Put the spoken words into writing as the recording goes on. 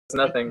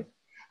nothing.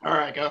 All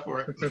right, go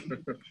for it.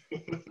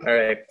 All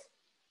right,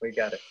 we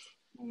got it.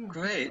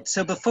 Great.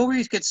 So before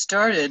we get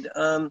started,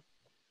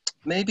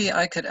 maybe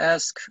I could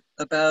ask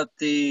about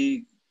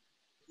the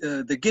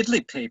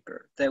Gidley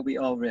paper that we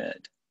all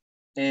read.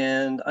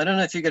 And I don't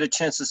know if you get a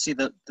chance to see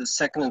the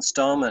second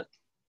installment,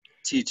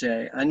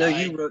 TJ. I know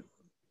you wrote.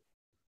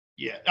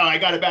 Yeah, I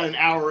got about an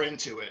hour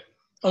into it.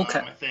 Okay.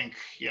 I think,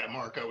 yeah,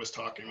 Marco was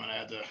talking when I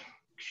had to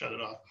shut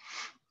it off.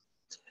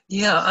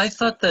 Yeah, I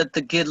thought that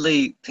the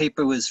Gidley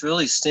paper was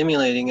really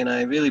stimulating, and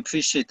I really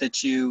appreciate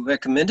that you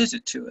recommended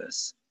it to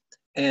us.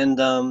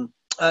 And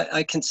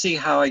I can see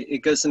how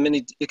it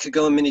could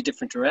go in many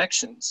different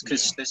directions,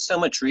 because there's so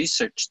much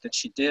research that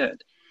she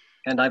did.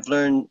 And I've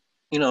learned,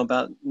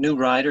 about new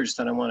writers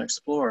that I want to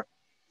explore.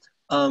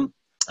 And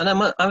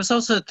I was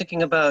also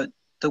thinking about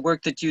the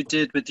work that you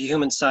did with the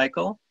human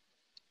cycle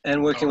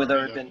and working with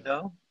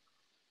Aurobindo.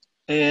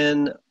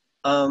 And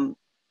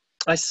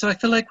I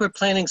feel like we're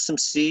planting some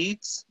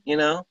seeds,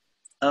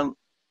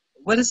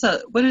 what is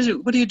that? What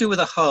do you do with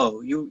a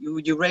hoe?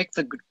 You rake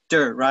the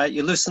dirt, right?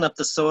 You loosen up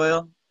the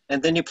soil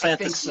and then you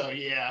plant I think so,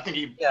 yeah. I think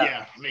you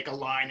make a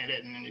line in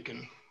it and then you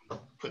can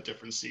put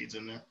different seeds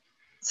in there.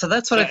 So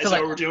that's what I feel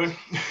like. Is that what we're doing?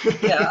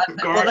 Yeah.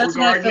 We're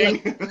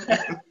gardening.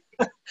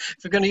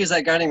 If we're going to use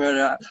that gardening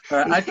word,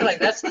 I feel like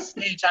that's the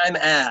stage I'm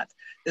at,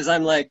 is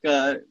I'm like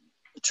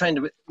trying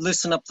to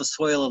loosen up the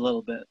soil a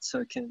little bit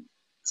so it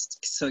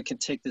can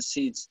take the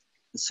seeds.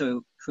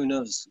 So who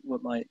knows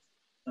what might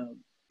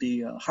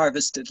be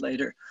harvested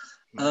later.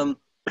 But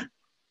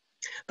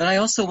I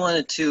also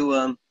wanted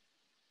to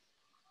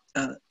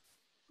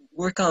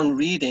work on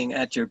reading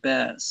at your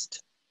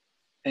best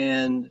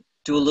and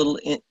do a little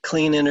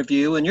clean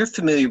interview. And you're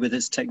familiar with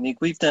this technique.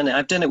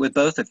 I've done it with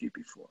both of you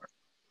before.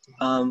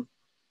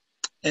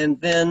 And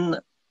then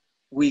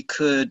we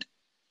could,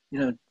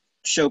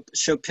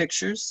 show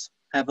pictures,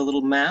 have a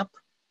little map,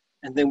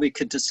 and then we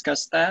could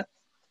discuss that.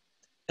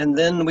 And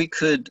then we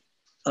could,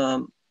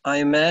 I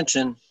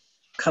imagine,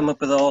 come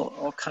up with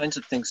all kinds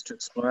of things to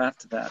explore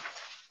after that.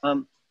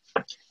 And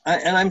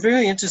I'm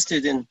very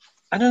interested in,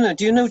 I don't know,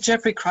 do you know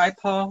Jeffrey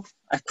Kripal?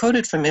 I've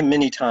quoted from him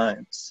many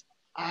times.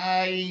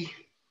 I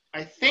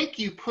think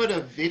you put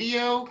a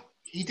video.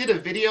 He did a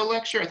video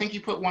lecture. I think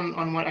you put one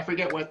on what I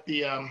forget what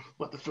the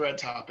thread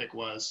topic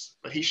was,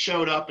 but he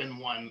showed up in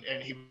one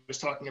and he was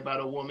talking about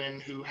a woman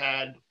who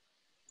had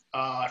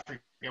I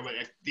forget what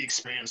the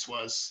experience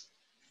was.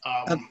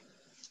 I don't know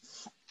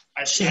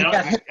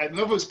if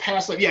it was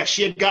past life. Yeah,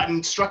 she had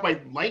gotten struck by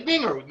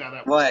lightning, or no,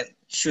 that was right.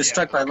 She was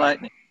struck by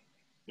lightning.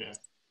 Yeah,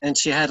 and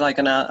she had like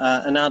an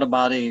out of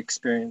body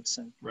experience,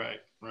 and right,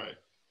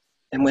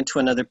 and went to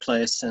another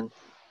place, and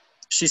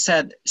she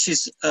said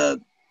she's going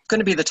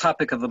to be the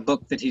topic of a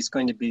book that he's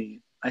going to be,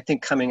 I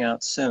think, coming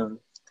out soon.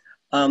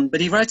 But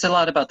he writes a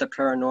lot about the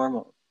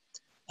paranormal.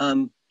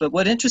 But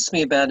what interests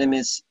me about him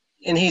is,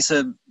 and he's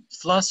a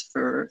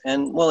philosopher,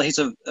 and well, he's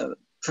a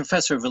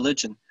professor of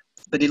religion,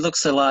 but he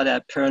looks a lot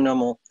at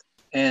paranormal,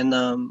 and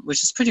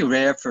which is pretty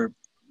rare for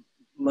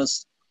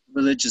most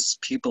religious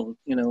people,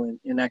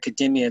 in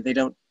academia. They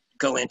don't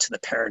go into the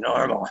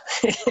paranormal.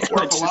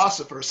 Or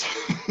philosophers.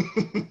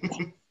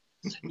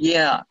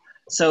 Yeah.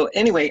 So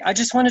anyway, I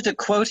just wanted to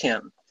quote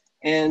him,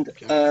 and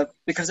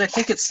because I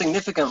think it's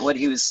significant what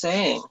he was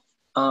saying.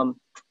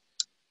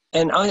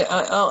 And I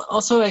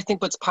also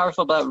think what's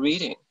powerful about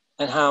reading,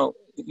 and how,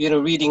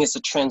 reading is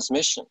a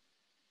transmission.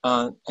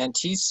 And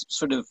he's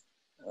sort of,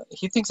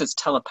 he thinks it's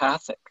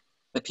telepathic.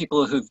 The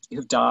people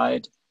who've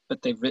died,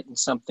 but they've written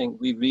something,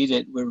 we read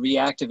it, we're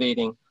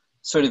reactivating,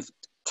 sort of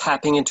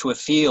tapping into a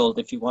field,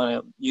 if you want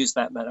to use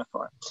that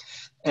metaphor.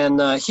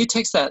 And he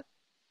takes that,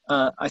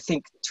 I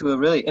think, to a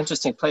really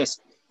interesting place.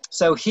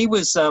 So he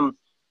was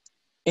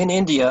in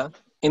India,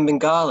 in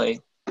Bengali,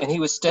 and he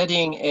was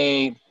studying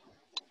a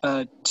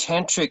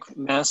tantric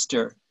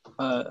master,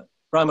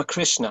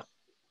 Ramakrishna.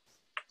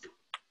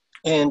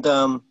 And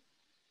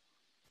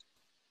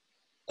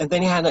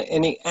then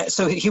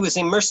so he was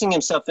immersing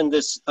himself in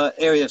this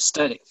area of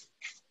study.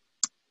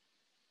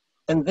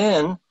 And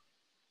then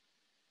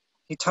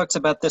he talks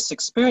about this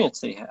experience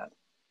that he had.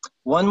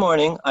 One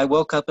morning, I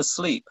woke up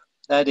asleep.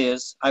 That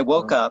is, I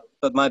woke up,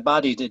 but my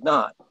body did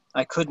not.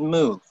 I couldn't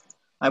move.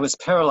 I was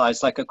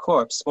paralyzed like a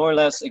corpse, more or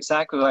less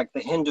exactly like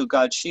the Hindu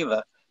god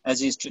Shiva, as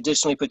he is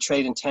traditionally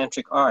portrayed in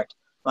tantric art,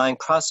 lying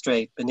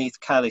prostrate beneath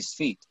Kali's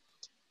feet.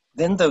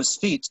 Then those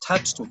feet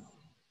touched me.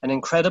 An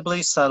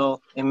incredibly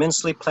subtle,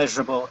 immensely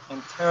pleasurable,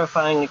 and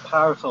terrifyingly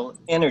powerful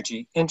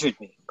energy entered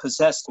me,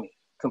 possessed me,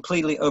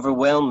 completely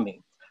overwhelmed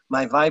me.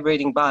 My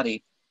vibrating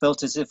body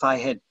felt as if I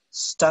had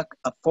stuck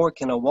a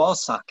fork in a wall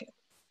socket,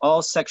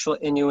 all sexual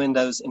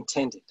innuendos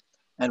intended.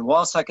 And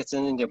wall sockets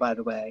in India, by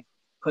the way,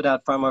 put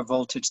out far more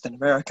voltage than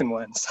American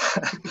ones.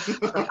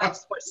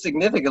 Perhaps more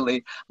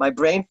significantly, my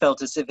brain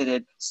felt as if it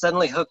had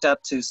suddenly hooked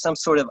up to some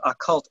sort of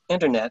occult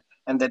internet,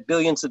 and that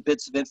billions of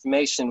bits of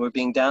information were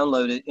being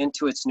downloaded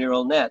into its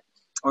neural net.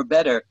 Or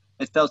better,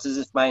 it felt as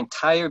if my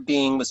entire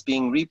being was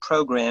being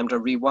reprogrammed or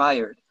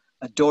rewired.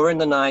 A door in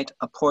the night,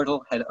 a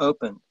portal had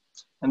opened.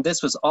 And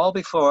this was all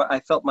before I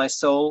felt my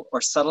soul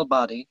or subtle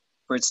body,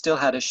 for it still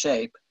had a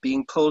shape,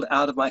 being pulled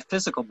out of my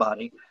physical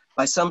body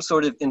by some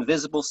sort of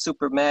invisible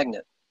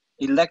supermagnet.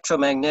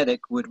 Electromagnetic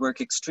would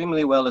work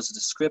extremely well as a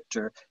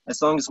descriptor,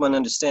 as long as one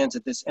understands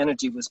that this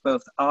energy was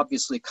both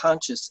obviously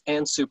conscious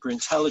and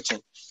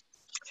superintelligent,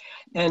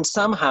 and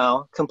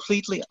somehow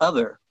completely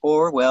other,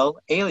 or, well,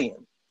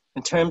 alien.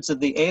 In terms of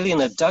the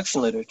alien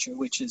abduction literature,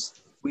 which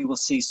is, we will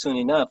see soon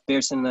enough,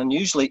 bears an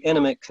unusually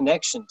intimate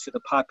connection to the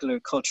popular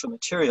cultural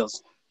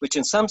materials, which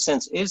in some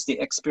sense is the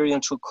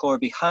experiential core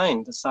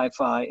behind the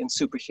sci-fi and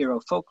superhero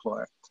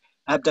folklore.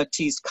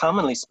 Abductees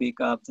commonly speak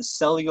of the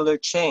cellular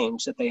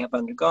change that they have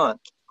undergone.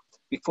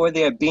 Before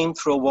they are beamed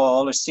through a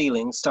wall or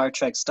ceiling, Star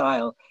Trek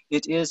style,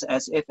 it is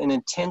as if an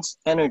intense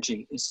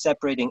energy is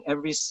separating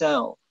every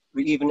cell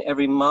or even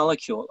every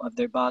molecule of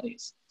their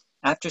bodies.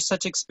 After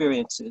such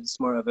experiences,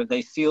 moreover,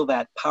 they feel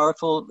that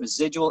powerful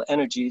residual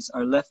energies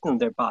are left in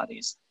their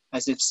bodies,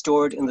 as if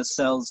stored in the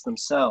cells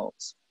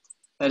themselves.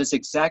 That is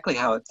exactly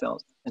how it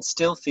felt, and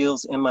still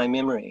feels in my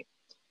memory.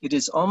 It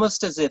is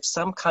almost as if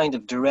some kind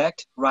of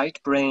direct,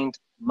 right-brained,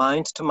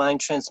 mind-to-mind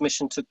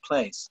transmission took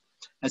place,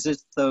 as if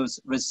those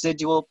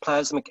residual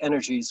plasmic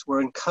energies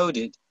were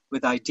encoded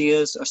with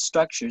ideas or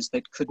structures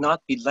that could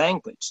not be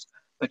languaged,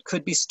 but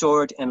could be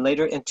stored and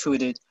later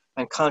intuited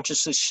and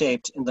consciously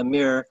shaped in the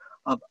mirror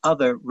of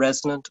other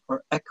resonant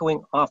or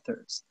echoing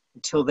authors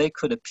until they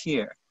could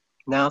appear,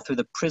 now through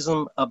the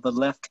prism of the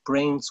left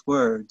brain's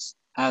words,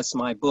 as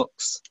my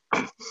books.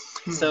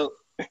 So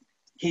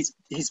he's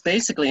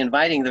basically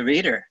inviting the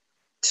reader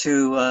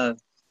to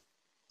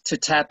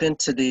tap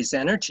into these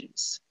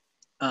energies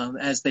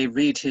as they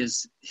read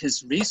his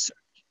research.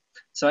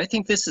 So I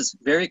think this is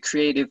very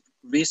creative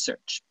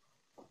research,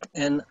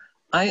 and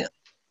I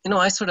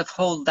sort of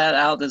hold that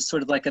out as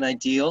sort of like an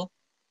ideal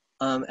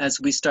as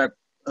we start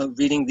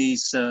reading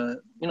these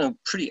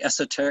pretty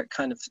esoteric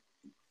kind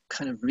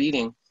of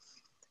reading.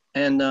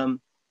 And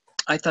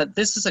I thought,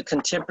 this is a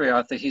contemporary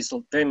author. He's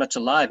very much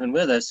alive and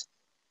with us,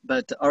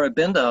 but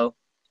Aurobindo,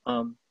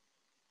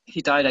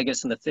 he died, I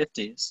guess, in the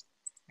 50s.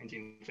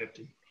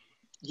 1950.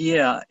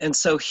 Yeah, and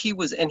so he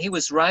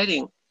was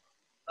writing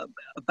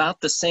about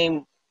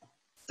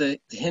the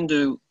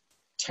Hindu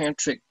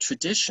tantric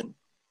tradition,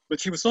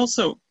 but he was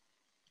also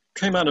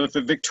came out of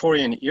the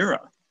Victorian era.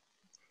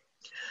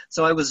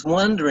 So I was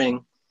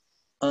wondering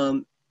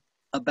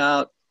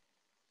about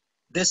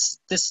this.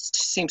 This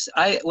seems,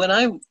 when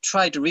I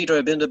tried to read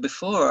Aurobindo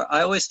before,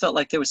 I always felt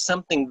like there was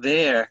something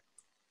there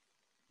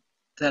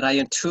that I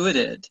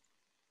intuited,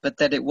 but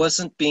that it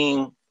wasn't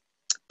being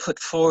put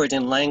forward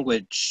in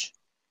language.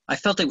 I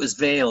felt it was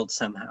veiled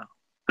somehow.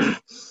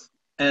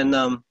 And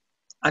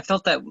I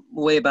felt that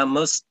way about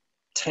most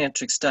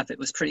tantric stuff. It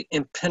was pretty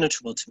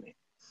impenetrable to me.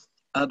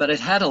 But it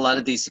had a lot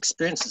of these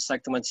experiences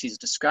like the ones he's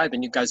described,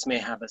 and you guys may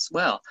have as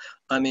well.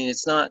 I mean,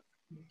 it's not,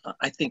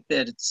 I think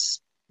that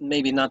it's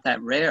maybe not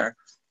that rare,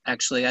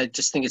 actually. I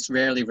just think it's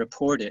rarely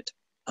reported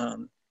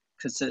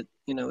because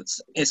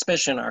it's,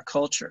 especially in our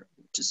culture,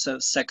 just so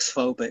sex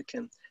phobic,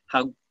 and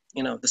how,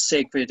 the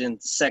sacred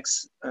and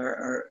sex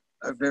are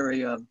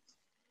very, a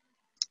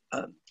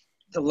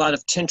lot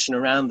of tension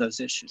around those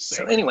issues.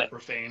 Sacred, so anyway.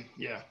 Profane,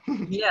 yeah.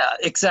 Yeah,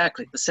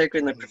 exactly, the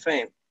sacred and the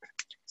profane.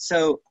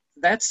 So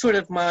that's sort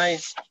of my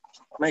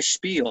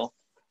spiel,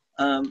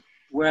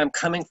 where I'm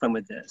coming from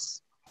with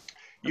this.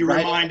 You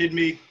reminded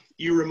me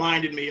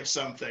of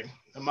something.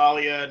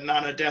 Amalia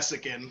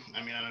Nanadesikin, I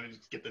don't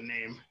get the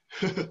name.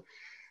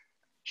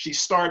 She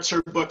starts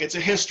her book. It's a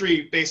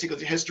history, basically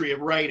it's a history of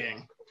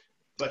writing,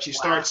 but she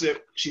starts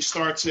it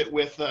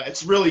with,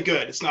 it's really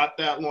good. It's not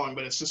that long,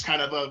 but it's just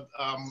kind of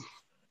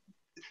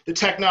the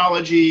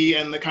technology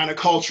and the kind of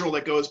cultural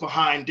that goes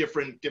behind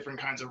different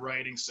kinds of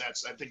writing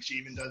sets. I think she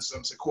even does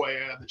some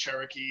Sequoia, the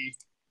Cherokee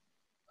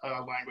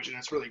language, and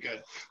it's really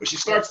good. But she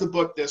starts the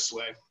book this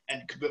way,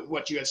 and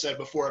what you had said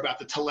before about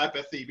the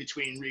telepathy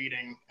between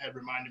reading had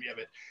reminded me of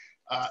it.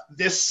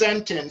 This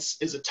sentence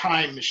is a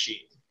time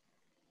machine.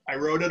 I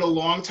wrote it a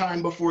long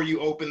time before you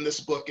opened this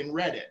book and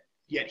read it.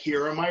 Yet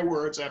here are my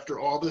words after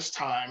all this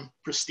time,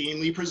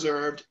 pristinely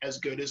preserved, as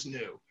good as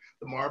new.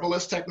 The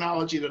marvelous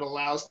technology that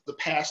allows the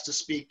past to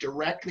speak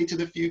directly to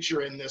the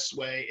future in this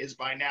way is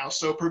by now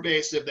so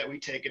pervasive that we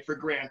take it for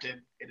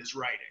granted. It is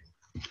writing.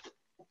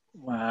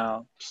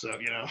 Wow. So,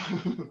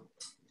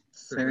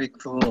 Very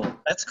cool.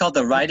 That's called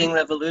The Writing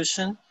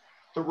Revolution?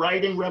 The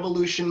Writing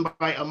Revolution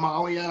by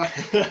Amalia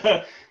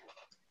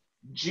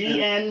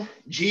Gnandesikan.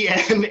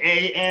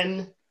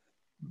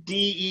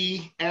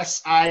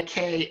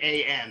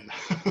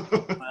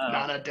 Wow.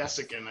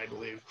 Nanadesikan, I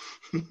believe.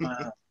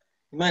 Wow.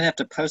 You might have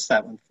to post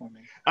that one for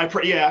me. I'm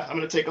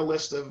going to take a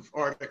list of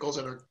articles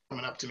that are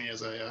coming up to me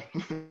as I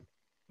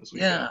as we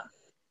go.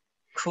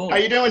 Cool. How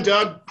you doing,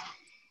 Doug?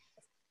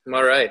 I'm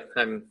all right.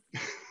 I'm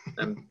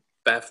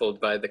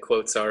baffled by the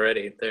quotes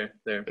already.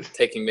 They're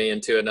taking me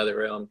into another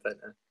realm, but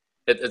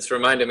it's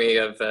reminded me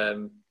of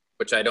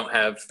which I don't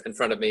have in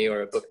front of me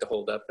or a book to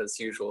hold up as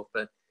usual,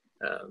 but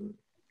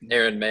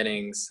Aaron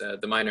Manning's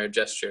The Minor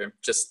Gesture,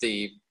 just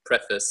the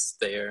preface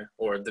there,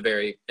 or the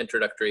very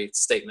introductory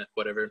statement,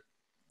 whatever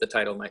the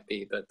title might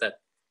be. But that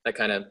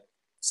kind of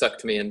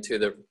sucked me into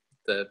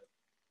the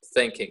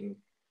thinking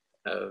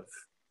of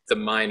the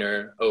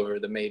minor over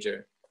the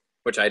major,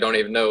 which I don't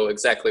even know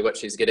exactly what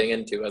she's getting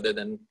into, other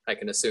than I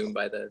can assume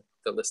by the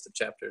list of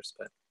chapters.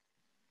 But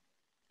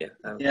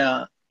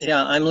yeah.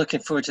 Yeah, I'm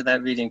looking forward to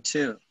that reading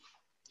too.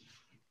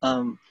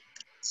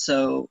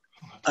 So,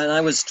 and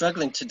I was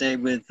struggling today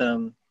with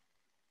the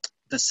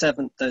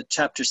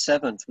chapter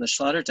 7 from the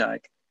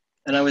Sloterdijk,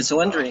 and I was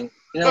wondering,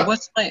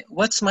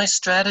 what's my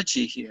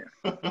strategy here?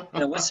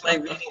 What's my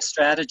reading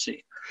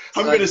strategy?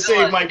 I'm going to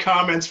save my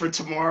comments for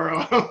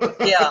tomorrow.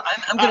 Yeah,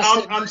 I'm going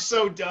to save I'm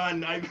so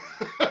done.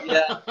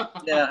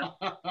 Yeah.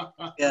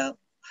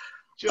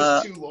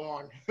 Just too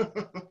long.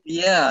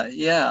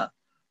 Yeah.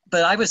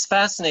 But I was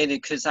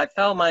fascinated because I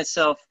felt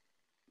myself,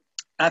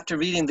 after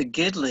reading the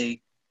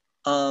Gidley,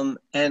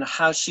 and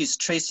how she's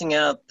tracing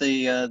out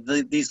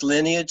these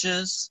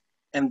lineages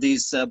and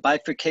these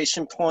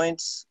bifurcation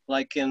points,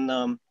 like in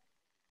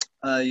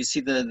you see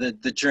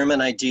the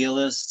German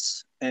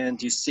idealists,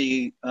 and you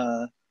see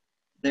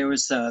there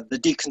was the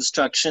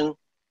deconstruction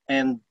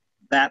and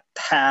that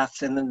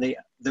path, and then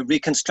the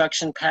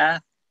reconstruction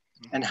path,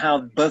 and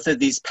how both of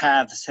these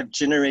paths have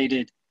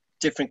generated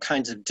different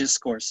kinds of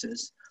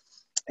discourses.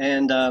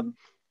 And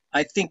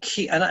I think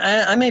and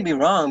I may be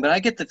wrong, but I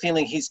get the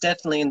feeling he's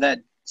definitely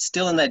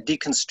still in that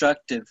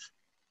deconstructive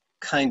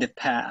kind of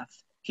path.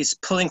 He's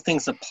pulling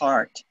things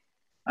apart.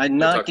 I'm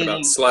not getting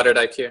about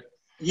Sloterdijk here.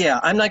 Yeah,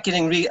 I'm not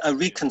getting a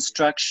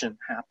reconstruction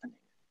happening.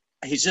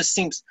 He just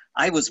seems,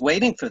 I was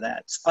waiting for that.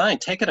 It's fine,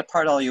 take it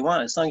apart all you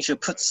want, as long as you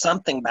put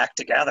something back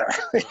together.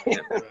 Yeah.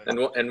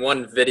 And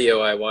one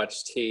video I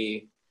watched,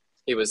 he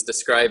was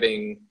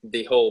describing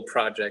the whole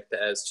project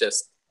as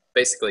just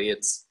basically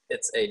it's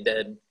a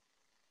dead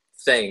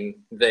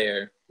thing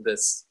there.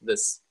 This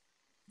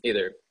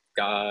either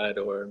God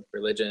or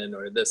religion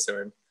or this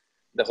or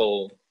the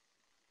whole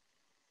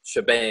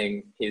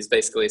shebang. He's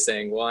basically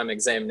saying, well, I'm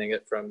examining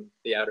it from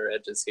the outer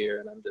edges here,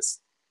 and I'm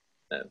just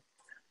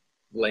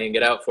laying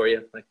it out for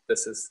you. Like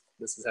this is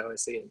how I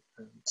see it.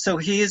 So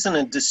he is in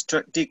a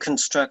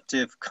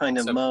deconstructive kind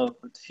of mode.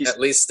 At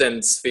least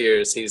in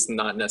spheres, he's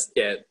not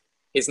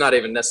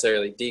even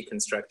necessarily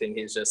deconstructing.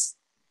 He's just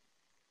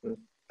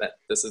that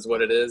this is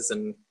what it is,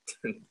 and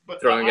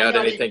throwing out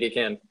anything he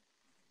can.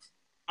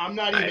 I'm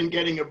not even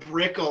getting a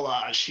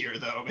bricolage here,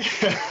 though.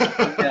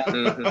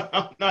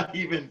 I'm not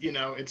even,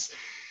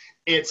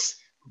 it's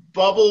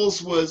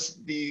Bubbles was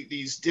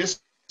these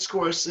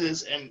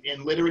discourses and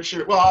in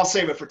literature. Well, I'll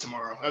save it for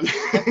tomorrow.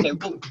 Okay,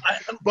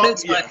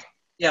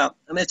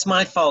 it's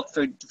my fault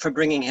for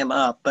bringing him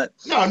up, but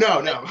no.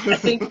 I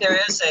think there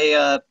is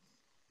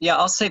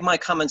I'll save my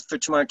comments for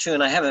tomorrow too,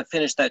 and I haven't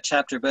finished that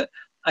chapter, but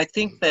I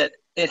think that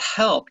it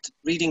helped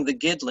reading the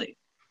Gidley.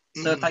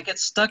 So if I get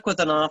stuck with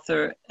an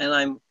author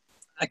and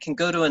I can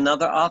go to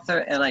another author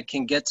and I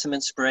can get some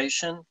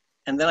inspiration,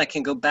 and then I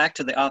can go back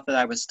to the author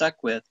that I was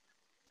stuck with.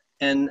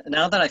 And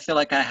now that I feel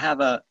like I have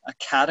a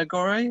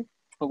category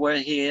for where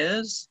he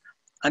is,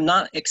 I'm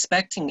not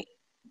expecting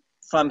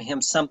from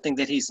him something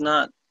that he's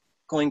not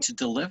going to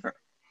deliver.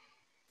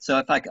 So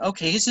if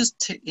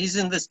he's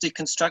in this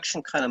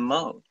deconstruction kind of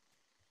mode.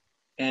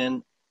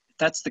 And if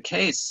that's the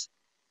case,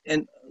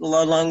 and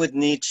along with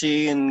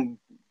Nietzsche and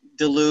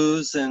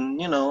Deleuze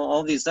and,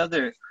 all these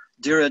other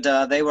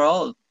Derrida, they were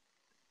all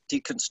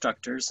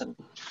deconstructors. And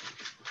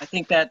I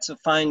think that's a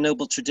fine,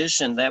 noble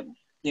tradition that,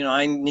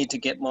 I need to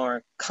get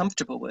more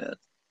comfortable with.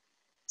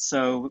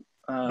 So.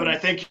 But I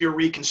think your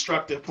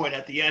reconstructive point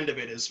at the end of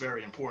it is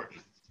very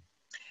important.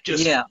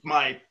 Just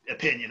my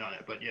opinion on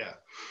it, but yeah.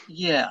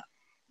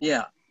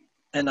 Yeah.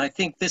 And I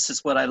think this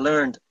is what I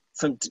learned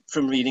from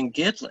reading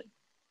Gidley,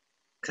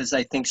 because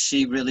I think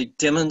she really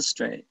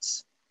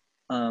demonstrates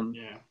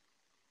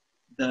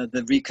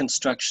the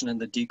reconstruction and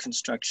the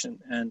deconstruction,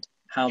 and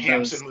how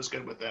Hampson was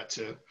good with that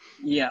too.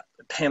 Yeah,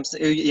 Hampson.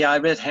 Yeah, I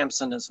read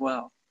Hampson as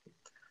well.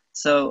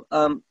 So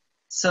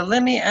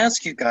let me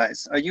ask you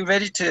guys: are you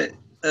ready to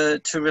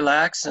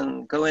relax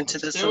and go into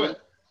Let's this? Do it.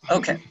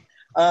 Okay.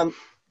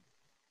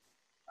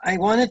 I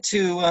wanted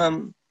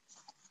to.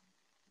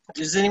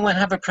 Does anyone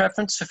have a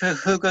preference for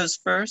who goes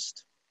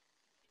first?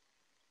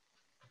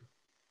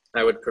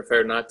 I would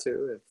prefer not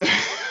to.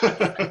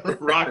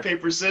 Rock,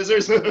 paper,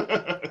 scissors.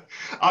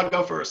 I'll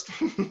go first.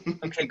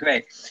 Okay,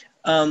 great.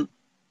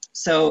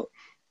 So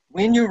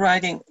when you're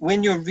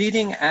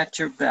reading at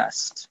your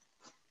best,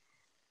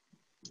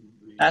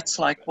 that's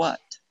like what?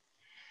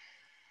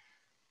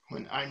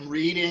 When I'm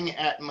reading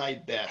at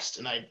my best,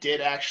 and I did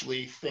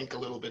actually think a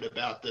little bit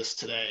about this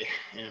today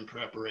in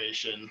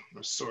preparation,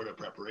 or sort of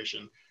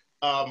preparation.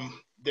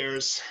 There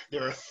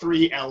are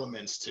 3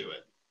 elements to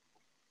it,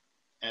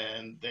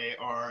 and they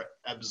are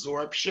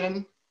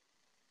absorption,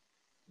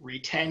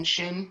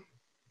 retention,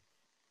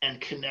 and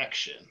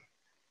connection.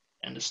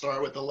 And to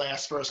start with the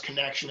last first,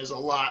 connection is a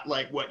lot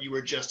like what you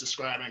were just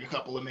describing a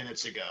couple of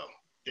minutes ago.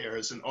 There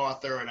is an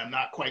author, and I'm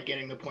not quite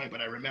getting the point,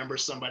 but I remember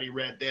somebody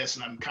read this,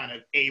 and I'm kind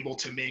of able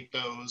to make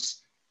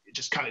those. It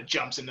just kind of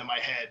jumps into my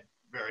head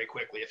very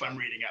quickly if I'm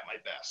reading at my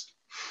best.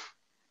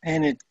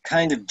 And it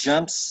kind of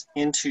jumps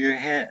into your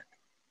head.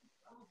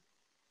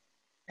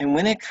 And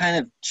when it kind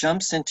of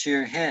jumps into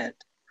your head,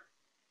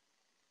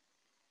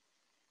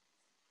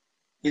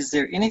 is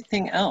there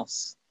anything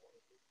else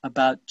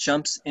about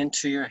jumps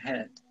into your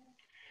head?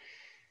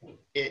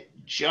 It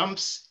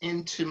jumps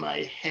into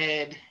my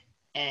head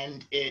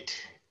and it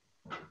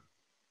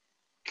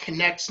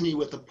connects me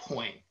with a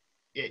point.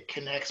 It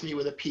connects me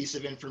with a piece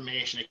of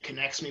information. It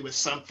connects me with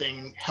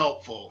something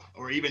helpful,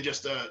 or even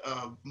just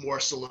a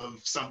morsel of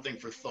something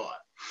for thought.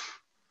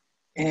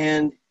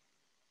 And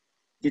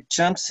it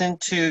jumps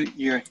into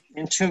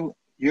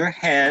your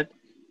head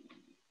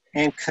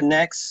and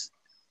connects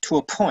to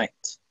a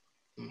point,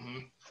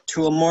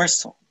 to a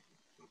morsel.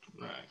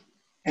 Right.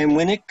 And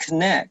when it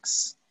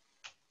connects,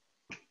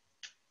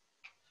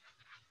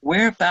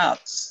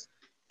 whereabouts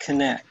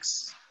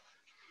connects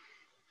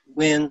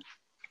when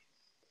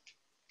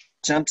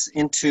jumps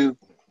into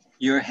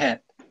your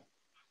head?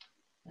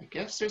 I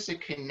guess there's a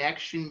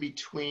connection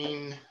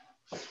between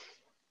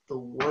the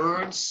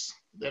words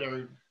that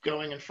are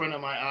going in front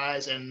of my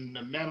eyes and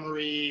a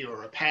memory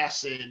or a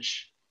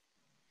passage.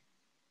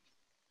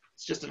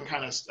 It's just a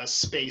kind of a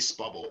space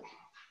bubble.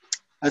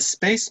 A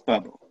space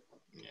bubble.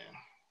 Yeah.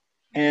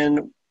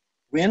 And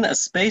when a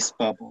space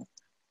bubble,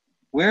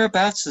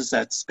 whereabouts is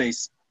that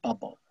space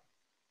bubble?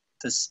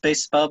 Does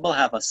space bubble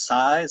have a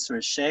size or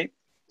a shape?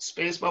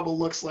 Space bubble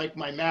looks like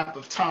my map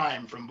of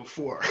time from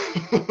before.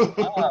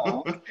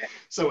 Oh, okay.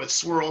 So it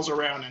swirls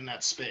around in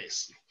that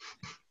space.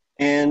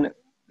 And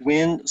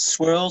when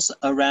swirls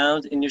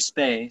around in your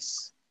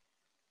space,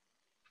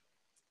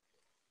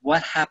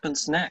 what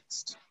happens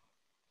next?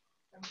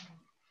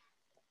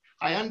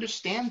 I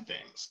understand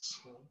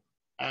things.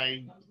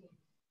 I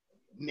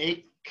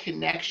make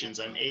connections.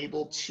 I'm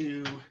able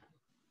to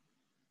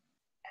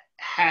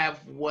have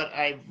what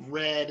I've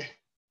read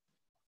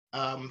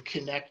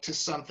connect to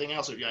something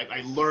else.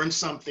 I learn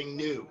something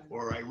new,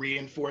 or I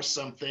reinforce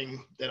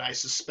something that I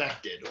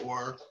suspected,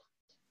 or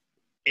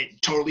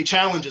it totally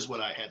challenges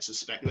what I had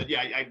suspected. But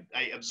yeah,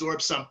 I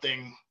absorb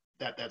something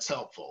that's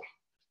helpful,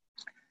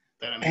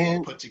 that I'm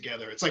able to put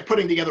together. It's like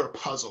putting together a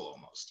puzzle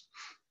almost.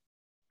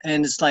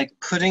 And it's like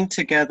putting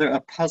together a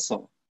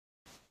puzzle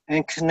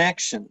and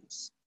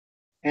connections,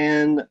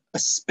 and a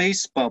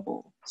space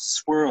bubble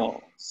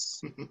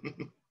swirls,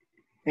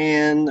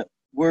 and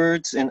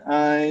words and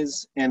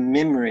eyes and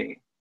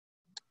memory.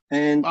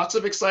 And lots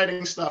of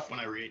exciting stuff when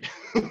I read.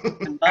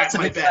 Lots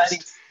of exciting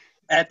best.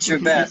 At your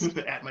best.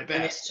 At my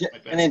best.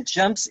 And it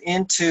jumps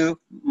into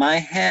my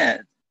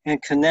head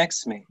and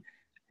connects me.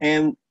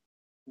 And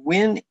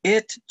when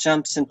it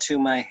jumps into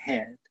my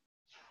head,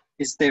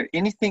 is there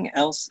anything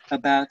else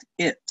about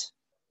it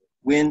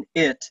when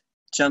it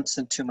jumps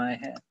into my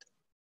head?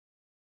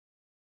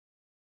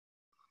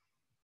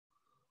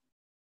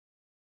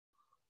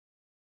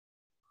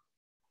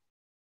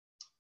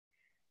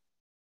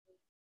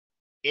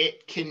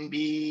 It can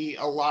be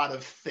a lot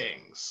of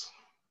things.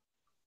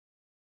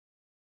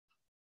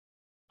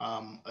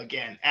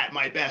 Again, at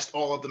my best,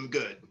 all of them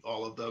good,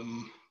 all of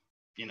them,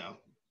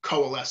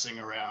 coalescing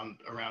around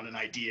an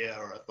idea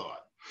or a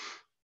thought.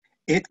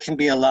 It can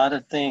be a lot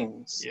of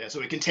things. Yeah,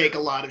 so it can take a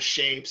lot of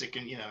shapes. It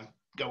can,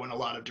 go in a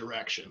lot of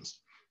directions.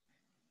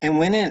 And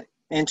when it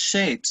in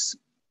shapes,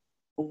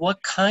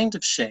 what kind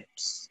of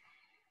shapes?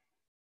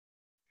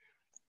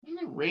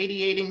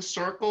 Radiating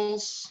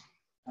circles.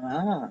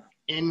 Ah.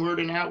 Inward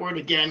and outward,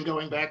 again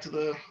going back to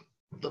the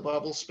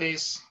bubble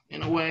space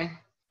in a way.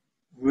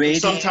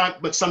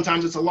 But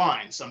sometimes it's a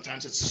line.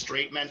 Sometimes it's a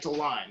straight mental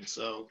line.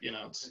 So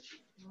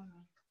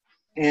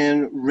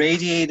and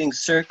radiating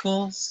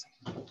circles,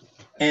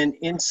 and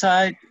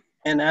inside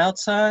and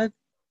outside.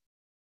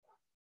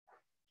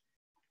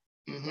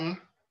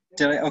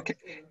 Okay.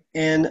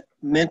 And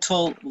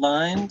mental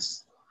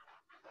lines.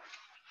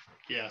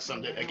 Yeah.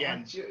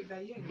 Again,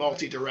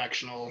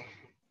 multi-directional.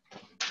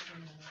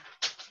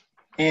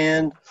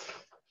 And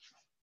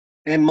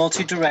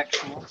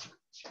multi-directional.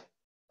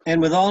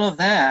 And with all of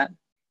that,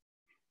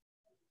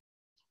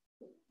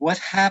 what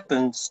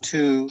happens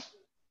to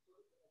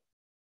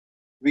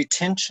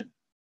retention?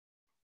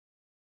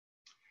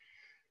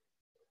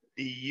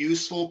 The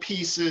useful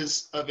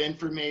pieces of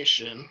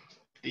information,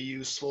 the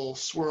useful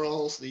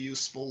swirls, the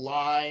useful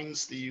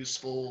lines, the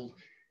useful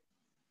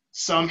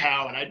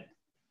somehow, and I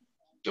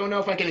don't know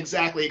if I can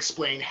exactly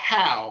explain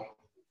how,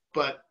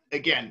 but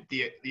again,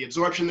 the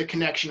absorption, the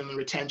connection, and the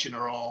retention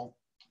are all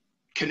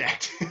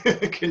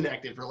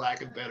connected, for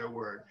lack of a better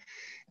word.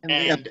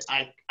 And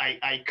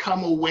I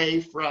come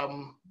away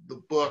from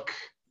the book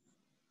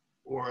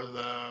or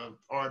the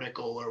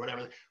article or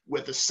whatever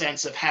with a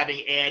sense of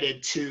having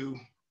added to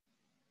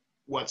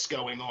what's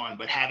going on,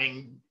 but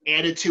having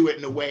added to it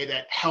in a way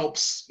that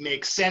helps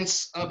make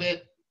sense of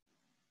it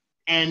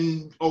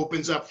and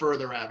opens up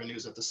further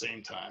avenues at the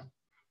same time.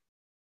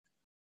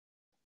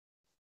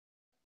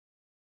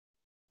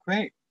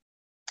 Great.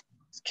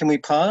 Can we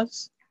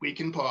pause? We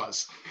can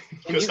pause,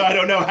 because I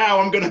don't know how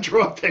I'm going to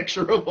draw a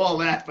picture of all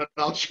that, but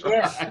I'll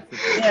try.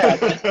 Yeah.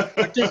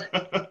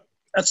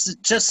 That's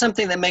just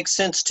something that makes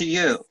sense to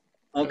you,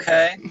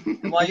 okay?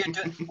 And while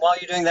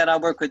you're doing that, I'll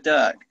work with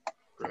Doug.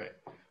 Great.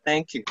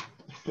 Thank you.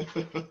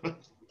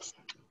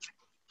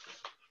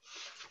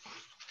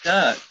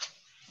 Doug,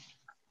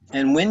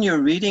 and when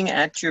you're reading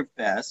at your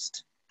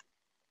best,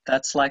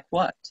 that's like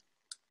what?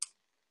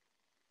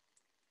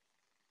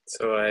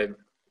 So I'm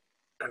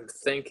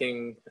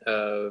thinking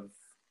of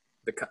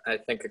I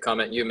think a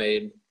comment you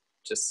made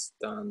just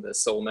on the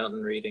Soul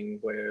Mountain reading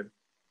where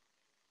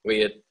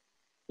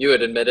you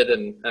had admitted,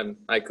 and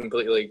I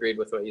completely agreed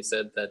with what you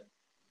said, that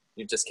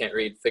you just can't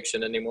read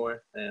fiction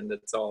anymore, and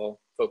it's all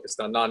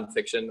focused on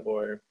nonfiction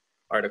or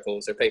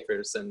articles or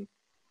papers. And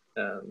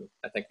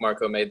I think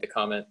Marco made the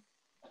comment,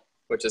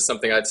 which is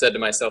something I've said to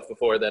myself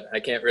before, that I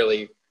can't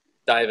really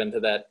dive into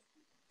that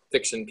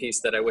fiction piece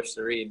that I wish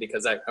to read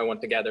because I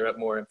want to gather up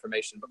more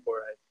information before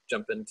I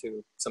jump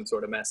into some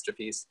sort of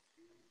masterpiece.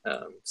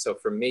 So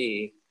for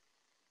me,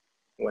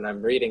 when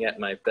I'm reading at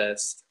my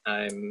best,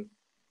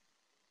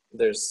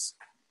 there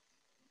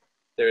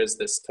is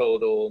this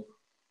total,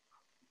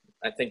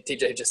 I think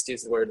TJ just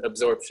used the word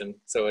absorption.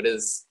 So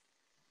it's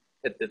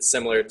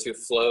similar to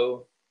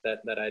flow,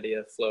 that idea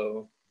of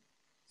flow.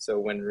 So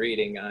when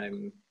reading,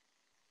 I'm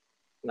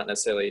not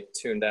necessarily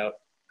tuned out.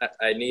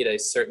 I need a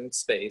certain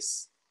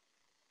space,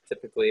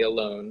 typically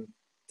alone,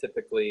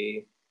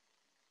 typically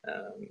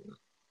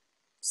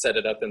set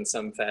it up in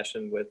some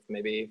fashion with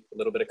maybe a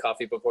little bit of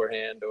coffee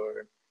beforehand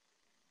or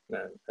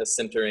a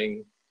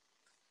centering.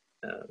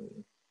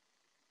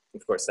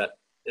 Of course, that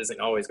isn't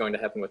always going to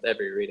happen with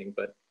every reading,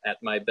 but at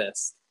my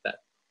best, that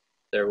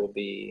there will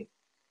be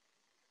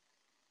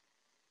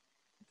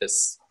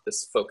this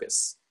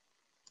focus,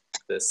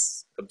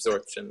 this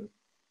absorption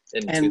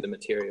into the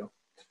material.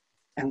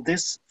 And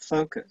this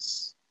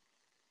focus,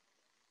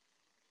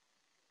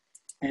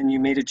 and you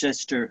made a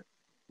gesture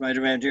right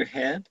around your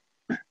head,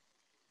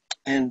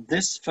 and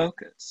this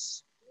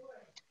focus,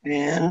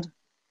 and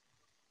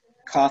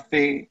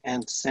coffee,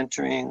 and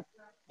centering,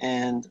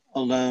 and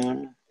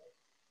alone,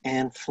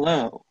 and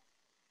flow,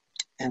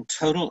 and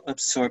total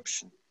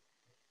absorption,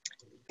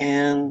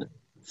 and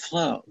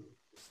flow.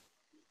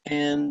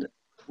 And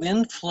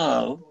when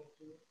flow,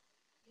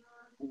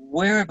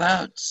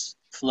 whereabouts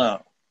flow?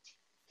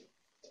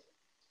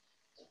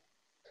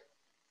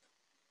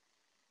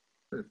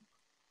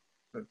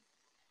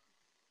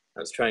 I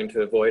was trying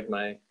to avoid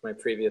my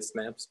previous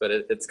maps, but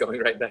it's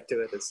going right back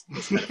to it. It's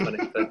kind of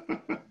funny,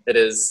 but it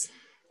is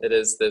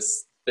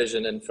this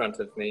vision in front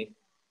of me,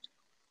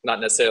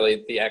 not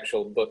necessarily the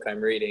actual book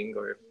I'm reading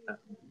or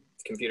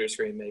computer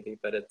screen maybe,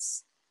 but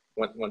it's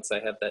once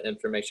I have that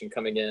information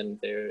coming in,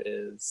 there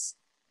is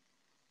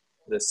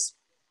this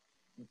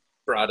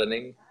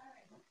broadening.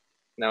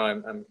 Now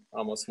I'm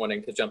almost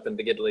wanting to jump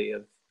into Gidley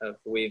of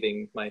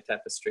weaving my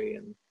tapestry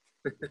and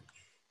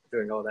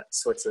doing all that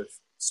sorts of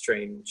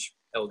strange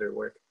elder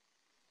work.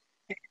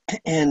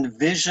 And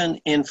vision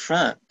in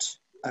front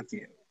of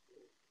you,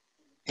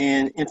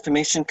 and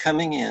information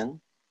coming in,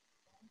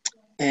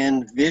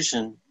 and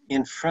vision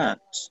in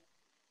front.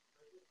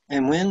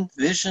 And when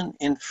vision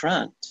in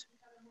front,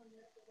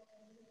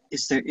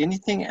 is there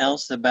anything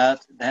else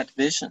about that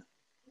vision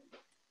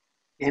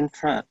in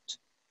front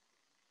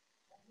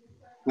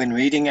when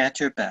reading at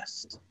your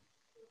best?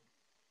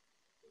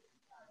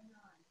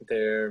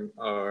 There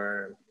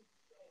are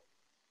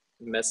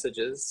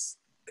messages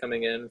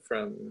coming in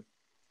from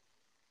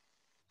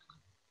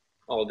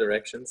all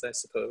directions, I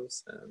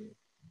suppose.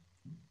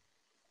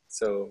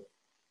 So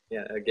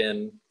yeah,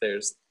 again,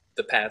 there's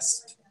the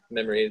past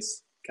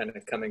memories kind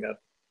of coming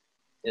up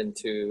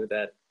into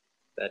that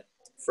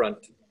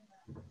front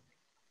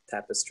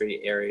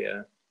tapestry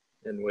area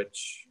in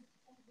which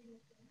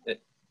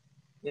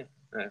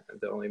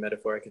the only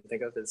metaphor I can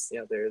think of is,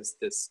 there's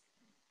this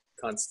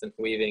constant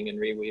weaving and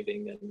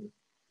reweaving,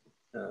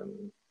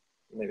 and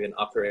maybe an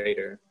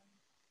operator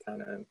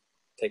kind of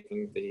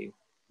taking the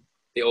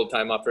old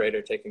time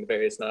operator taking the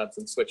various knobs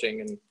and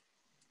switching, and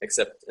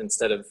except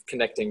instead of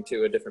connecting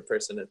to a different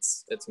person,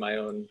 it's my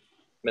own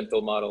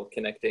mental model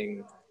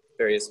connecting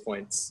various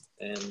points.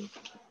 And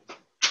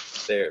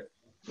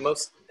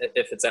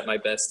if it's at my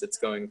best, it's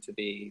going to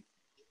be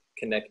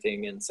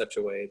connecting in such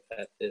a way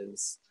that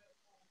is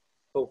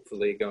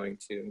hopefully going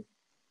to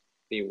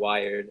be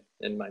wired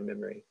in my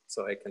memory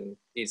so I can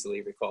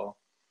easily recall.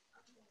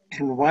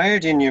 And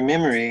wired in your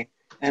memory,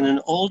 and an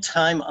old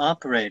time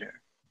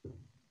operator.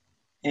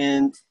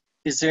 And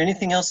is there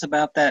anything else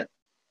about that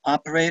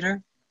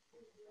operator?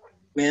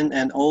 When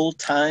an old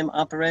time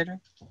operator?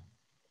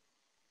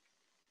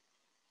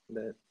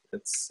 That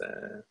it's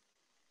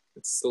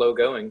slow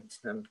going.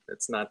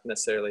 It's not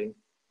necessarily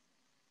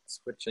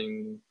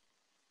switching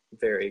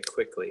very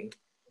quickly,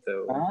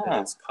 though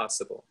it is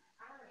possible.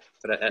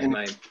 But at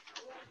my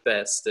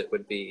best, it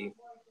would be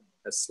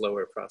a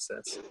slower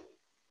process.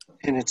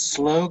 And it's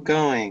slow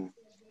going.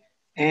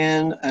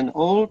 And an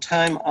old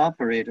time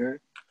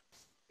operator,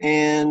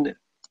 and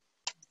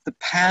the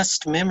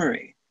past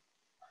memory.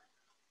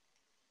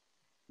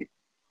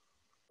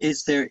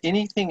 Is there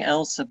anything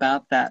else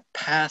about that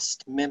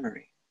past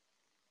memory?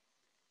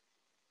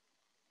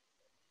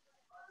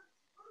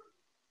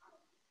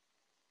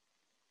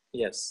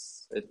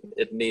 yes,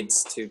 it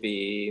needs to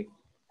be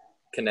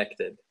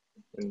connected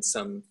in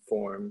some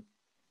form.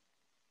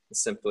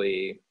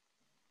 Simply,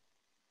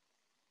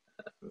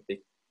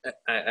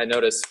 I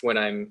notice when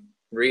I'm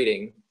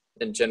reading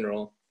in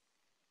general,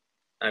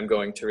 I'm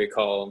going to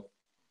recall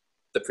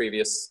the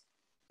previous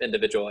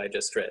individual I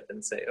just read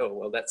and say, oh,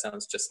 well, that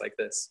sounds just like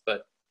this.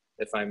 But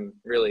if I'm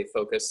really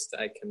focused,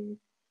 I can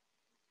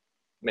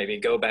maybe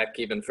go back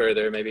even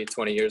further, maybe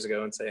 20 years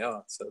ago, and say,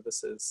 oh, so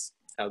this is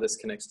how this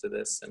connects to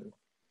this. And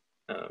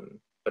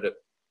but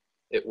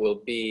it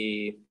will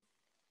be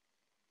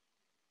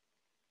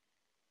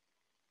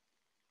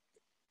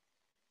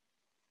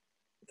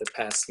the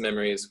past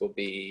memories will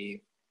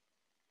be,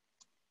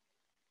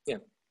 yeah,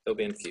 they'll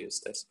be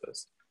infused, I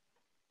suppose.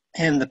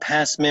 And the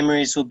past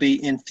memories will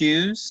be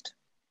infused?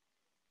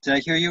 Did I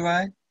hear you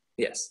right?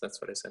 Yes, that's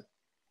what I said.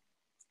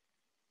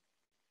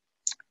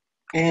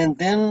 And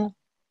then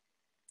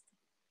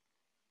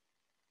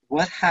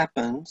what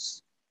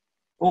happens?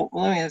 Oh,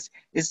 let me ask,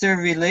 is there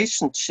a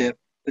relationship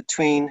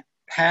between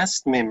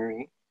past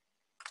memory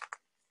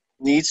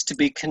needs to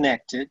be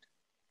connected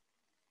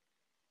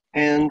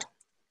and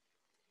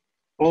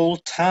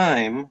old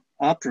time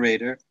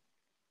operator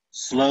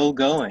slow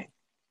going?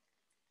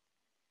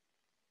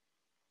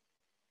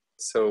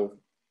 So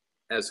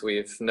as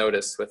we've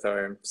noticed with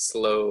our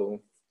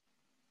slow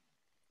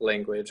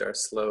language, our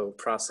slow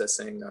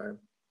processing, our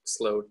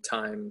slow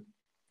time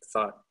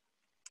thought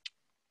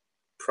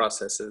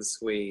processes,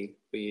 we've,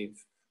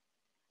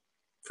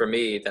 for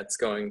me, that's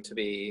going to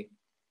be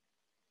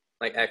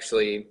like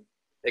actually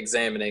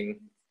examining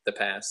the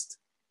past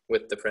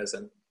with the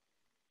present.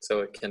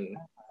 So it can,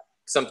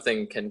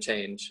 something can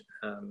change.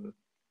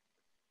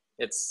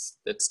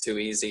 It's too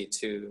easy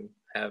to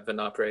have an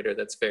operator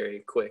that's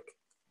very quick.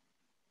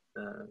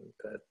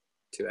 But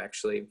to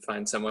actually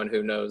find someone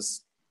who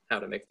knows how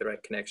to make the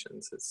right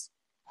connections is.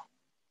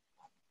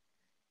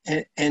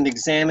 And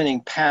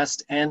examining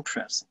past and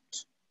present.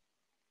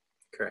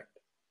 Correct.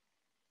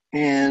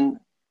 And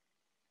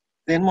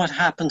then what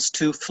happens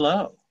to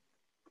flow?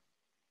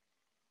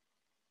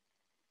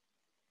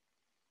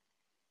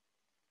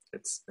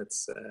 It's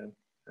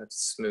a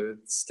smooth,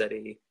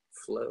 steady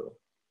flow.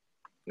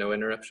 No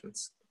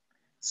interruptions.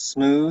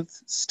 Smooth,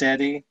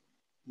 steady,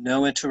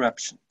 no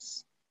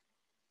interruptions.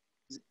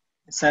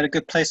 Is that a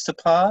good place to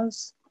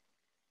pause?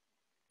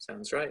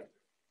 Sounds right.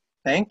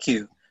 Thank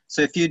you.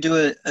 So if you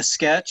do a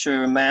sketch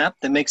or a map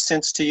that makes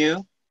sense to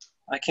you,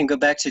 I can go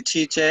back to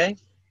TJ.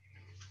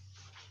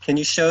 Can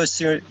you show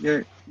us your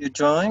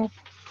drawing?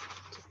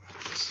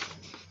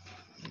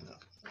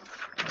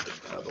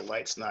 No, the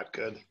light's not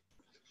good.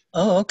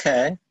 Oh,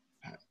 okay.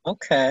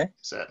 Okay.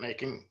 Is that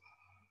making?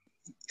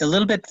 A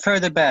little bit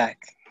further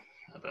back.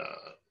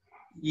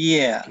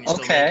 Yeah. Can you still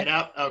make it Okay.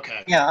 out?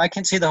 Okay. Yeah, I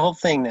can see the whole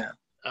thing now.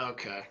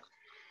 Okay.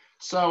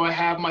 So I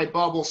have my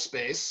bubble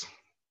space.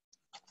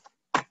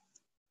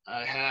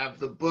 I have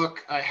the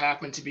book I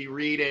happen to be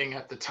reading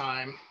at the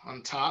time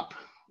on top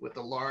with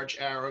a large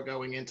arrow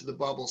going into the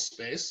bubble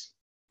space.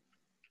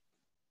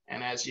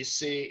 And as you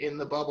see in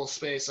the bubble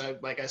space,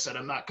 like I said,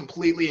 I'm not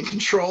completely in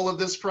control of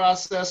this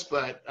process,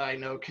 but I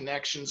know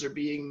connections are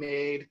being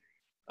made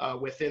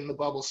within the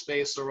bubble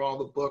space, or all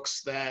the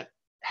books that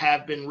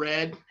have been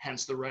read,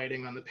 hence the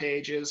writing on the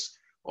pages,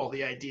 all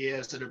the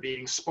ideas that are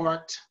being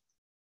sparked.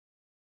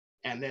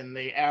 And then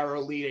the arrow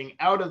leading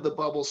out of the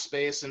bubble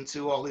space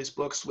into all these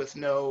books with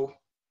no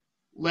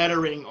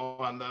lettering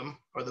on them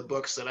are the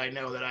books that I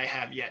know that I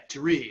have yet to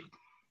read.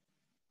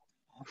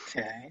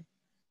 Okay.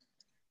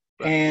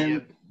 But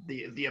And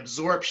the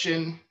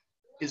absorption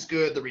is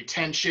good. The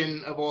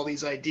retention of all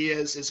these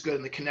ideas is good.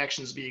 And the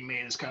connections being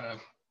made is kind of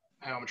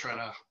how I'm trying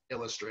to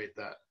illustrate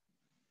that.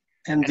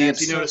 And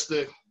as you notice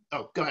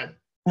oh, go ahead.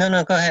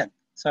 No, go ahead.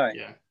 Sorry.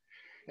 Yeah.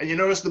 And you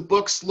notice the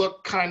books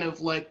look kind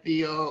of like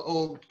the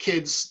old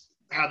kids,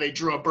 how they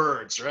draw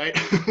birds, right?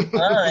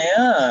 Oh,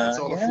 yeah. It's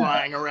all the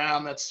flying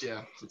around.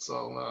 It's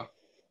all.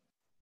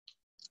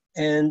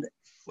 And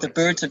the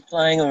birds are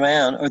flying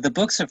around, or the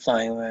books are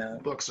flying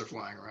around. Books are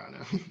flying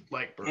around,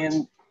 like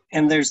birds.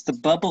 And there's the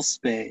bubble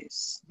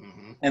space,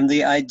 mm-hmm. and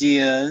the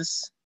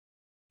ideas,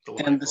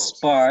 and the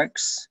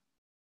sparks,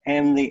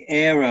 and the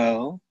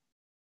arrow,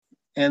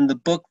 and the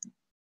book.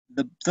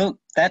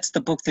 That's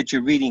the book that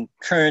you're reading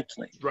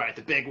currently. Right,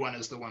 the big one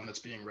is the one that's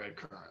being read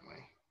currently,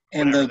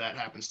 and whatever that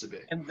happens to be.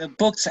 And the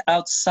books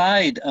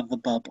outside of the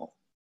bubble.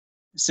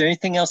 Is there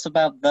anything else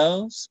about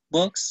those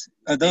books?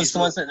 Are those the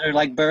ones that are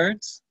like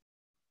birds?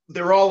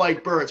 They're all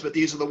like birds, but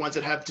these are the ones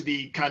that have to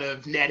be kind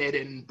of netted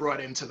and brought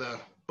into the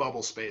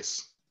bubble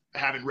space. I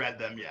haven't read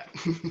them yet.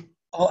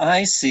 Oh,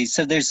 I see.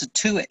 So there's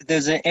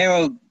an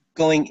arrow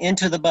going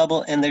into the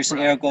bubble, and there's an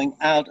arrow going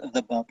out of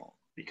the bubble.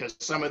 Because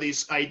some of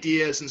these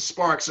ideas and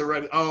sparks are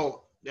read,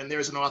 and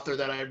there's an author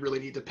that I really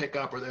need to pick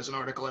up, or there's an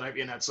article that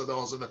I've, so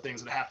those are the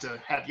things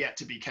that have yet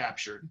to be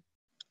captured.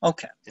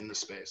 Okay. In the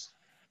space.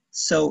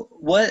 So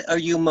what are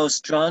you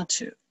most drawn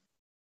to?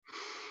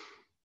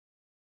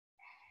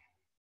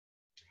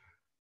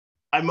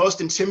 I'm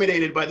most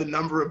intimidated by the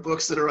number of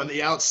books that are on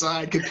the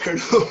outside compared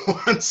to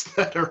the ones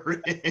that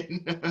are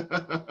in.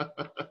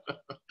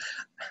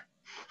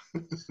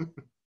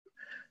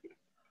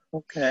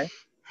 Okay.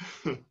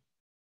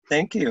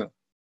 Thank you.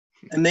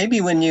 And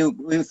maybe when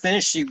we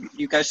finish,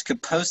 you guys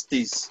could post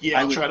these.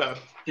 Yeah, I'll try to.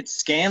 Could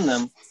scan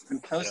them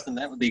and post them.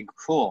 That would be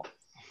cool.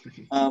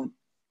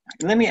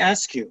 Let me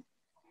ask you,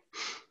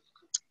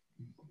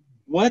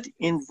 what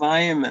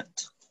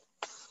environment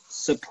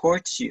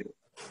supports you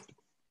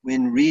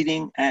when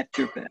reading at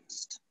your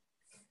best?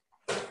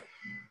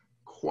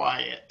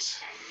 Quiet.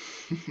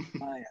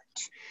 Quiet.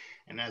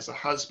 And as a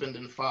husband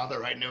and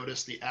father, I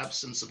noticed the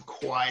absence of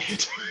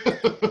quiet.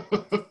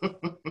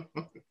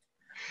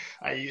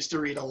 I used to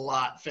read a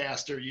lot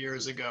faster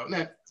years ago.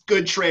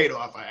 Good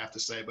trade-off, I have to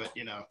say, but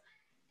you know,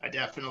 I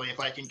definitely, if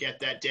I can get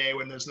that day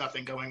when there's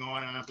nothing going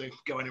on, I don't have to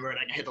go anywhere, and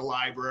I can hit the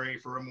library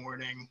for a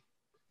morning,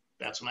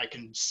 that's when I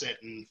can sit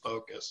and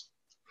focus.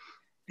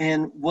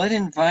 And what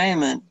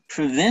environment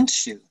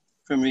prevents you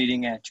from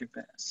reading at your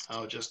best?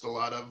 Oh, just a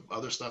lot of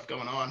other stuff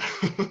going on.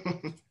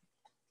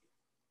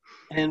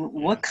 And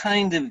what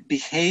kind of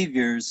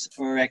behaviors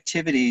or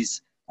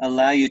activities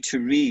allow you to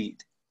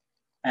read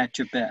at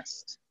your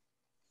best?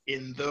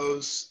 In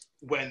those,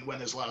 when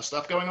there's a lot of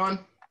stuff going on?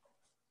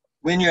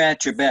 When you're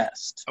at your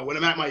best. When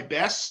I'm at my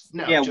best?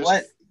 No. Yeah,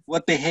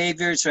 what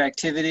behaviors or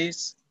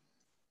activities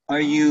are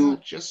you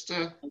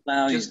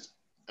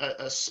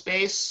a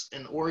space,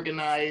 an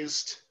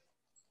organized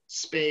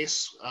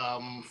space,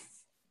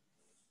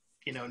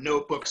 you know,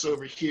 notebooks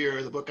over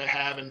here, the book I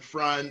have in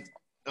front,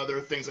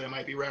 other things that I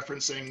might be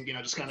referencing, you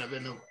know, just kind of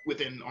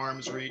within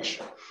arm's reach.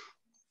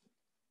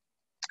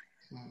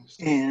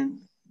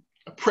 And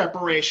a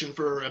preparation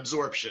for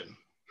absorption.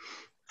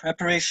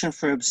 Preparation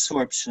for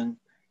absorption.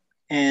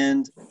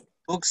 And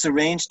books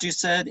arranged, you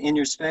said, in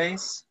your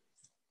space?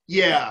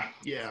 Yeah,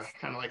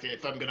 kind of like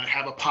if I'm gonna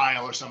have a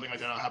pile or something like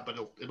that, but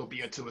it'll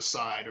be to a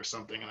side or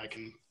something,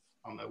 and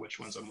I'll know which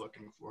ones I'm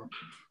looking for.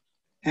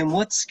 And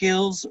what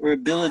skills or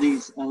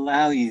abilities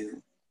allow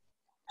you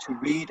to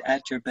read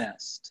at your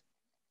best?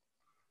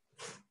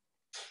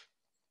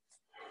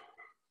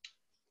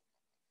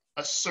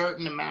 A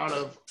certain amount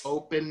of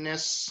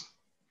openness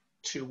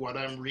to what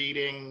I'm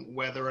reading,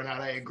 whether or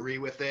not I agree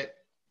with it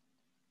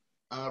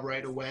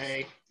right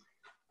away.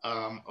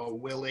 A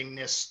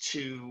willingness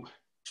to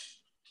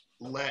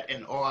let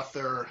an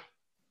author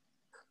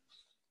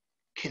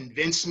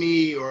convince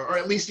me, or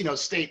at least, you know,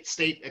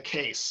 state a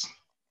case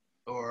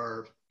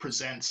or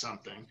present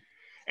something.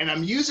 And I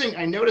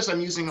notice I'm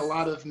using a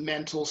lot of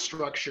mental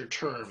structure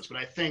terms, but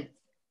I think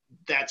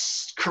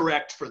that's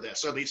correct for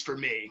this, or at least for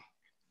me.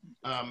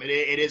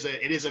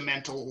 It is a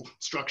mental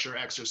structure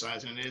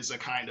exercise, and it is a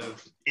kind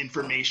of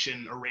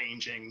information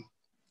arranging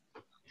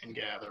and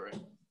gathering.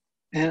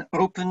 And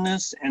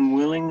openness and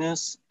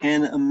willingness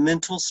and a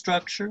mental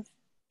structure?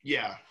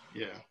 Yeah.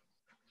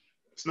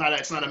 It's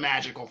not a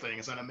magical thing.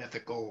 It's not a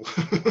mythical.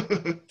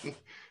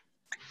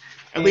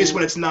 At least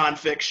when it's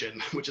nonfiction,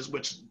 which is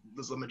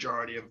the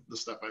majority of the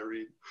stuff I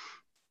read.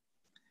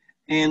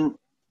 And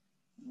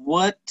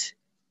what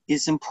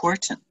is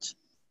important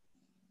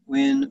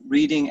when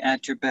reading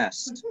at your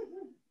best?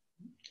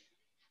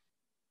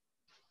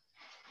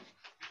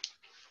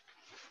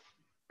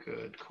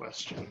 Good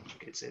question.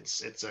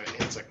 It's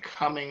a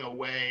coming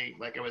away,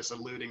 like I was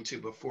alluding to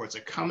before. It's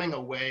a coming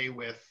away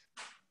with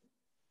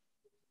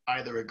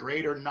either a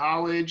greater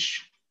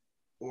knowledge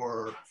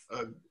or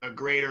a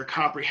greater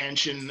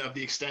comprehension of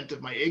the extent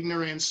of my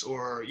ignorance,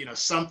 or, you know,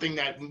 something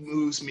that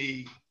moves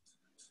me.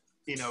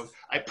 You know,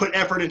 I put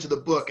effort into the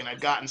book and I've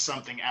gotten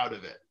something out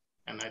of it,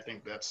 and I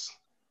think that's.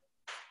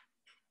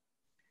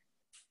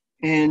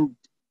 And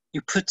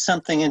you put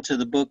something into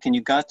the book and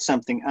you got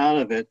something out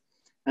of it,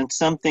 and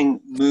something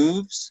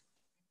moves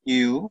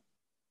you,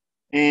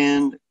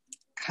 and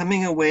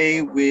coming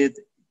away with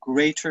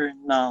greater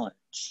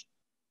knowledge.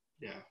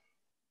 Yeah.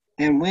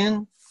 And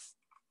when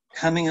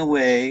coming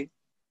away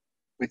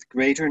with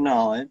greater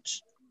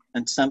knowledge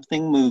and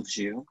something moves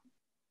you,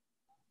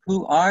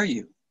 who are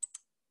you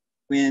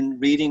when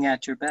reading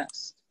at your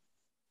best?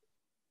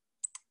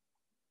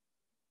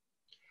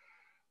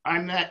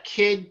 I'm that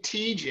kid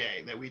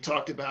TJ that we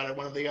talked about at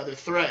one of the other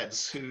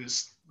threads,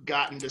 who's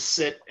gotten to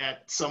sit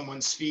at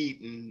someone's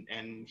feet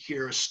and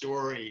hear a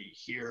story,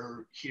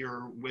 hear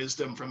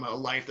wisdom from a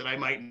life that I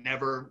might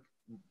never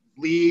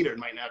lead or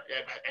might not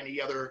have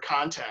any other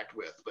contact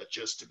with, but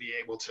just to be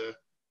able to,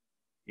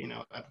 you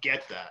know,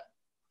 get that.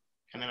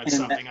 And then it's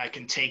something I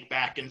can take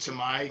back into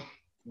my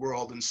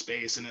world and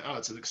space, and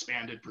it's an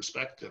expanded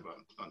perspective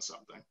on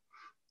something.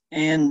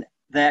 And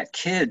that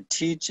kid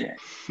TJ.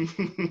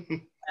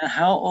 And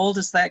how old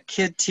is that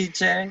kid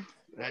TJ?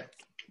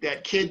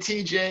 That kid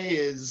TJ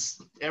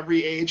is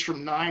every age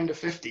from 9 to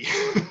 50.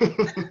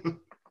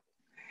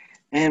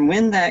 And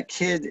when that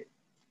kid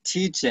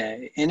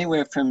TJ,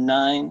 anywhere from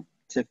 9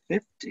 to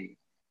 50,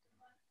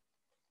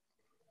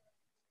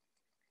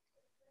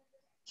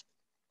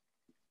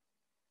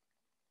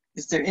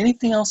 is there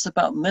anything else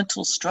about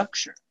mental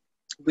structure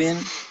when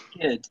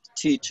kid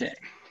TJ?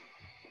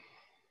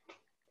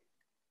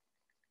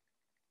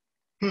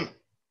 Hmm.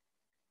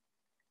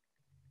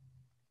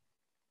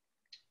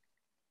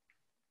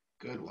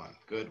 Good one,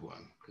 good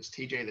one. Because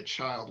TJ the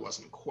Child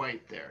wasn't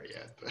quite there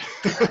yet.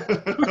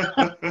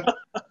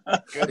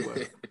 Good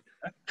one.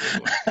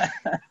 Good one.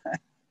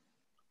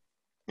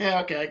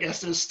 Yeah, okay, I guess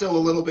there's still a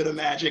little bit of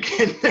magic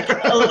in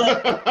there. A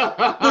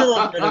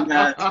little bit of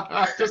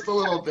magic. Just a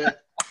little bit.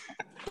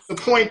 The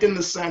point in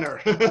the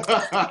center.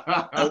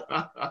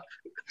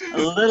 A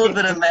little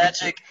bit of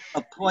magic,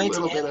 a point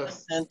in bit the of,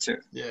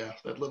 center. Yeah,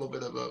 that little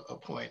bit of a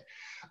point.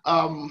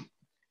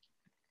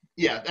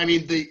 Yeah, I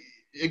mean,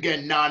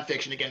 again,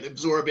 nonfiction, again,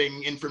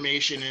 absorbing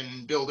information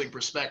and building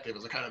perspective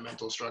is a kind of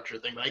mental structure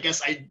thing. But I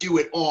guess I do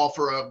it all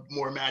for a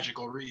more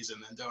magical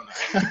reason, then, don't I?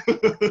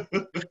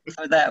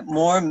 For that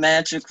more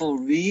magical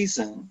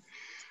reason.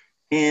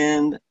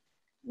 And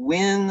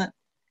when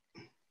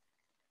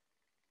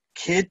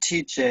Kid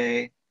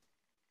TJ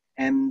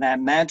and that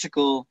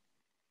magical,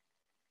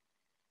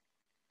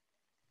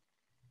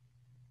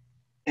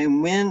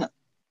 and when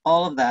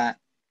all of that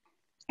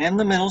and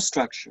the mental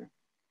structure,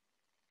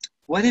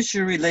 what is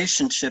your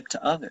relationship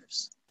to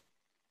others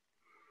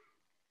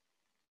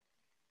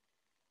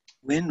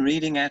when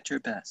reading at your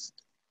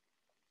best?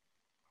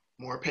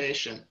 More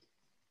patient,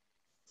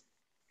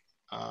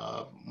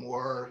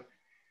 more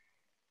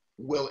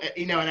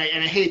and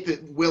I hate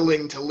that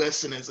willing to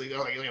listen is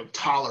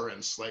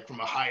tolerance, like from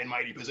a high and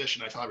mighty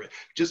position. I tolerate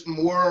just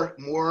more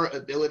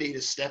ability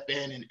to step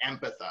in and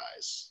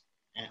empathize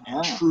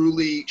and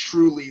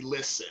truly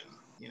listen.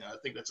 I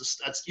think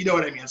that's you know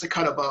what I mean. It's a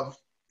cut above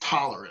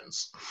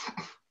tolerance.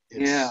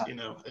 It's,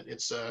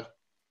 it's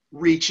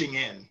reaching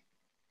in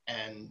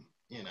and,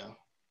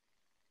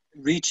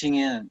 reaching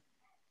in.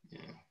 Yeah.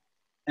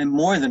 And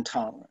more than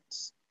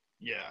tolerance.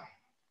 Yeah.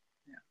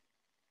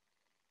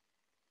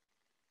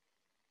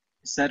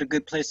 Is that a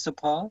good place to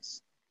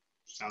pause?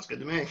 Sounds good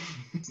to me.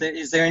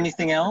 Is there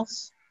anything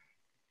else?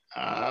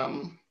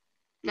 No,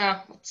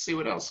 let's see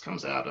what else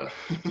comes out of.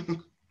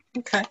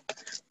 Okay.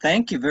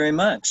 Thank you very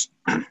much.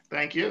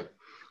 Thank you.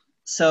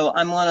 So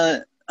I'm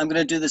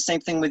gonna do the same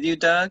thing with you,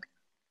 Doug.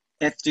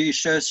 After you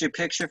show us your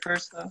picture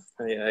first, though.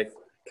 Oh, yeah, I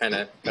kind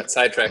of got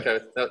sidetracked.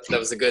 That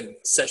was a good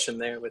session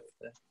there with,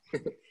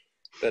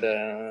 but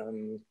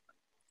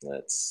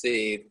let's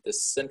see. The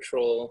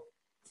central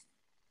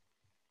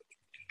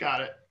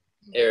got it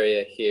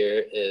area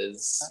here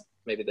is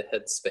maybe the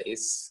head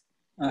space.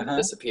 It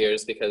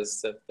disappears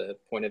because of the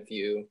point of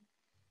view.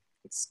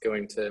 It's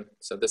going to,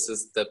 so this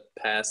is the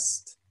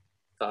past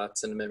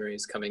thoughts and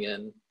memories coming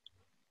in.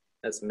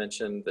 As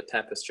mentioned, the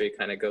tapestry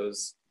kind of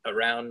goes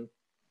around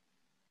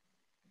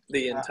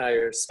the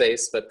entire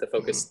space, but the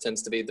focus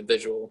tends to be the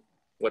visual,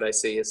 what I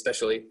see,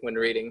 especially when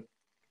reading.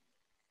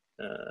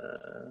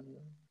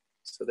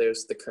 So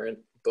there's the current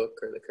book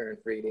or the current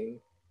reading.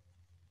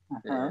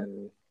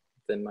 And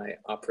then my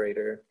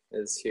operator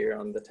is here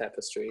on the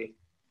tapestry,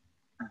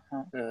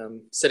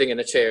 sitting in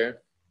a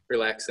chair,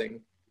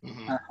 relaxing,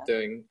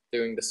 doing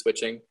the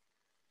switching.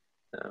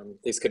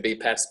 These could be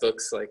past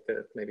books like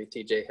maybe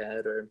TJ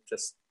had, or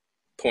just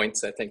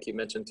points I think you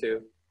mentioned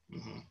too.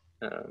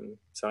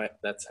 So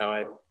that's how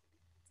I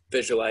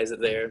visualize it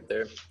there.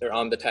 They're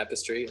on the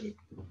tapestry,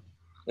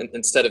 and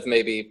instead of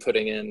maybe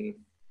putting in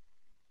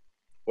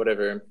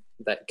whatever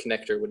that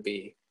connector would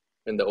be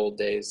in the old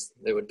days,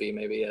 it would be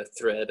maybe a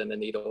thread and a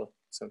needle.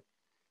 So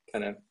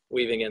kind of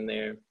weaving in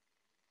there.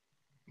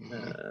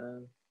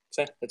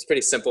 So it's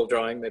pretty simple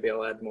drawing. Maybe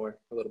I'll add more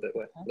a little bit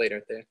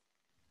later there.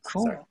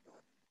 Cool. Sorry.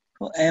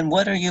 Cool. And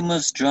what are you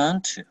most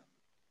drawn to?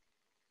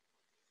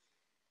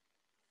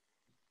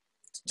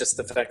 Just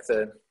the fact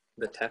that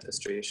the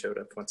tapestry showed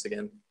up once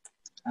again.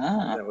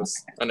 That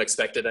was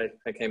unexpected.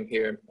 I came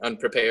here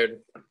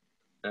unprepared,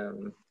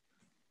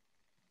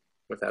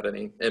 without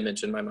any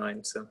image in my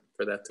mind. So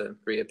for that to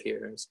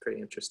reappear is pretty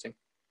interesting.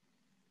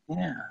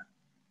 Yeah.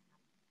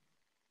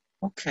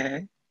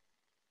 Okay.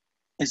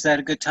 Is that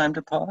a good time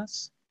to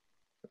pause?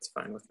 That's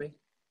fine with me.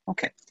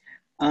 Okay.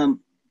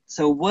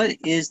 So what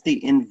is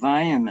the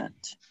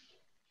environment?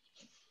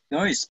 You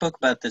already spoke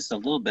about this a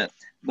little bit,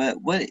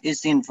 but what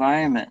is the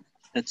environment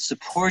that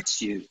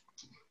supports you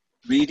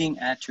reading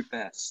at your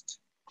best?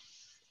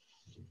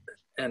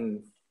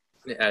 And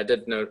yeah, I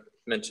did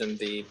mention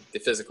the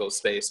physical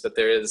space, but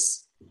there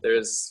is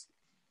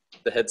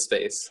the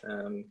headspace.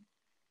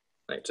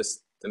 Like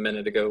just a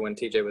minute ago when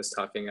TJ was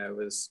talking, I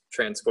was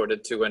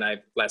transported to when I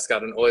last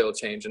got an oil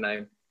change, and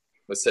I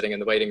was sitting in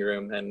the waiting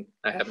room, and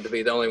I happened to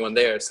be the only one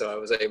there, so I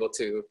was able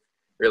to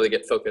really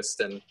get focused,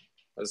 and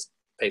I was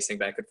pacing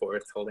back and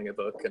forth holding a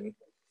book. And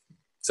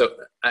so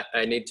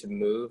I need to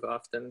move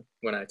often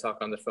when I talk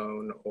on the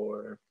phone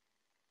or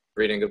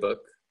reading a book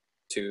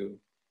to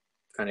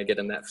kind of get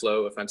in that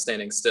flow. If I'm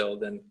standing still,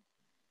 then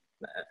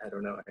I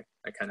don't know,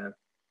 I kind of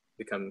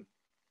become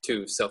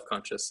too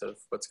self-conscious of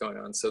what's going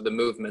on. So the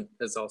movement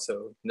is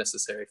also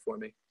necessary for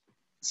me.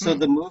 So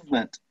the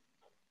movement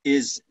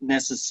is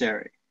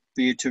necessary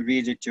for you to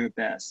read at your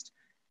best.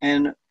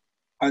 And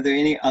are there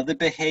any other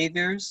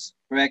behaviors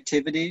or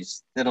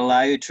activities that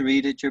allow you to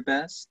read at your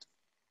best?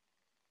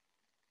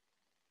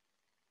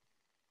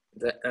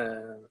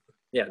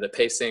 yeah, the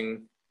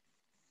pacing,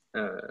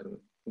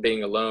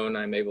 being alone,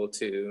 I'm able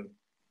to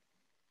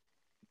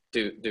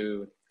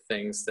do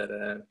things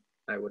that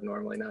I would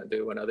normally not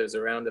do when others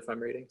are around if I'm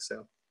reading.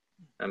 So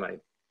I might,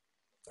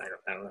 I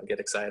don't know, get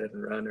excited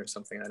and run or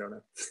something. I don't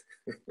know.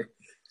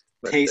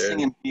 But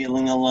Pacing and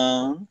feeling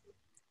alone.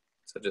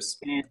 So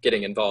just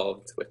getting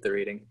involved with the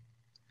reading.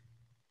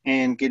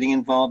 And getting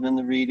involved in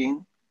the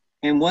reading.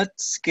 And what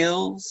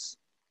skills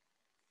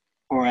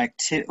or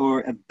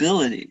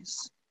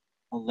abilities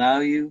allow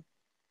you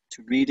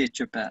to read at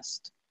your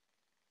best?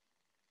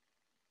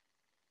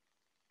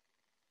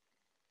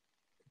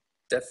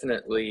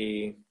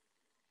 Definitely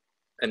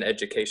an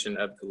education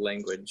of the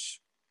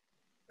language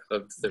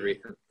of the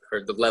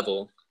or the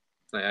level.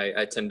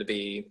 I tend to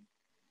be,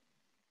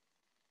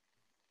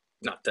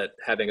 not that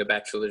having a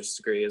bachelor's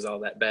degree is all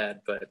that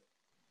bad, but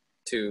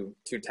to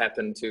tap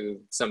into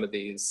some of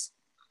these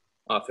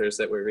authors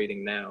that we're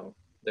reading now,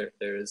 there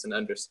is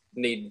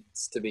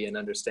needs to be an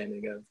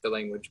understanding of the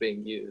language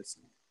being used,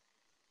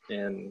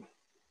 and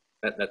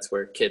that's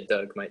where Kid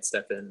Doug might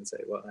step in and say,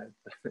 well,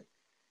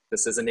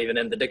 this isn't even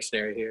in the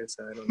dictionary here,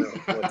 so I don't know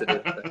what to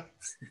do. But.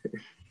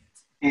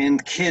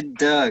 And Kid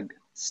Doug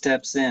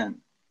steps in.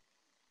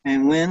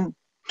 And when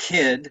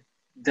Kid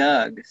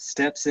Doug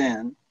steps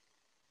in,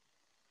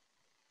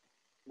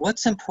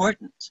 what's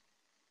important?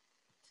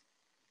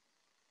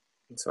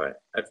 So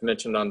I've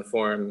mentioned on the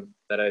forum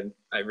that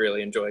I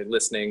really enjoy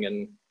listening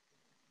and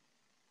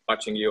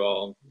watching you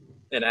all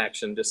in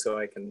action, just so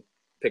I can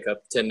pick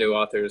up 10 new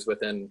authors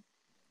within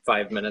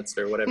 5 minutes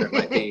or whatever it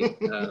might be.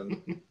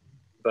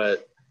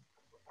 But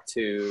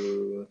could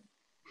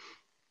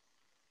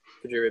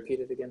you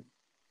repeat it again?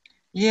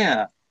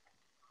 Yeah.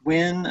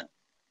 When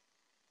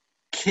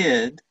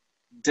Kid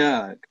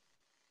Doug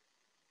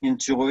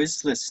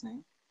enjoys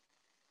listening,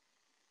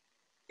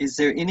 is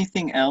there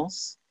anything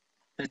else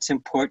that's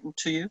important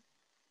to you?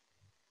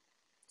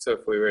 So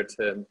if we were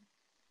to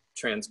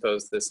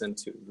transpose this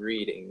into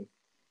reading,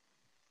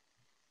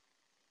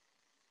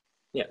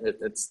 yeah,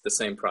 it's the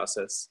same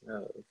process.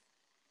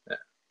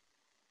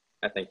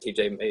 I think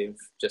TJ may have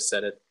just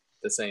said it,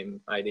 the same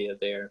idea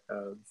there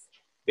of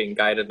being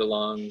guided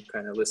along,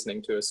 kind of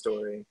listening to a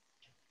story,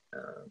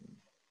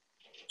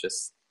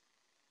 just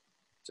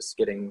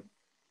getting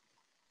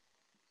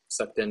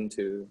sucked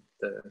into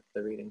the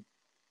reading.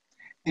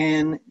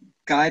 And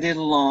guided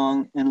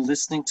along and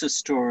listening to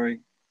story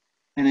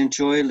and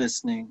enjoy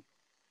listening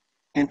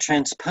and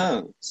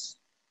transpose.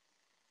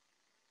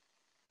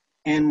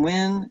 And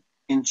when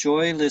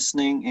enjoy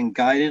listening and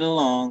guided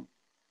along,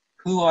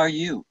 who are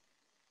you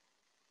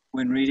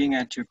when reading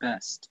at your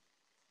best?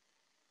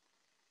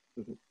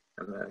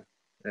 I'm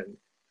a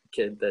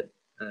kid that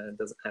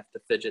doesn't have to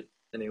fidget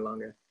any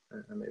longer.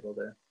 I'm able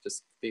to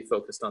just be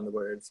focused on the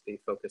words, be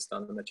focused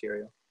on the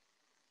material.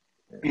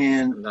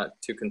 And I'm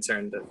not too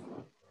concerned of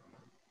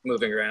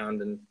moving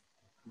around and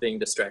being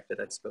distracted,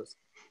 I suppose.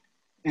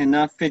 And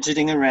not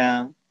fidgeting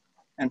around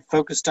and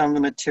focused on the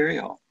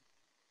material.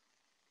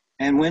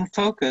 And when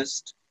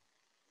focused,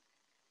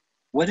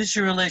 what is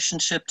your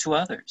relationship to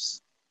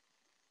others?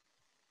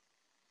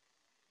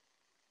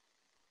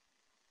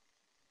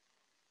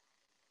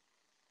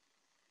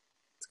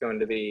 It's going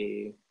to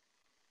be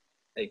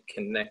a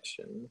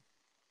connection,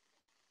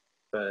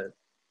 but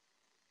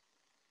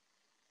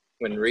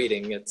when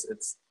reading, it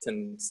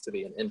tends to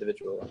be an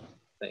individual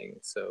thing.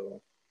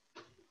 So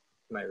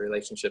my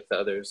relationship to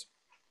others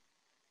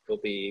will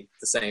be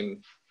the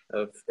same,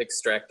 of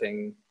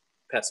extracting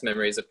past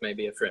memories of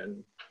maybe a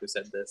friend who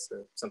said this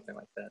or something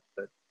like that.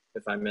 But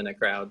if I'm in a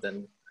crowd,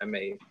 then I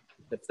may,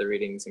 if the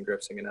reading's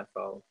engrossing enough,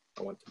 I'll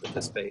want to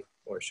participate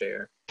or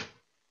share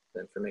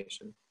the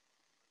information.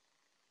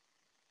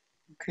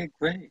 Okay,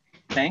 great.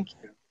 Thank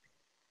you.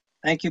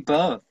 Thank you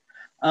both.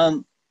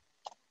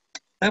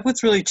 That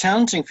was really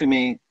challenging for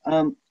me.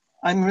 I'm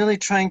really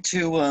trying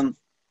to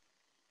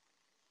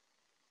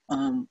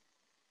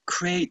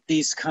create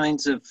these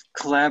kinds of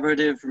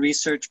collaborative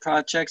research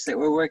projects that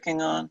we're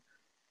working on.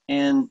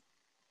 And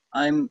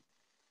I'm,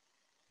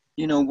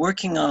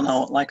 working on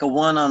like a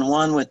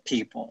one-on-one with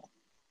people.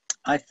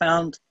 I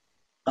found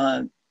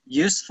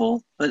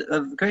useful, but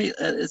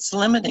it's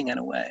limiting in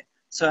a way.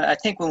 So I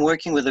think when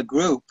working with a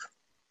group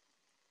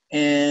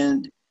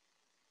and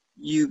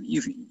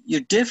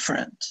you're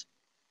different,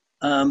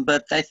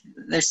 but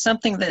there's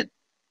something that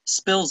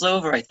spills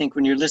over, I think,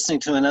 when you're listening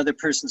to another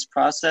person's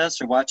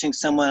process or watching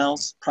someone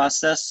else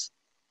process,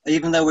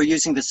 even though we're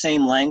using the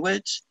same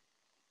language,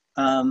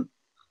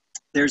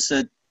 there's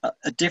a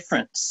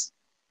difference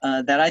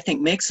that I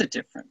think makes a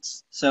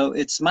difference. So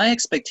it's my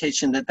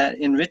expectation that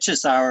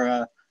enriches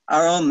our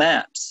own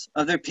maps.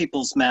 Other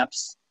people's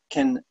maps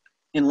can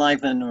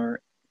enliven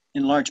or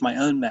enlarge my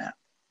own map.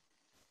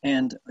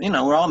 And,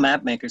 we're all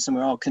map makers and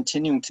we're all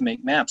continuing to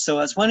make maps. So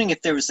I was wondering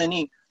if there was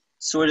any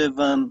sort of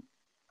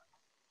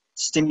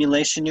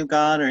stimulation you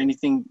got or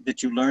anything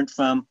that you learned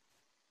from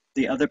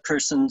the other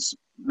person's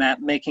map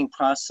making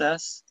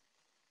process.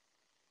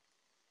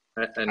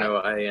 I know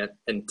I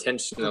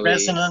intentionally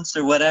resonance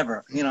or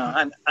whatever. You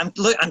know,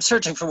 I'm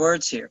searching for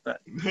words here,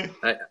 but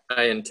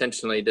I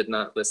intentionally did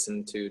not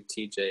listen to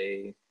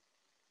TJ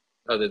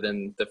other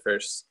than the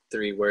first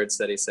 3 words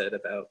that he said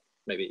about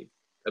maybe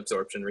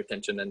absorption,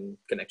 retention, and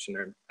connection,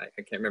 or I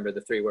can't remember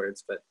the 3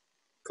 words, but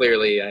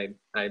clearly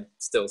I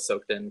still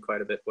soaked in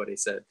quite a bit what he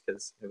said,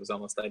 because it was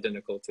almost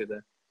identical to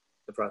the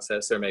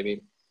process, or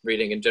maybe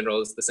reading in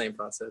general is the same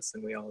process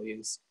and we all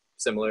use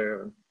similar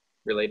or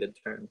related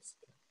terms.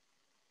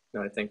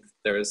 No, I think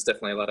there is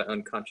definitely a lot of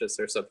unconscious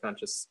or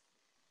subconscious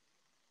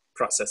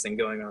processing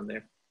going on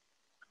there.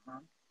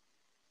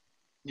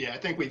 Yeah, I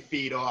think we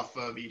feed off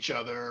of each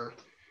other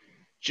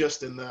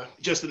just in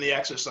the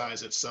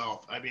exercise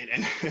itself. I mean,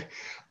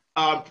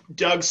 and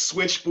Doug's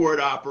switchboard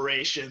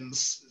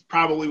operations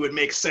probably would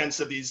make sense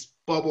of these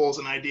bubbles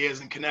and ideas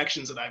and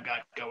connections that I've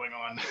got going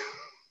on.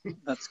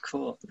 that's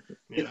cool.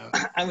 Yeah.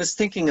 I was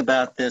thinking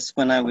about this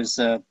when I was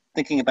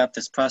thinking about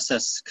this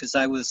process, because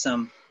I was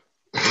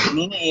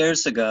many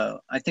years ago,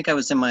 I think I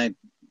was in my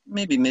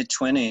maybe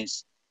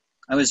mid-20s,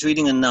 I was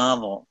reading a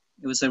novel.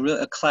 It was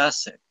a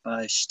classic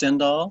by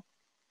Stendhal.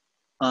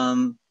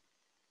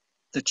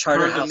 The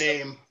Charter Heard the House.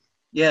 name.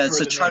 Yeah, it's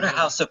Heard the the Charter name,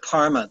 yeah. House of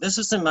Parma. This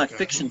was in my Okay.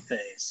 fiction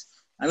phase.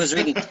 I was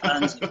reading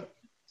tons of it.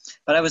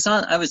 But I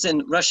was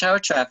in rush hour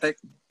traffic.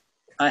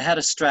 I had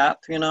a strap,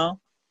 you know.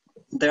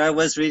 There I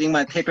was reading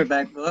my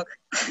paperback book.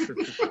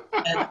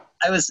 And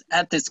I was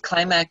at this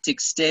climactic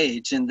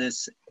stage in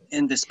this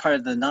part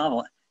of the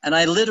novel. And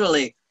I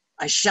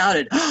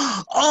shouted,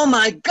 "Oh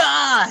my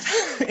God!"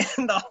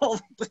 And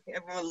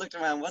everyone looked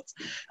around.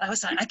 I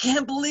was like, I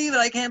can't believe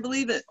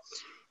it.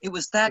 It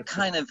was that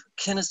kind of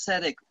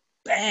kinesthetic,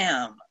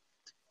 bam.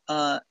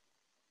 And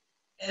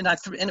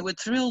it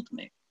thrilled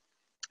me.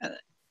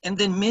 And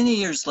then many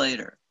years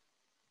later,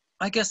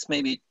 I guess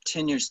maybe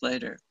 10 years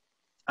later,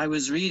 I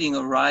was reading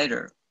a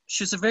writer.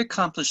 She was a very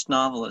accomplished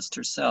novelist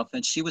herself,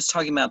 and she was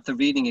talking about the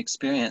reading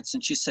experience.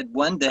 And she said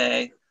one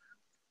day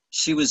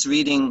she was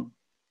reading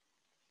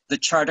The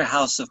Charter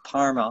House of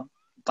Parma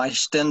by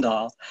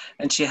Stendhal,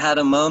 and she had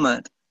a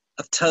moment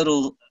of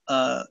total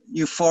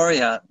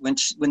euphoria when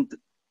the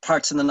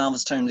parts of the novel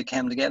started to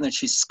come together, and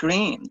she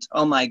screamed,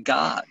 "Oh my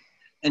God!"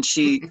 And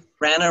she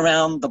ran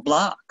around the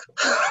block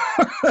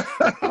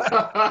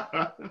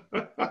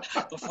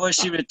before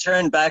she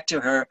returned back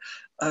to her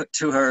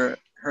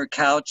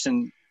couch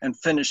and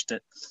finished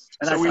it.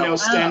 And So I we thought, know wow.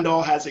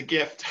 Stendhal has a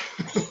gift.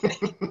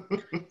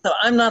 So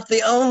I'm not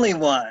the only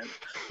one,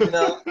 you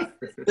know.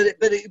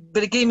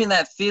 but it gave me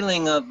that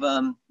feeling of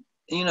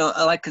you know,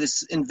 like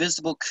this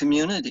invisible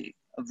community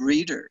of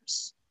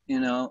readers, you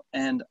know,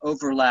 and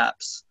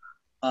overlaps,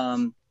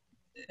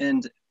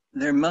 and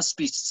there must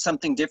be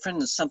something different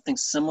and something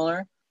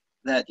similar,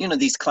 that, you know,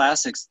 these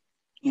classics,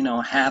 you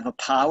know, have a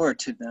power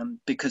to them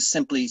because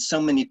simply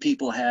so many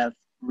people have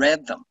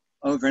read them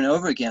over and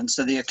over again.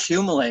 So they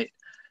accumulate.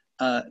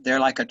 They're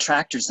like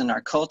attractors in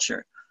our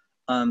culture.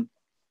 And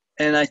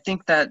I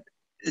think that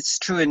it's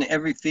true in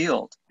every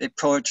field,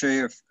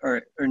 poetry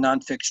or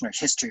nonfiction or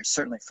history, or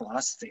certainly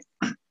philosophy.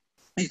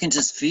 You can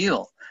just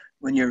feel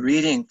when you're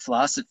reading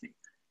philosophy,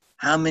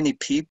 how many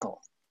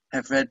people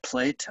have read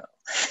Plato.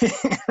 You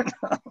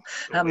know,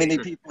 how many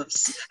people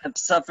have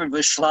suffered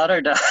with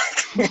Sloterdijk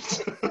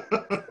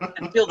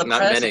and feel the Not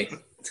presence.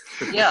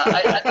 many. Yeah,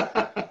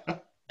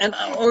 and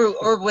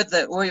or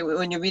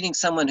when you're reading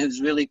someone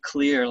who's really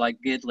clear, like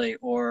Gidley,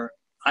 or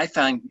I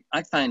find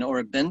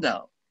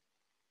Aurobindo,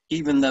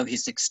 even though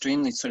he's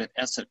extremely sort of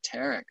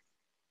esoteric.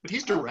 But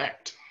he's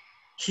direct.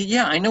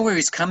 I know where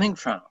he's coming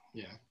from.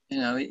 Yeah. You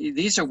know,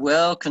 these are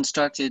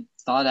well-constructed,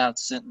 thought-out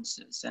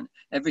sentences, and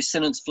every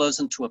sentence flows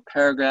into a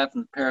paragraph,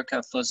 and the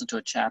paragraph flows into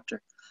a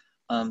chapter.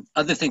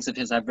 Other things of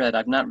his I've read.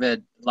 I've not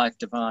read Life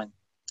Divine,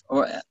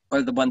 or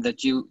the one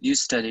that you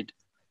studied,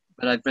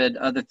 but I've read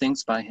other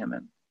things by him.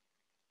 And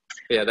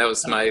yeah, that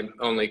was my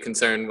only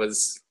concern,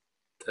 was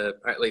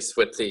at least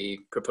with the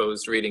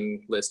proposed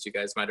reading list you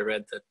guys might have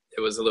read, that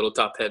it was a little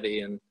top-heavy,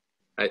 and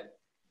I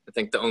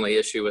think the only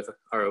issue with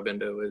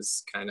Aurobindo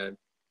is kind of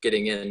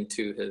getting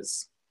into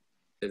his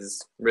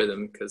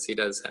rhythm, because he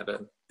does have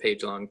a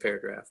page-long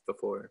paragraph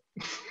before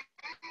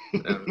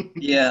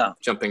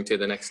jumping to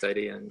the next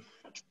idea. And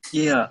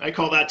yeah, I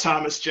call that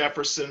Thomas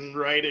Jefferson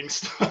writing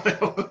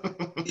style.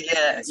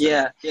 yeah.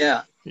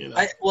 You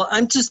know.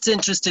 I'm just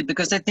interested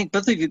because I think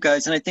both of you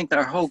guys, and I think that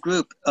our whole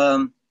group,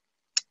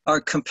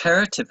 are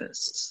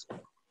comparativists.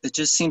 It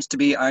just seems to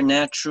be our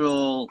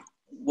natural,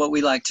 what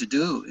we like to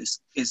do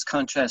is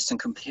contrast and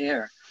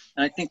compare.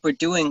 And I think we're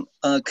doing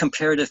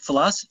comparative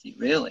philosophy,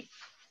 really.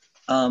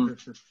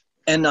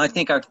 And I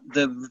think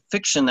the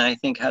fiction, I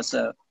think, has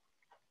a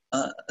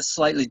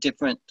slightly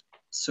different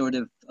sort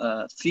of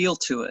feel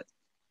to it.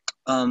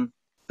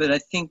 But I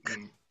think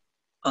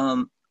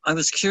I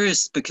was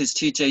curious because,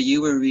 TJ,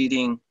 you were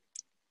reading,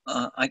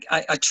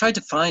 I tried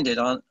to find it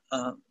on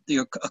a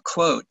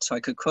quote so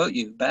I could quote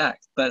you back,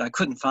 but I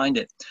couldn't find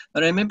it.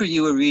 But I remember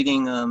you were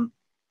reading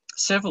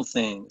several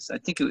things. I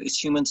think it was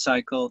Human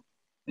Cycle,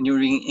 and you were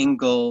reading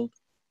Ingold,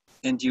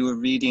 and you were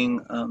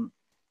reading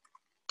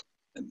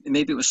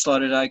maybe it was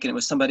Sloterdijk and it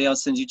was somebody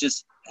else, and you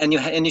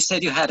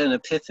said you had an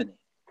epiphany.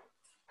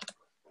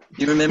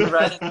 You remember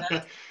writing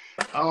that?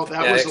 Oh,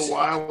 that was a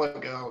while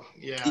ago.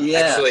 Yeah.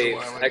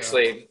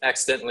 Actually,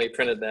 accidentally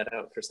printed that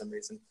out for some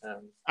reason.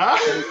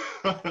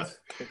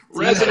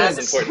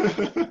 Resonance.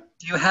 Important.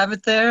 Do you have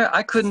it there?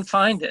 I couldn't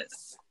find it.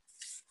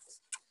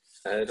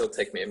 It'll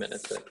take me a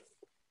minute, but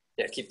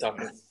yeah, keep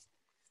talking.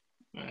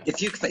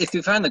 If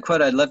you find the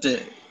quote, I'd love to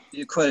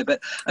you quote it.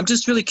 But I'm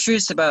just really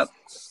curious about.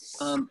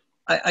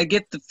 I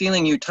get the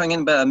feeling you're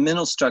talking about a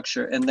mental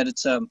structure, and that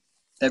it's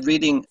that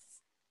reading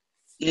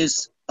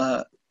is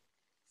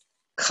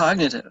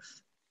cognitive,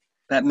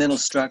 that mental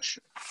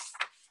structure,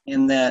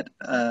 in that.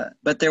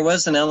 But there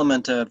was an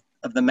element of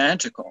the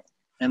magical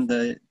and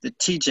the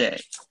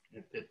TJ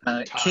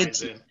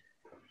kids,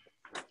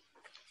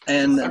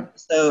 and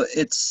so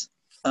it's.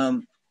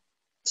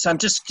 So I'm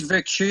just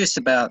very curious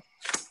about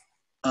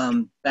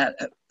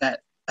that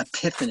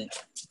epiphany,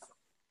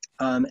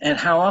 and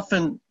how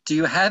often do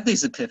you have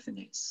these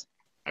epiphanies?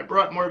 I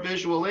brought more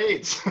visual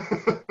aids.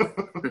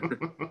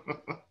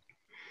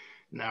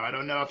 Now I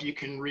don't know if you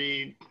can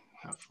read.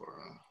 How far?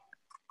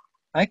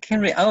 I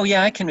can read. Oh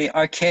yeah, I can read.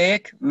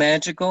 Archaic,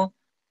 magical,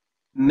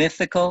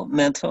 mythical,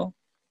 mental,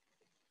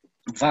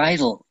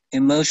 vital,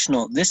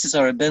 emotional. This is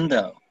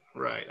Aurobindo.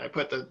 Right. I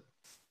put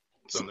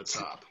it's on the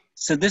top.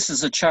 So this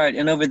is a chart,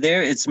 and over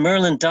there it's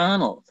Merlin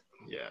Donald.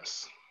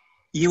 Yes.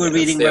 You were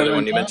reading the Merlin other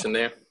one you Donald. mentioned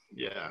there.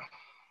 Yeah.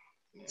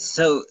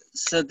 So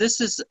this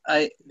is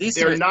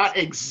they're not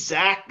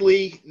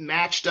exactly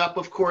matched up,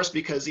 of course,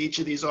 because each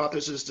of these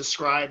authors is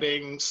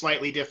describing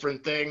slightly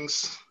different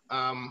things.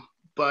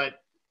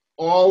 But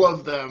all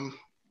of them,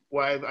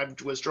 why I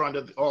was drawn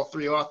to all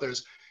three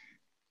authors,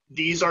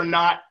 these are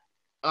not.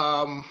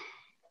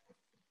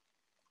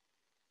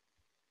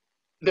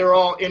 They're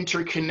all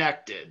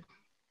interconnected.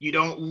 You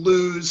don't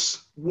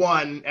lose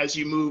one as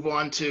you move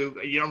on to.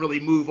 You don't really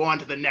move on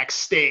to the next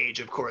stage,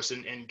 of course,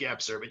 in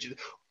Gebser, but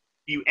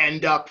you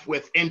end up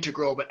with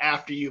integral, but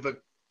after you've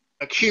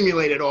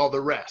accumulated all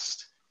the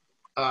rest.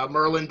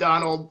 Merlin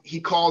Donald, he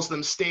calls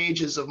them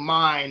stages of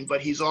mind, but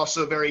he's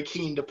also very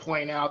keen to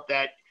point out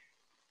that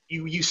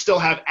you still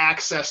have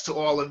access to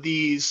all of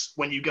these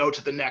when you go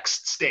to the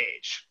next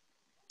stage.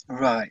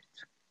 Right.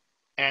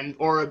 And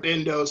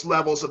Aurobindo's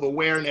levels of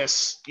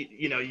awareness,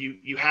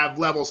 you have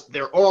levels,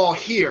 they're all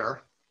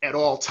here at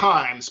all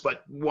times,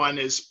 but one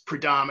is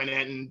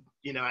predominant, and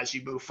as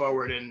you move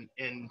forward in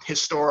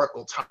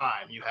historical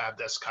time, you have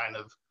this kind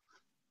of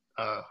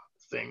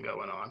thing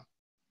going on.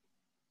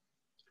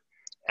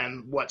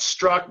 And what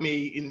struck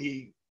me in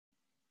the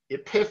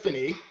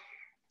epiphany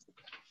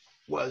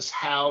was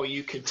how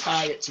you could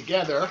tie it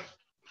together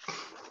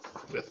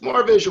with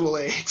more visual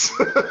aids.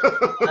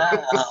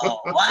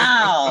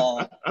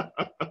 Wow.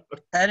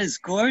 That is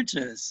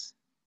gorgeous.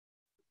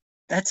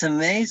 That's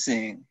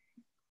amazing.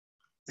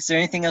 Is there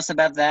anything else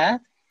about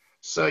that?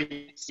 So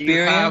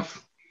you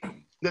have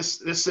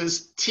this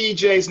is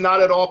TJ's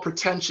not at all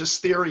pretentious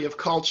theory of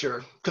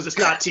culture, because it's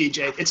not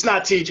TJ. It's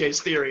not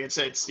TJ's theory. It's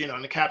an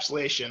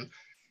encapsulation.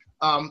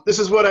 This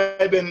is what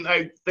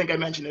I think I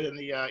mentioned it in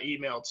the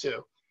email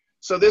too.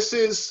 So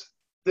this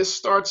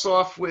starts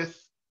off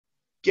with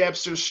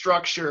Gebser's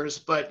structures,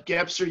 but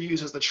Gebser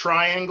uses the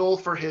triangle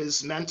for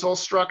his mental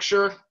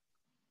structure,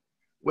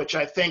 which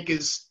I think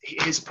is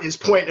his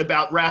point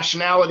about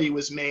rationality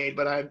was made,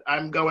 but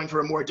I'm going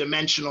for a more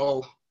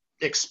dimensional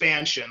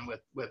expansion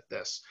with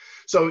this.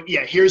 So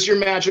yeah, here's your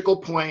magical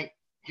point.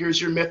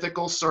 Here's your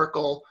mythical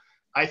circle.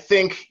 I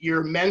think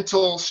your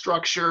mental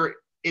structure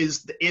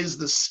is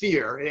the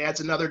sphere. It adds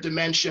another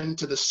dimension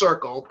to the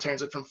circle,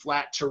 turns it from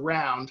flat to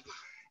round.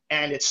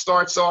 And it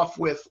starts off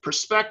with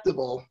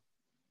perspectival,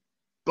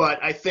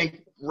 but I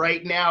think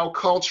right now,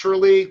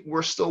 culturally,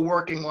 we're still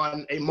working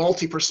on a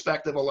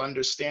multi-perspectival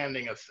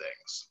understanding of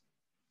things.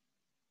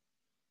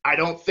 I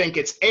don't think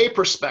it's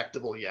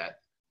a-perspectival yet,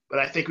 but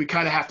I think we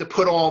kind of have to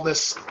put all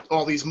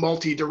these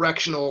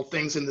multi-directional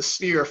things in the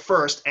sphere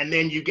first, and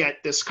then you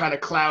get this kind of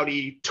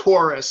cloudy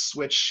torus,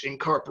 which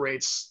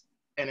incorporates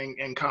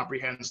and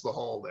comprehends the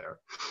whole there.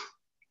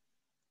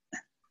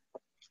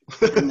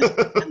 And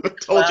the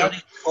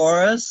cloudy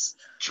torus,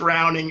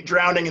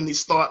 drowning in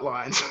these thought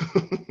lines.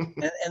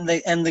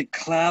 and the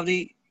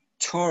cloudy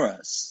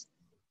torus.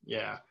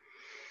 Yeah,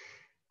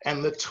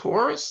 and the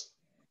torus.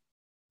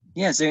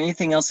 Yeah, is there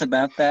anything else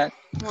about that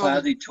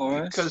cloudy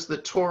torus? Because the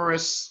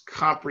torus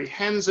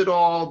comprehends it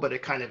all, but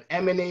it kind of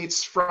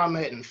emanates from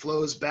it and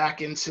flows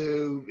back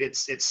into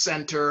its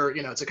center.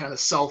 It's a kind of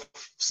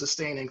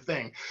self-sustaining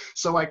thing.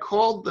 So I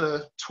called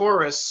the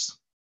torus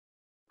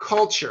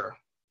culture,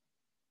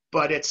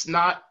 but it's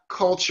not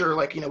culture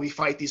like, we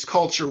fight these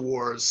culture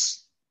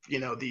wars,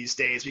 these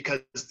days,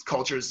 because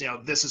culture is,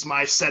 this is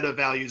my set of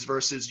values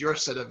versus your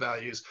set of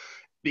values,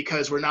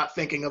 because we're not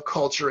thinking of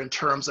culture in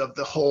terms of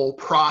the whole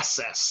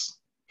process,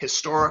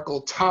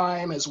 historical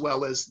time, as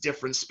well as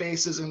different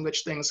spaces in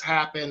which things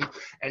happen.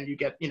 And you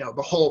get, the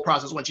whole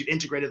process. Once you've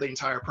integrated the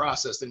entire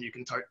process, then you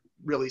can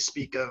really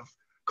speak of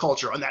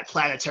culture on that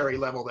planetary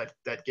level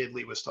that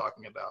Gidley was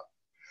talking about.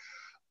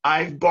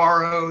 I've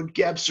borrowed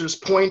Gebser's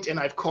point and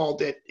I've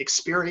called it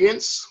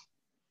experience,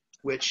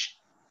 which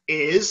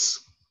is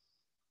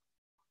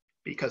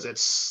because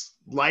it's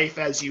life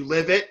as you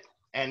live it.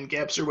 And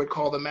Gebser would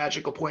call the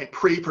magical point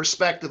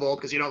pre-perspectival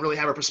because you don't really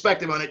have a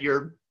perspective on it.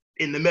 You're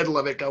in the middle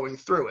of it going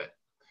through it.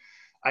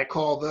 I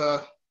call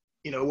the,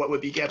 what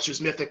would be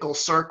Gebser's mythical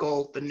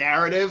circle, the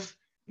narrative,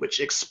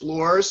 which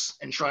explores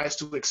and tries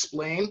to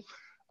explain.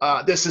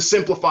 This is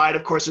simplified.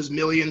 Of course, there's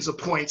millions of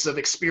points of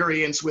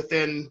experience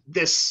within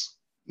this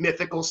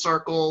mythical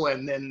circle.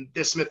 And then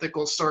this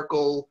mythical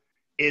circle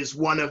is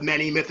one of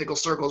many mythical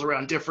circles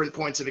around different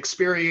points of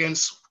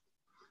experience.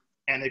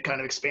 And it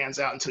kind of expands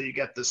out until you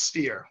get the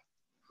sphere.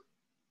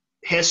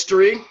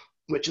 History,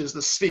 which is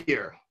the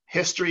sphere.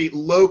 History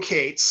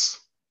locates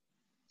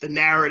the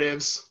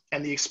narratives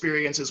and the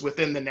experiences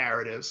within the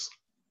narratives.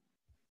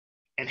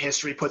 And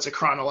history puts a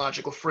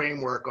chronological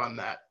framework on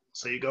that.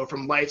 So you go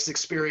from life's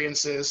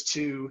experiences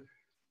to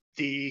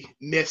the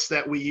myths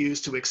that we use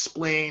to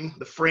explain,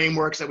 the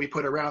frameworks that we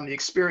put around the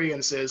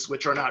experiences,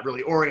 which are not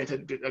really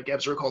oriented.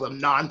 Gebser called them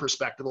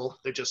non-perspectival.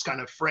 They're just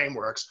kind of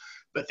frameworks.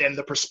 But then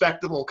the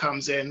perspectival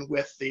comes in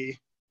with the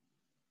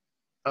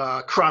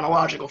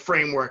chronological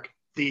framework,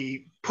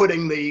 the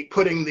putting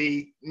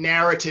the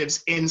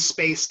narratives in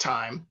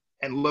space-time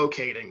and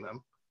locating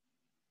them.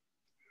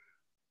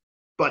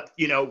 But,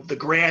 the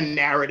grand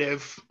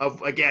narrative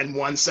of, again,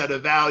 one set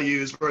of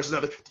values versus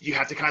another, you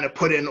have to kind of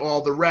put in all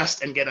the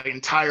rest and get an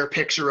entire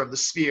picture of the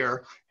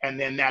sphere. And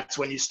then that's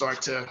when you start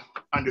to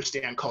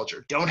understand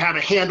culture. Don't have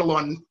a handle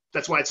on,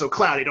 that's why it's so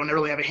cloudy. Don't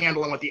really have a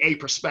handle on what the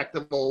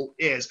a-perspectival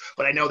is.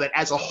 But I know that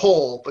as a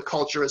whole, the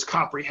culture is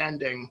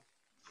comprehending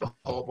the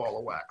whole ball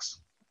of wax.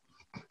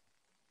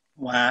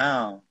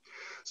 Wow.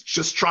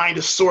 Just trying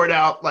to sort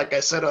out, like I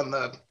said on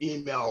the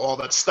email, all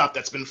that stuff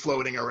that's been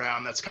floating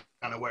around. That's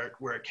kind of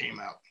where it came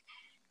out.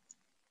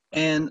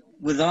 And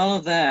with all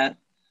of that,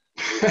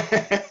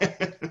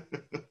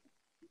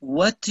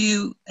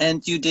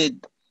 you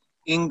did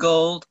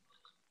Ingold,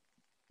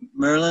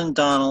 Merlin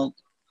Donald,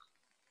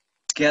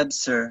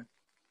 Gebser,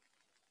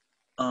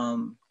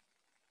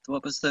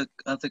 what was the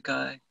other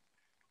guy?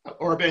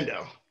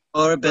 Aurobindo.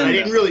 Aurobindo. But I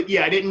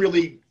didn't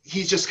really,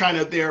 he's just kind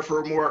of there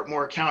for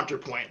more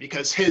counterpoint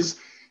because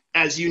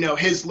as you know,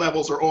 his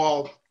levels are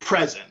all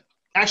present.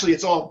 Actually,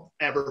 it's all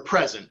ever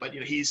present, but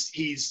he's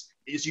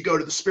as you go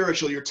to the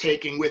spiritual, you're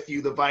taking with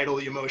you the vital,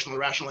 the emotional, the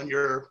rational, and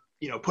you're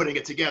putting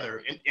it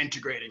together and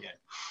integrating it.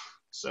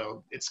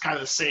 So it's kind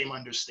of the same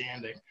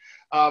understanding.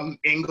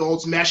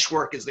 Ingold's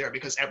meshwork is there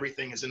because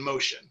everything is in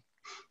motion.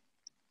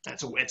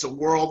 It's a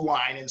world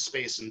line in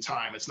space and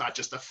time. It's not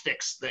just a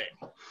fixed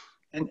thing.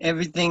 And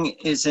everything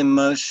is in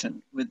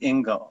motion with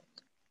Ingold.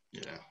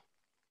 Yeah.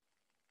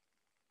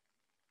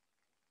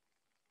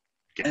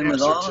 And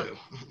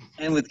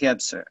with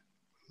Gebser.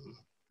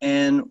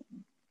 And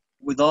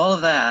with all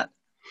of that,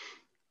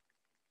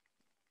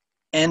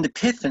 and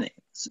epiphany.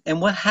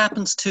 And what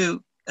happens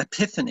to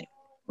epiphany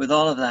with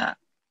all of that?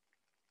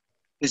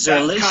 Is there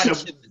a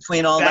relationship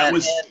between all that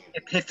and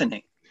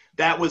epiphany?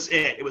 That was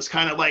it. It was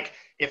kind of like,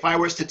 if I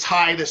was to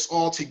tie this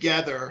all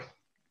together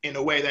in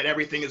a way that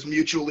everything is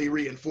mutually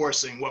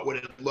reinforcing, what would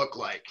it look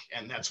like?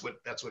 And that's what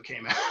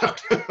came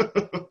out.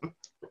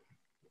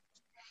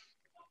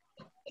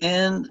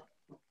 And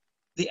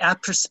the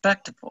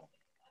aperspectival.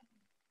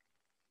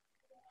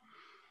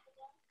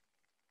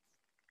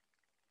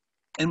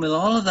 And with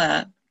all of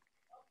that,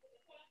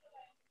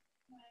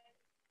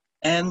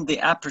 and the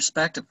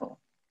aperspectival,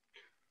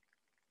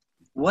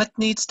 what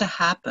needs to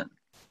happen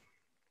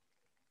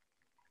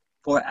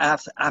for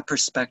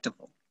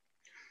aperspectival?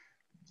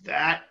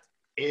 That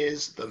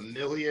is the $1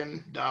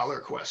 million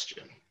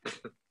question.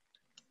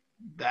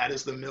 That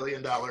is the $1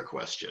 million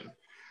question.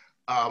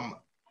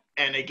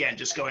 And again,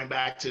 just going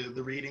back to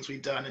the readings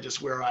we've done and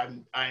just where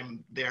I'm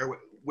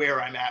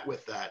at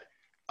with that.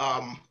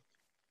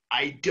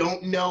 I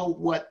don't know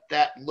what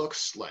that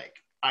looks like.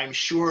 I'm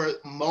sure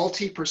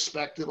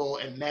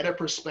multi-perspectival and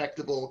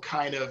meta-perspectival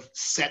kind of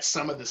set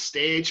some of the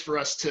stage for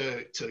us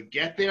to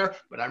get there,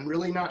 but I'm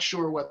really not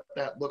sure what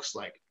that looks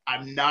like.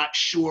 I'm not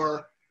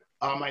sure.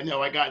 I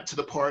know I got to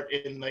the part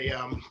in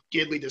the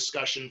Gidley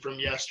discussion from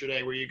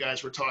yesterday where you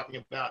guys were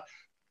talking about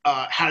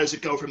how does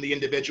it go from the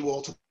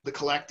individual to the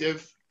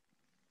collective?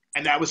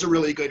 And that was a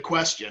really good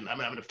question. I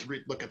mean, I'm gonna have to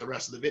look at the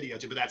rest of the video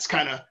too, but that's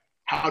kind of,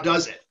 how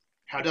does it?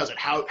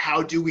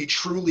 How do we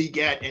truly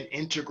get an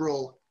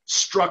integral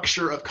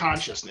structure of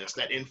consciousness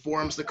that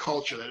informs the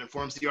culture, that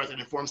informs the art, that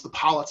informs the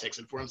politics,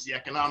 informs the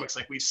economics,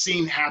 like we've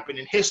seen happen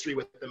in history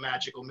with the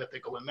magical,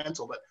 mythical, and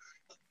mental, but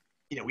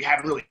we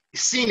haven't really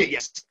seen it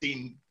yet.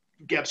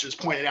 Gebser's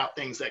pointed out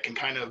things that can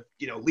kind of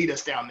lead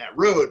us down that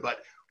road, but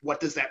what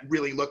does that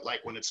really look like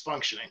when it's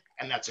functioning?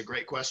 And that's a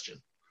great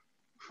question.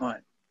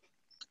 Right.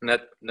 And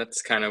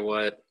that's kind of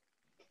what,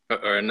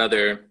 or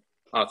another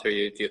author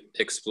you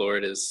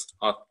explored is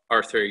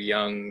Arthur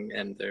Young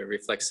and the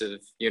Reflexive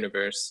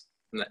Universe,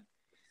 and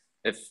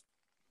that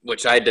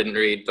which I didn't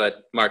read,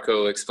 but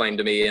Marco explained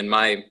to me in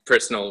my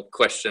personal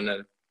question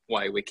of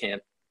why we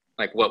can't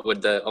like what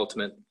would the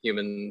ultimate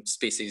human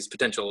species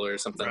potential or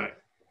something.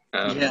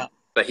 Right. Yeah.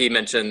 But he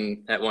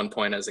mentioned at one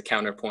point as a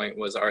counterpoint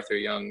was Arthur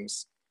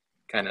Young's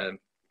kind of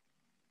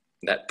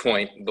that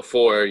point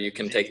before you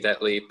can take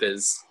that leap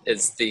is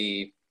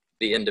the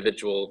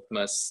individual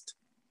must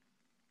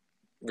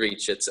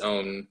reach its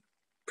own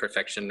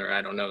perfection, or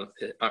I don't know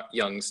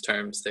Young's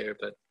terms there,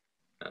 but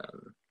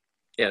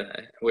yeah,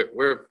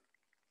 we're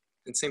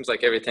it seems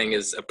like everything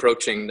is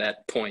approaching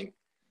that point,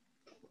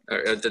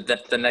 or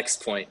the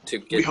next point to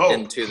get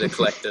into the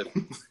collective.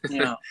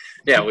 Yeah.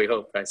 Yeah, we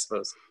hope, I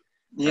suppose.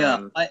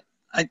 Yeah,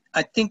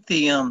 I think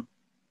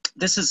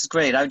this is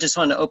great. I just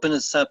want to open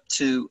this up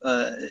to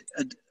a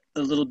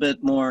little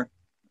bit more.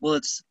 Well,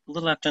 it's a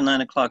little after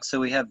 9 o'clock, so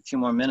we have a few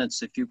more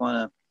minutes if you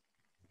want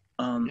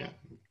to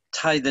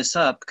tie this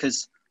up,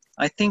 because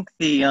I think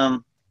the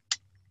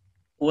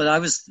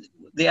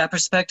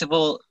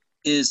apperspectival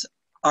is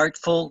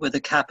artful with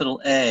a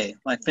capital A.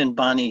 My friend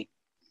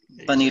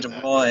Bonita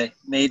Roy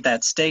made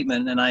that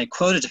statement, and I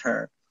quoted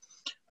her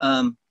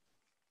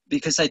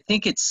because I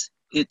think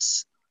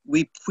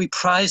we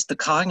prize the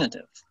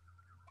cognitive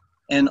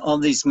and all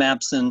these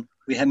maps, and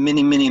we have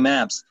many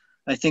maps.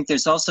 I think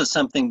there's also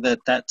something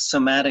that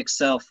somatic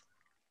self,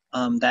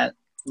 that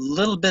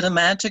little bit of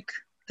magic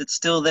that's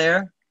still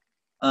there.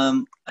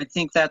 I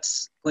think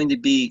that's going to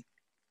be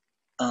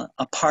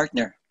a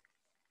partner.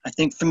 I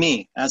think for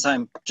me, as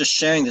I'm just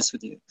sharing this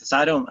with you, because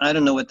I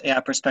don't know what the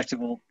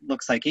apperspectival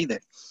looks like either.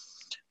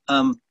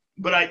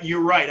 But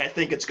you're right. I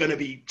think it's going to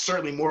be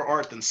certainly more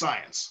art than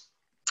science.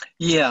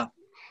 Yeah,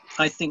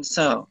 I think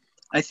so.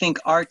 I think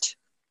art,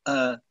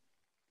 I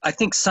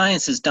think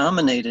science has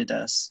dominated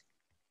us.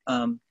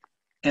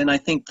 And I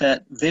think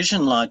that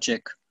vision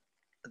logic,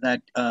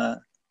 that,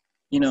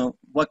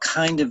 what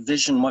kind of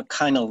vision, what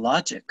kind of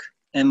logic,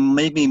 and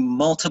maybe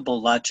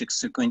multiple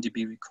logics are going to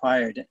be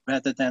required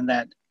rather than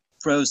that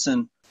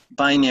frozen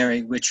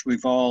binary, which we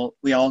all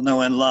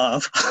know and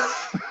love.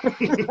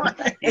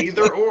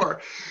 Either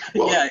or.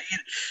 Well, yeah,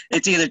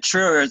 it's either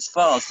true or it's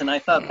false. And I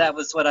thought that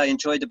was what I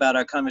enjoyed about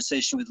our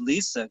conversation with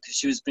Lisa, because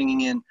she was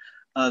bringing in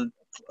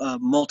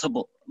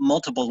multiple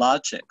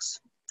logics,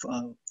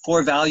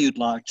 four valued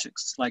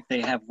logics, like they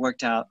have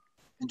worked out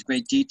in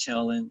great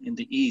detail in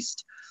the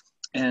East.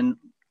 And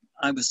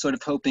I was sort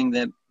of hoping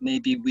that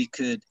maybe we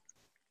could,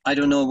 I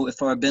don't know if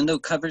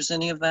Aurobindo covers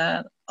any of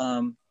that,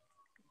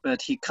 but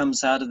he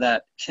comes out of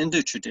that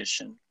Hindu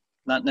tradition,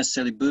 not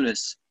necessarily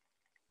Buddhist.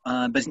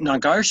 But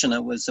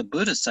Nagarjuna was a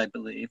Buddhist, I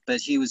believe,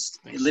 but he was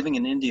living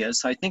in India.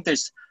 So I think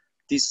there's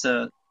these,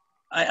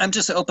 I'm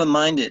just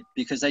open-minded,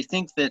 because I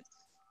think that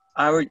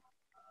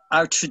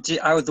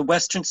the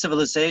Western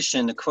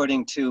civilization,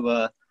 according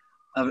to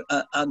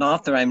an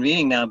author I'm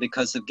reading now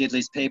because of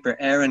Gidley's paper,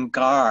 Aaron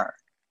Gar,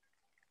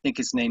 I think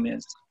his name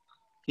is,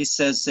 he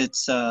says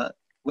it's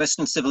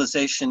Western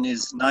civilization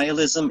is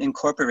nihilism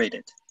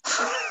incorporated.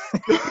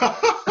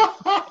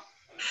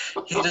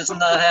 He does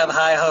not have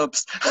high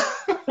hopes.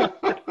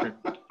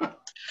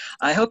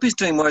 I hope he's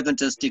doing more than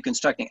just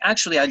deconstructing.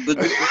 Actually, I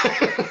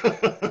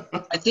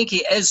think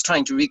he is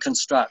trying to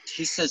reconstruct.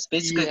 He says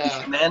basically the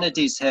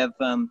humanities have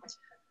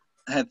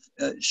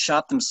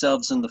shot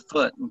themselves in the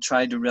foot and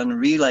tried to run a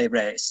relay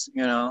race.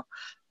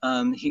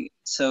 He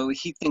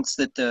thinks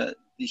that the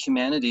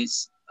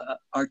humanities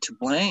are to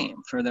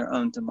blame for their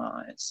own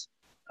demise,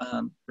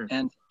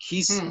 and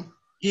he's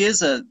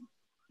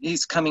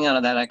coming out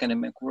of that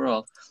academic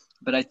world.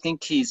 But I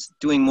think he's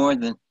doing more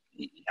than,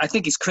 I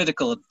think he's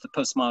critical of the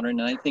postmodern,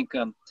 and I think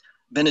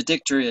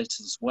Benedictor is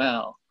as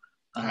well.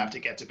 I have to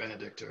get to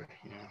Benedictor.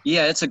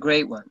 Yeah, it's a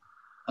great one.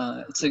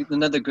 It's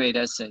another great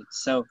essay.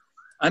 So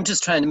I'm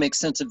just trying to make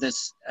sense of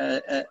this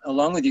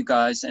along with you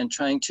guys, and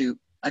trying to,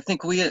 I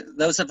think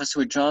those of us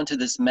who are drawn to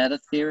this meta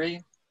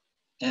theory,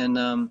 and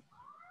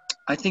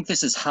I think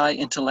this is high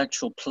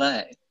intellectual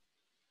play.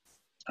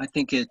 I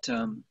think it,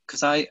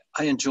 because I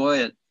enjoy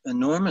it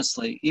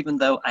enormously, even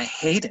though I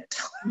hate it.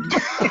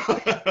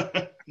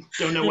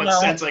 Don't know what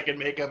sense I can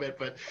make of it,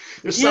 but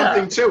there's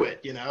something to it,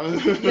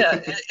 Yeah,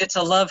 it's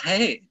a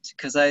love-hate,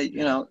 because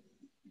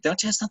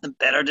don't you have something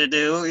better to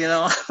do,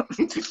 I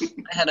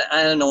had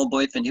an old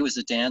boyfriend. He was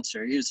a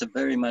dancer. He was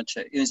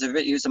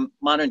he was a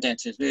modern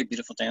dancer. He was a very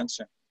beautiful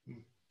dancer.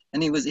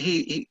 And he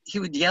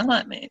would yell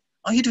at me.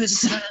 All you do is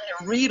sit down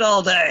and read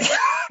all day.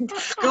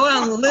 Go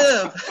out and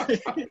live.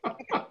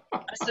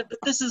 I said, but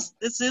this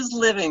is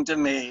living to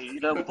me.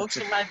 Books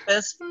are my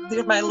best.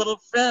 They're my little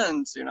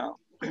friends.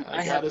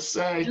 I gotta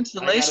say,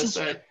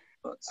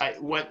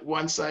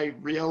 once I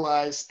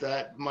realized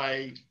that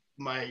my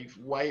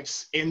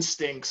wife's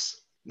instincts,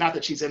 not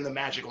that she's in the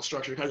magical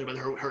structure, but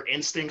her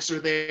instincts are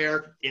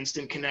there,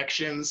 instant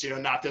connections,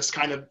 not this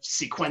kind of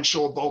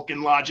sequential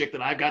Vulcan logic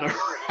that I've got to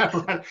wrap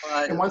around.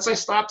 And once I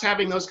stopped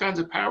having those kinds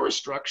of power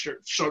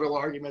struggle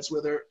arguments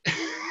with her,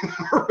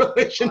 her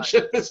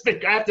relationship has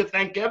been, I have to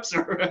thank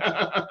Gebser.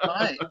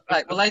 Right.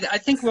 Well, I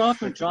think we're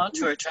often drawn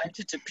to or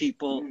attracted to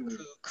people who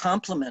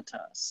complement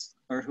us,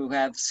 or who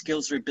have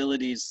skills or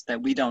abilities that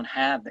we don't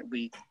have, that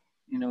we,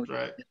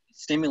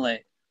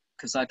 stimulate.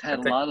 Because I've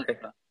had a lot of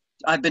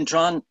I've been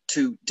drawn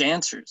to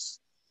dancers,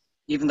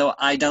 even though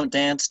I don't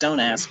dance. Don't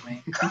ask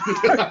me.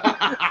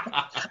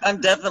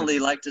 I'm definitely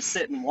like to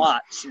sit and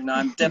watch. You know,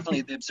 I'm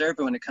definitely the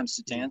observer when it comes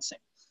to dancing.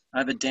 I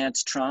have a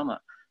dance trauma,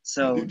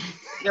 so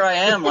here I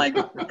am, like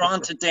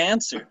drawn to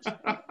dancers.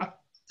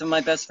 Some of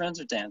my best friends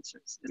are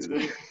dancers. It's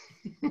weird.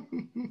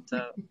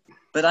 So,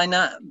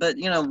 but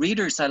you know,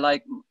 readers. I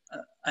like.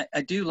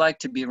 I do like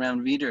to be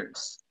around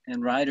readers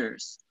and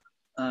writers,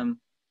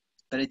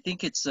 but I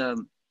think it's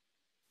an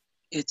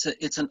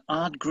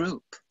odd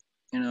group.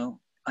 You know,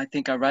 I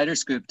think our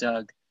writers group,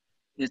 Doug,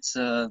 it's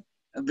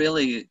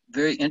really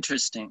very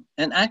interesting.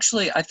 And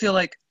actually, I feel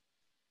like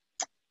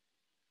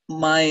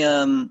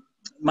my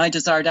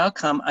desired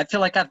outcome, I feel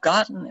like I've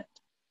gotten it,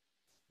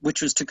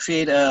 which was to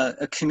create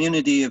a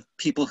community of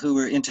people who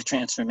were into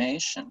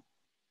transformation.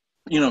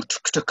 You know,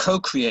 to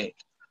co-create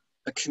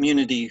a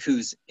community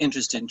who's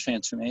interested in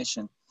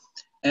transformation.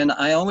 And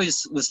I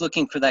always was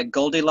looking for that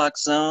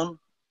Goldilocks zone,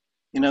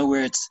 you know,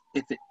 where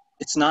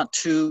it's not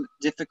too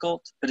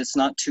difficult, but it's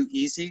not too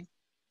easy.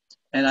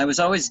 And I was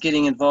always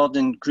getting involved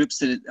in groups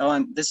that,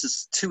 this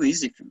is too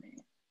easy for me,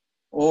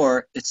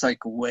 or it's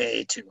like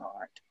way too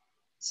hard.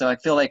 So I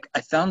feel like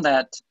I found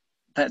that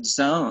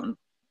zone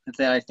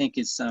that I think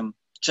is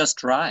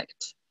just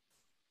right.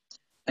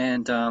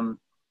 And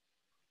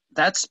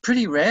that's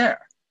pretty rare.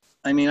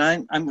 I mean,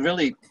 I'm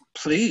really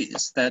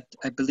pleased that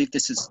I believe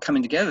this is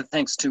coming together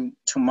thanks to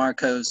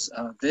Marco's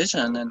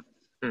vision and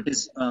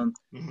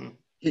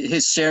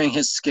his sharing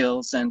his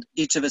skills, and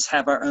each of us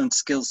have our own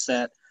skill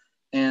set,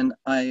 and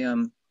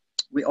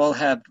we all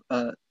have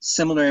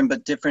similar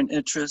but different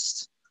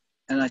interests,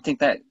 and I think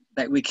that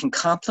we can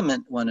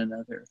complement one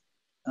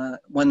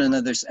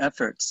another's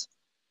efforts.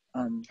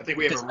 I think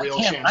we have a real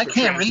chance. I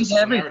can't read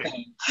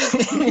everything.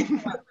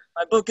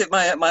 My book at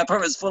my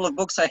apartment is full of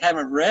books I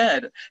haven't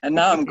read, and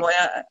now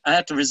I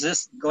have to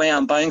resist going out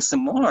and buying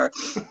some more.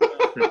 So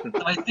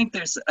I think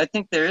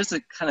there is a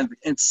kind of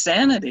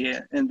insanity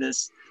in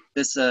this.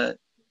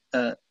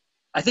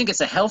 I think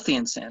it's a healthy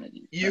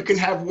insanity. You can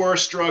have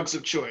worse drugs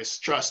of choice.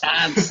 Trust me.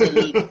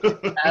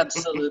 Absolutely,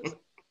 absolutely.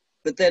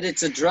 But that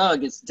it's a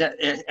drug.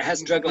 It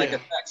has drug-like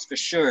effects for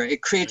sure.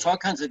 It creates all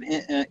kinds of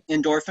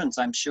endorphins,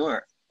 I'm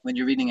sure, when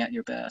you're reading at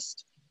your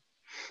best.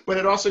 But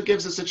it also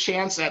gives us a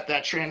chance at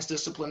that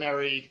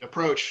transdisciplinary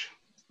approach.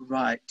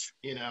 Right.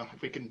 You know,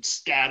 if we can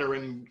scatter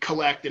and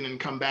collect and then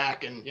come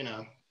back and, you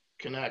know,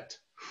 connect.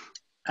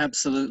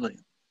 Absolutely.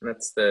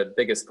 That's the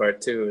biggest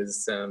part too,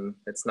 is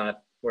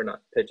we're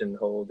not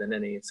pigeonholed in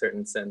any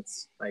certain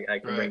sense. I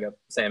can bring up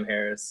Sam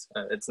Harris.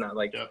 It's not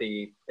like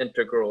the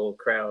integral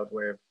crowd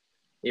where,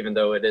 even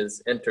though it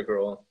is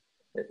integral,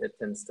 it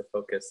tends to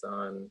focus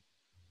on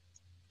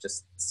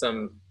just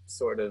some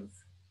sort of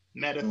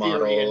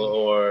model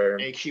or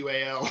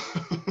AQAL.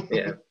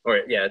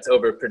 It's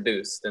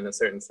overproduced in a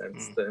certain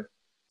sense.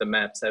 The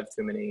maps have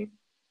too many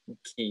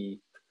key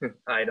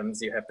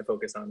items you have to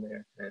focus on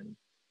there, and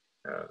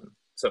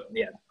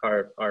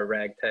our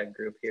ragtag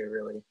group here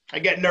really. I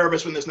get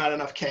nervous when there's not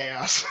enough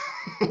chaos.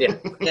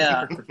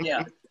 Yeah.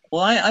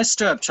 Well, I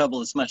stir up trouble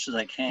as much as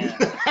I can.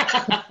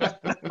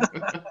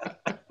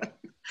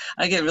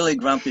 I get really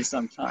grumpy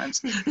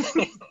sometimes.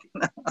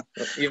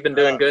 You've been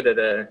doing good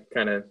at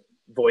kind of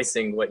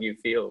voicing what you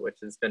feel, which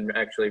has been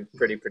actually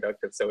pretty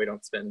productive. So we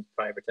don't spend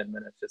 5 or 10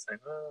 minutes just saying,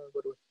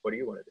 what do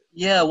you want to do?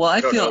 Yeah, well, I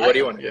feel. What do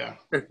you want to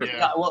do?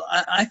 Yeah. Well,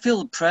 I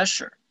feel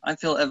pressure. I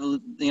feel,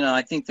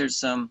 I think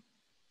there's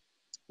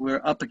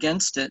we're up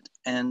against it,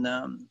 and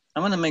I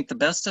want to make the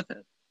best of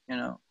it. You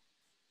know,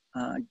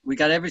 we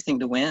got everything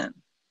to win.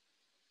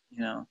 You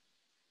know,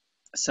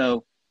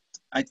 so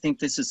I think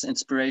this is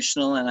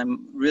inspirational, and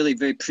I'm really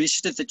very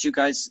appreciative that you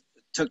guys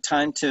took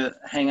time to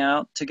hang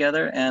out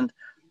together and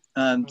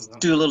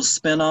do a little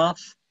spin-off,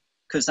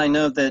 because I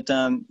know that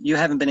you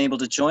haven't been able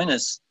to join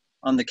us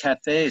on the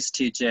cafes,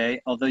 TJ,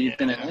 although you've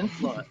been an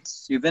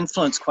influence. You've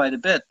influenced quite a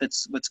bit.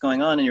 That's what's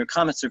going on, and your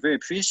comments are very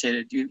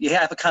appreciated. You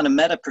have a kind of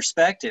meta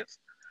perspective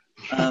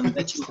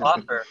that you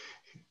offer,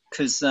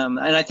 because and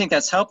I think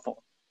that's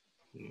helpful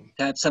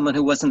to have someone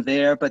who wasn't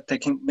there, but they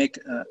can make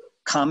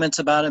comments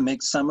about it,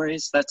 make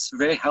summaries. That's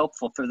very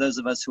helpful for those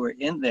of us who are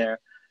in there.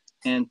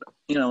 And,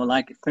 you know,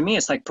 like for me,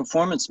 it's like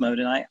performance mode,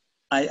 and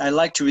I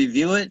like to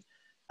review it.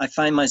 I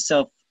find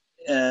myself,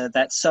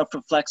 that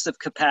self-reflexive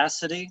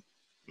capacity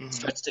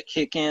starts to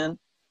kick in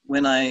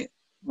when I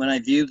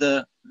view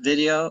the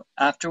video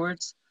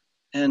afterwards.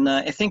 And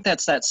I think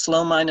that's that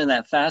slow mind and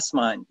that fast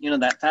mind. You know,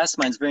 that fast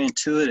mind is very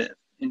intuitive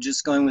and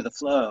just going with the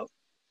flow.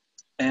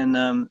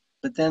 And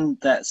but then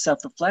that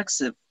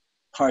self-reflexive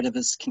part of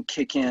us can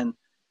kick in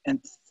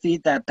and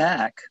feed that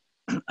back.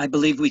 I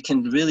believe we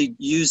can really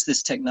use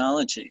this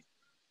technology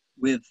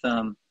with,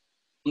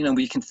 you know,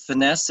 we can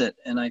finesse it,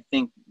 and I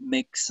think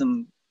make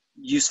some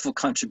useful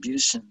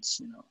contributions,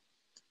 you know,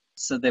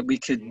 so that we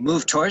could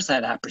move towards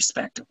that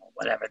perspective or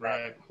whatever,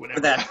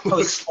 that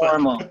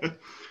post-formal,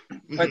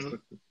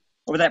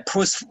 or that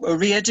or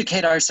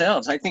re-educate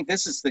ourselves. I think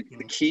this is the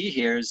key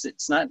here. Is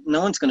it's not,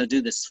 no one's going to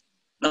do this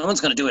no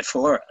one's going to do it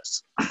for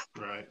us.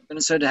 Right. We're going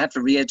to sort of have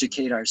to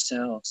re-educate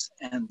ourselves.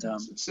 And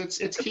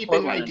it's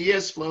keeping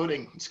ideas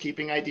floating. It's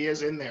keeping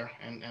ideas in there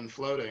and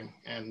floating.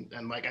 And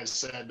like I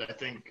said,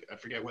 I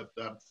forget what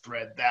the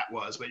thread that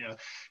was, but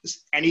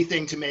just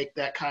anything to make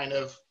that kind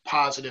of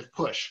positive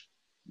push.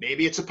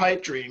 Maybe it's a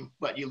pipe dream,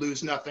 but you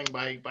lose nothing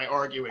by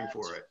arguing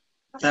for it.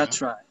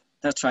 That's right.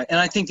 That's right. And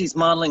I think these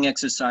modeling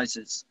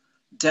exercises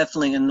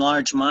definitely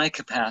enlarge my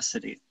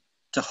capacity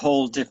to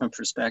hold different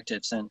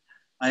perspectives. And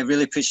I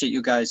really appreciate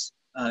you guys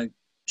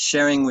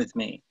sharing with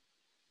me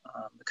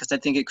because I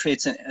think it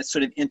creates a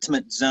sort of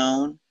intimate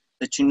zone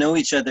that you know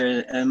each other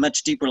at a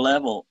much deeper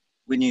level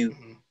when you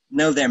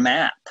know their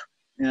map.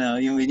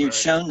 When you've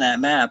shown that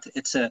map,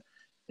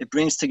 it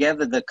brings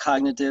together the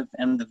cognitive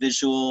and the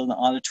visual and the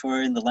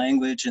auditory and the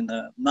language and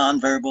the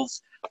nonverbals.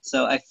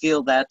 So I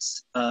feel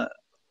that's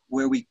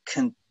where we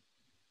can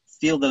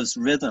feel those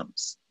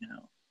rhythms,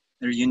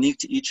 that are unique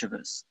to each of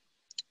us.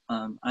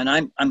 And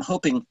I'm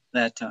hoping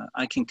that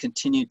I can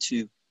continue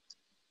to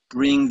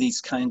bring these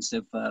kinds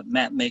of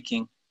map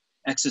making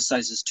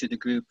exercises to the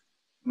group,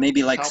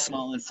 maybe like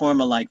small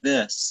informal like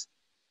this.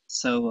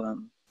 So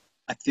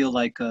I feel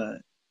like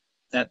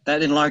that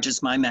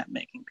enlarges my map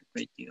making a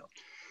great deal.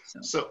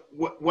 So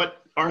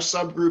what our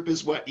subgroup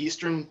is what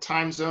Eastern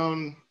time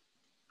zone?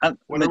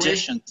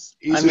 Magicians.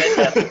 I made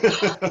that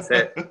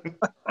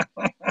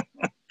up.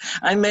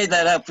 I made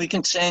that up. We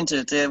can change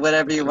it to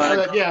whatever you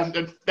want.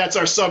 That's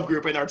our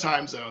subgroup in our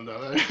time zone,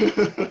 though.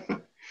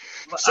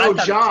 So,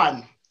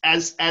 John,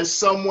 as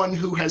someone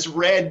who has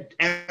read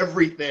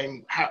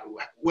everything,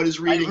 what is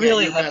reading? I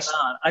really have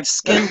not. I've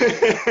skimmed.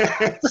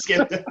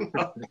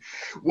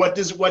 What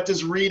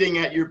does reading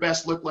at your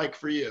best look like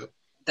for you?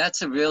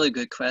 That's a really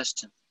good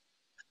question.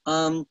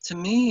 To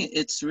me,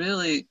 it's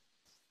really.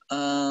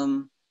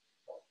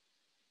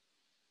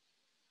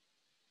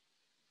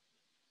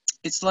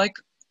 It's like.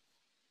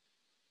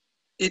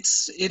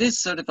 It is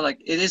sort of like,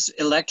 it is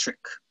electric,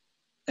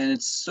 and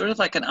it's sort of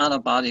like an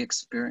out-of-body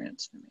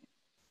experience for me.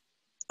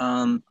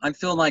 I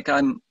feel like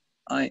when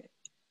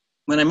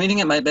I'm reading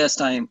at my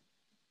best, I'm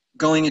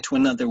going into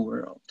another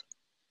world.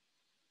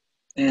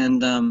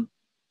 And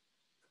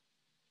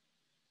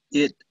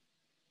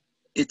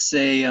it's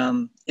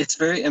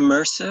very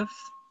immersive,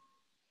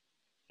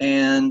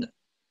 and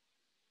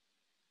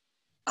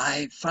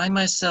I find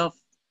myself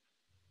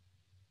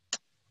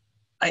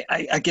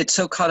I get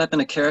so caught up in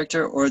a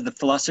character or the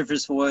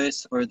philosopher's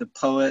voice or the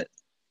poet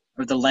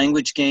or the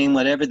language game,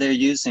 whatever they're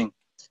using.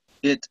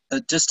 It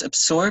just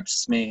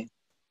absorbs me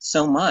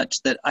so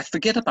much that I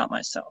forget about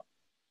myself.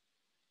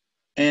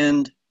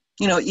 And,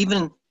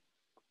 even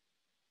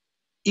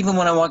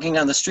when I'm walking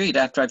down the street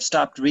after I've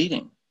stopped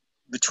reading,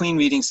 between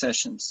reading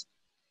sessions,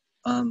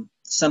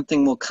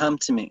 something will come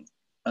to me,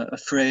 a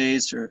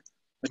phrase or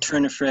a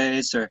turn of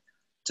phrase or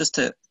just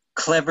a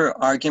clever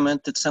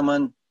argument that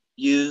someone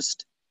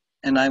used.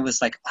 And I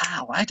was like,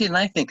 wow, why didn't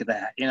I think of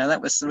that?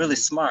 That was really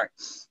smart.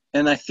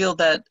 And I feel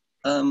that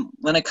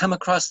when I come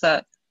across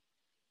that,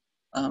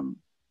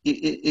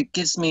 it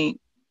gives me,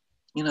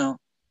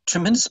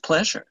 tremendous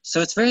pleasure.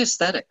 So it's very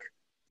aesthetic.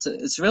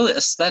 It's really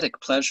aesthetic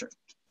pleasure.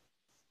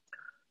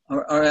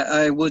 Or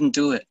I wouldn't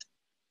do it.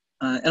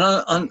 And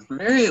on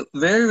very,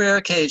 very rare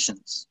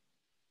occasions,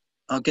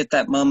 I'll get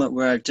that moment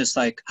where I'm just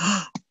like,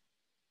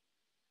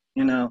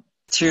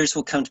 tears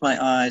will come to my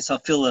eyes. I'll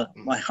feel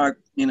my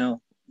heart,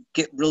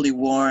 get really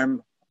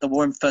warm, the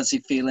warm fuzzy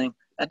feeling.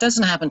 That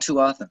doesn't happen too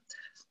often,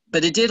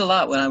 but it did a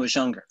lot when I was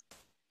younger.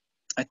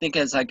 I think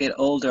as I get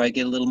older, I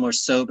get a little more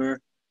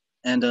sober,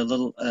 and a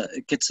little,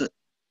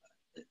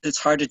 it's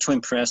harder to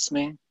impress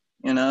me,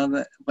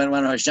 but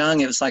when I was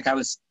young, it was like I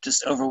was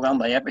just overwhelmed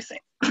by everything.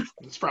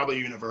 It's probably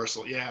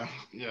universal, yeah.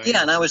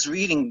 Yeah, and I was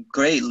reading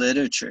great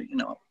literature,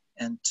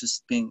 and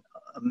just being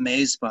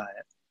amazed by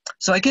it.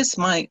 So I guess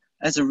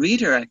as a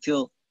reader, I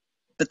feel,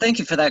 but thank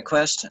you for that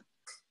question.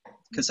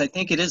 Because I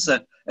think it's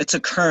a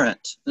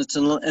current. It's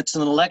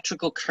an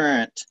electrical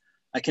current.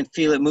 I can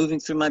feel it moving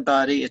through my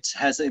body. It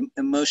has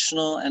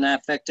emotional and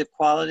affective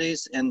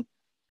qualities and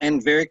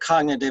very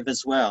cognitive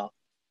as well.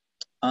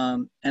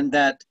 And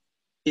that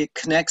it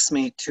connects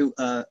me to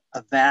a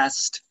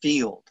vast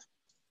field.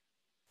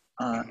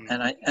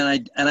 And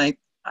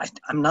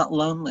I'm not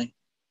lonely.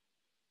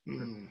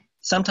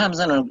 Sometimes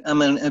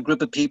I'm in a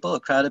group of people, a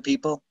crowd of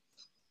people,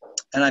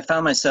 and I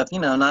found myself,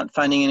 not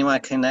finding anyone I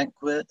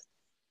connect with.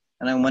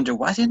 And I wonder,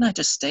 why didn't I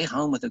just stay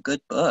home with a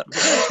good book?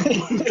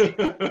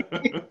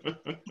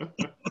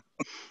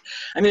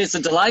 I mean, it's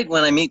a delight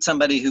when I meet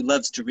somebody who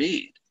loves to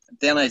read.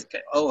 Then I go,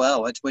 oh,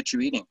 well, what you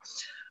reading?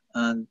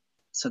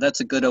 So that's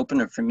a good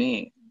opener for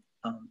me.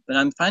 But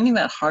I'm finding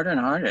that harder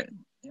and harder.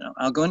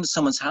 I'll go into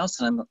someone's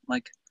house and I'm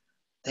like,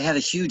 they have a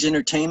huge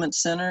entertainment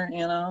center,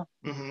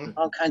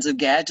 all kinds of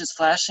gadgets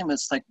flashing. But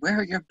it's like, where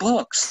are your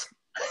books?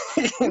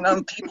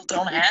 People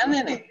don't have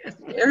any. It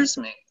scares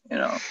me.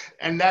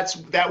 And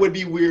that would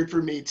be weird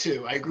for me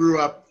too. I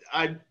grew up,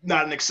 I'm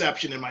not an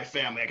exception in my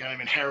family. I kind of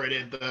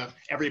inherited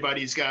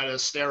everybody's got a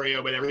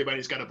stereo, but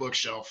everybody's got a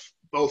bookshelf.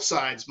 Both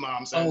sides,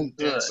 mom's and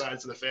dad's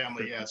sides of the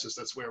family. Yeah, it's just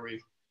that's where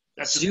we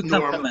That's So just you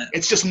come normal. from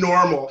It's just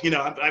normal. You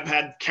know, I've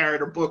had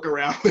carried a book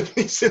around with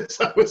me since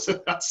I was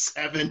about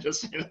 7.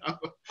 Just, you know,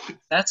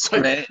 that's it's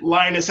like great.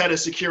 Linus had a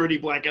security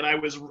blanket. I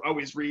was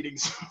always reading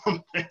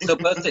something. So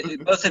both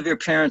of your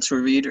parents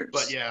were readers.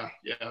 But yeah,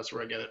 that's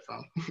where I get it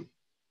from.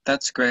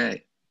 That's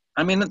great.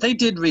 I mean, they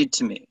did read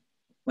to me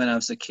when I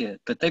was a kid,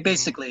 but they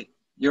basically,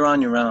 you're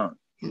on your own.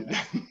 You know?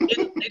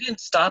 They didn't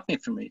stop me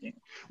from reading.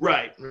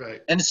 Right.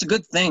 And it's a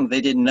good thing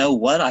they didn't know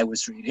what I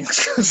was reading,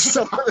 because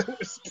some of it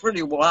was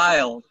pretty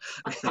wild,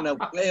 you know,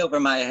 way over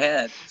my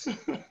head,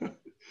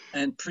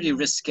 and pretty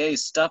risque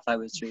stuff I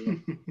was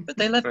reading. But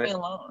they left me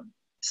alone.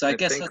 So I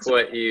guess think that's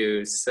what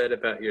you said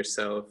about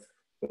yourself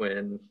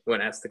when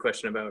asked the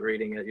question about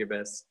reading at your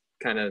best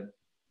kind of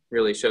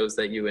really shows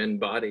that you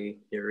embody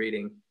your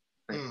reading.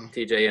 Like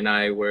TJ and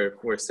I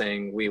were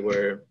saying we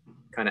were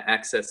kind of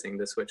accessing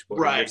the switchboard.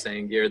 Right. You're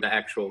saying you're the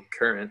actual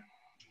current.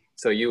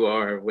 So you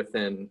are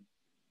within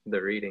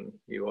the reading.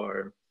 You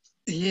are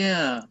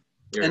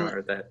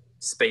that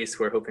space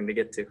we're hoping to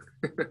get to.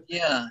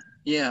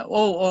 Yeah.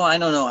 Oh, I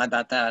don't know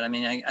about that. I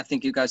mean, I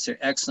think you guys are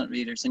excellent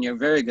readers, and you're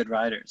very good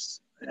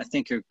writers. I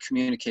think you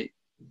communicate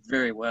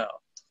very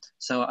well.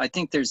 So I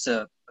think there's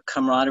a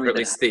camaraderie. Or at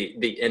least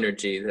the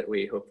energy that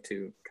we hope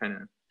to kind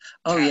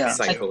of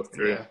cycle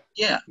through.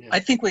 Yeah. I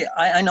think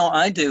I know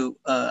I do.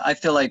 I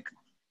feel like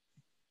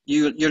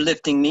you're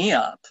lifting me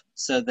up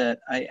so that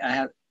I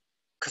have,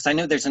 because I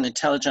know there's an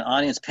intelligent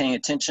audience paying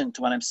attention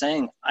to what I'm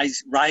saying. I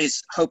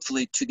rise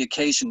hopefully to the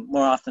occasion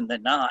more often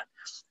than not.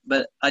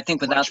 But I think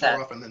without that,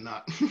 more often than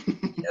not.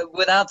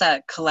 without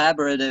that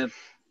collaborative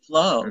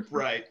flow,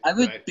 right, I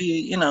would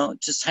be, you know,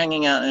 just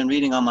hanging out and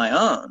reading on my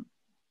own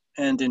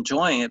and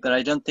enjoying it. But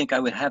I don't think I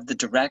would have the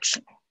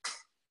direction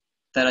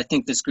that I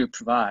think this group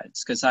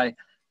provides. Because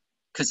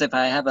if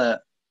I have an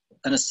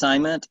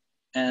assignment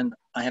and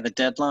I have a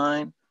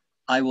deadline,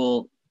 I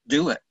will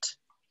do it.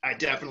 I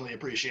definitely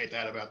appreciate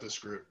that about this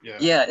group.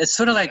 Yeah, it's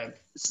sort of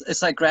like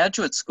it's like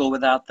graduate school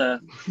without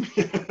not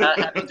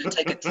having to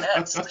take a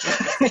test.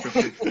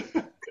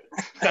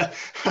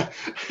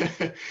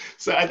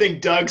 So I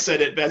think Doug said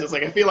it best. It's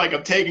like, I feel like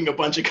I'm taking a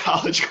bunch of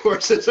college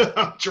courses and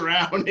I'm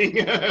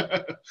drowning.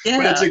 But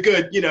it's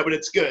but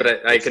it's good.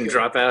 But I can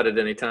drop out at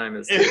any time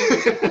as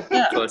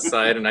the plus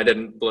side, and I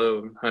didn't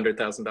blow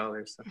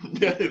 $100,000. So.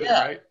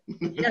 Right.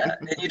 Yeah,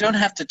 and you don't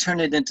have to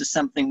turn it into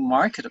something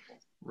marketable.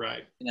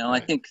 Right. You know, I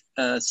think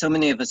so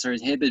many of us are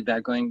inhibited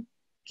by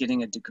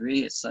getting a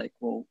degree. It's like,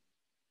 well,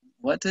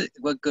 what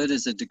good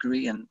is a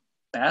degree in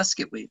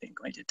basket weaving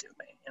going to do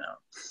me? You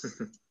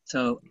know.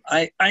 So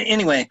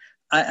anyway,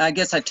 I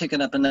guess I've taken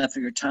up enough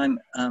of your time.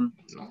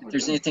 If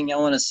there's anything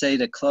y'all want to say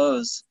to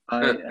close,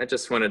 I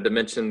just wanted to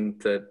mention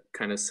the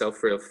kind of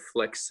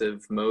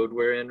self-reflexive mode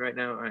we're in right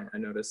now. I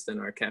noticed in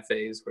our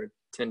cafes we're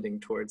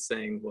tending towards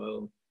saying,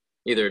 well,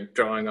 either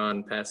drawing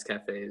on past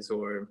cafes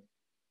or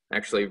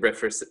actually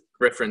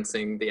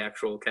referencing the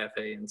actual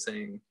cafe and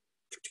saying,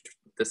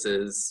 this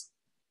is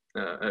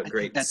a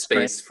great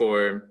space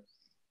for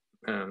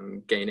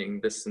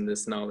gaining this and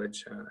this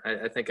knowledge.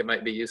 I think it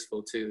might be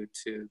useful to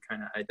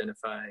kind of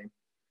identify,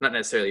 not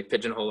necessarily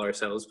pigeonhole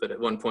ourselves, but at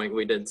one point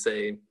we did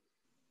say,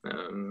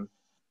 or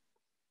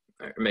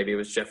maybe it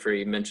was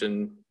Jeffrey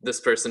mentioned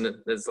this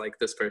person is like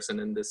this person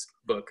in this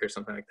book or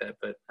something like that.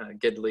 But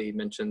Gidley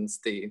mentions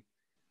the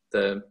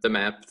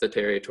map, the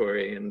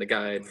territory, and the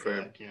guide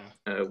for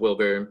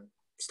Wilbur,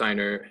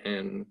 Steiner,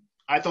 and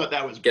I thought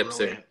that was Gipser.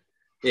 Brilliant.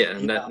 Yeah,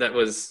 and that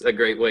was a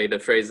great way to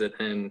phrase it.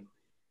 And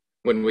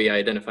when we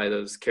identify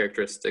those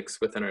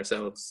characteristics within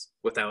ourselves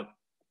without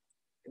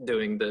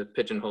doing the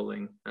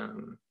pigeonholing,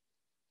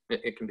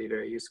 it can be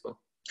very useful,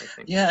 I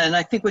think. Yeah, and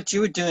I think what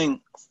you were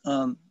doing,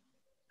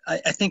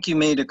 I think you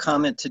made a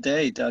comment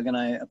today, Doug, and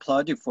I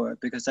applaud you for it,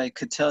 because I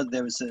could tell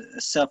there was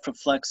a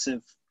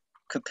self-reflexive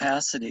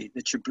capacity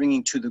that you're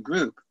bringing to the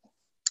group.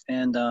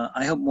 And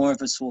I hope more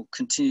of us will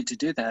continue to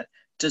do that,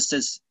 just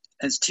as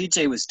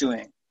TJ was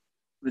doing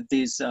with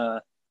these,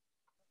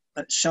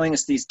 showing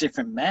us these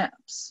different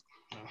maps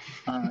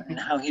and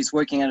how he's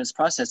working out his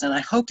process. And I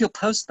hope you'll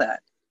post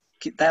that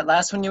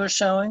last one you were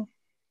showing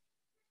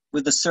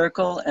with the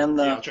circle and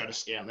the... Yeah, I'll try to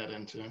scan that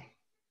in too.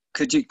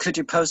 Could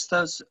you post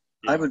those?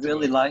 Yeah, I would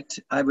really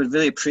I would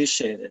really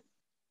appreciate it,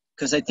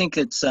 because I think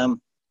it's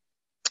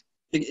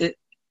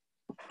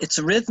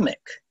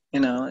rhythmic, you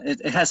know,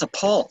 it has a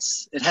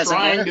pulse. It has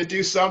trying to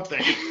do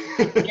something.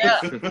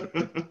 Yeah,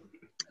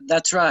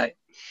 that's right.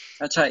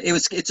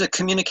 It's a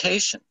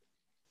communication.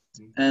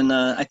 And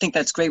I think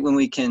that's great when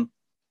we can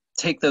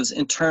take those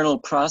internal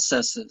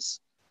processes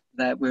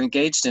that we're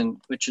engaged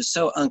in, which is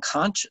so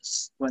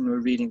unconscious when we're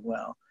reading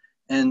well,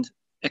 and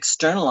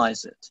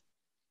externalize it.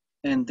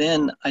 And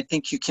then I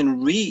think you can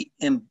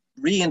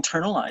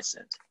re-internalize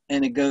it,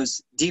 and it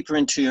goes deeper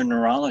into your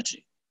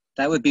neurology.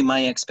 That would be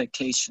my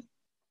expectation.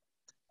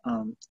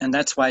 And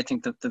that's why I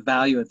think that the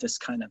value of this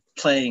kind of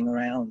playing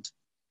around,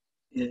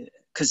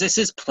 because this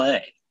is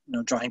play, you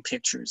know, drawing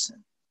pictures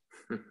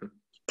and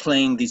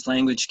playing these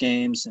language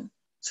games and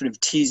sort of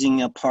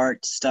teasing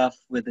apart stuff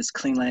with this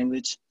clean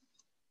language.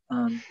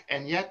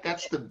 And yet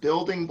that's the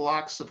building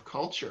blocks of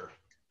culture.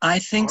 I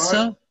think art,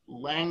 so.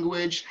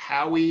 language,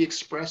 how we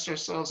express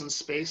ourselves in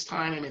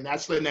space-time. I mean,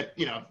 that's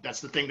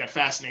the thing that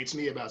fascinates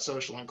me about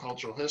social and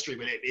cultural history,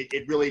 but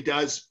it really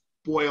does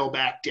boil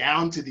back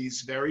down to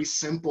these very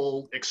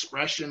simple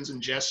expressions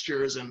and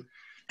gestures, and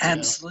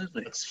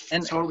Absolutely. it's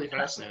And totally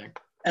fascinating.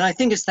 And I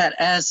think it's that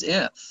as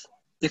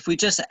if we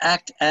just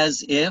act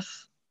as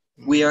if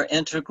we are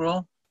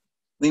integral,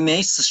 we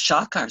may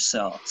shock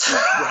ourselves.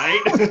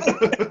 Right?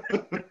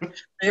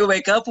 You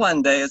wake up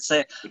one day and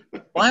say,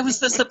 why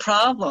was this a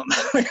problem?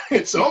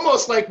 It's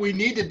almost like we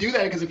need to do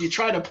that, because if you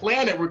try to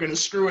plan it, we're going to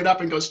screw it up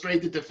and go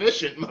straight to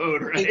deficient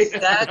mode, right?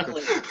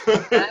 Exactly.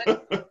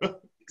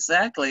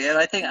 Exactly. And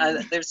I think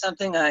there's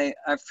something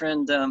our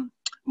friend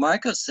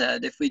Marco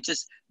said, if we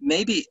just,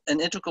 maybe an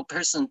integral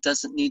person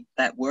doesn't need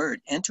that word,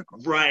 integral.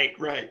 Right.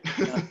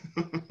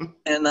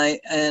 And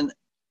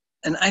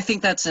I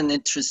think that's an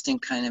interesting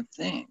kind of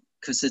thing,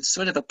 because it's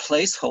sort of a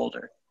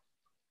placeholder,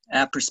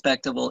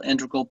 aperspectival,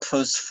 integral,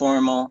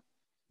 post-formal.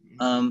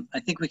 I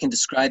think we can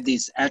describe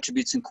these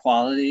attributes and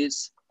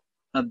qualities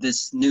of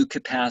this new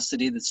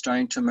capacity that's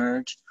starting to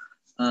emerge.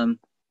 And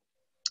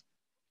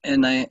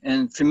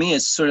for me,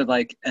 it's sort of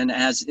like an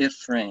as-if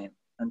frame.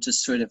 I'm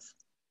just sort of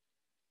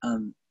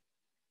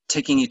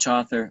taking each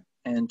author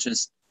and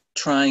just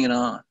trying it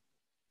on,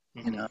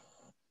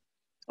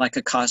 like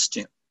a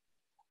costume.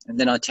 And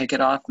then I'll take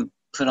it off and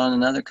put on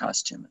another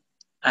costume,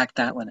 act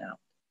that one out.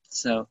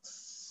 So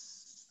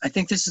I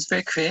think this is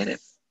very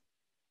creative.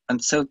 I'm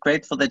so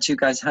grateful that you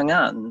guys hung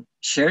out and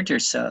shared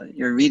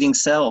your reading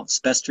selves,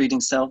 best reading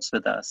selves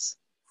with us.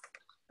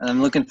 And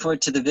I'm looking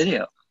forward to the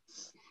video.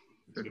 It's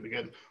going to be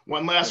good.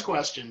 One last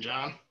question,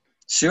 John.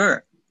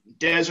 Sure.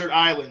 Desert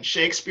Island,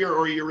 Shakespeare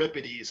or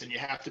Euripides, and you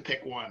have to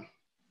pick one.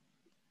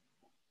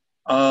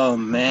 Oh,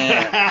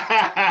 man.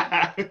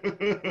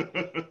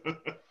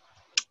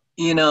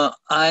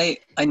 I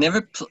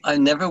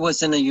never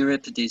was in a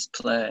Euripides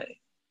play,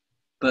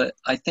 but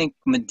I think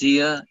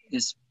Medea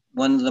is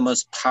one of the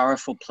most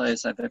powerful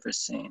plays I've ever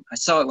seen. I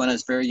saw it when I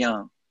was very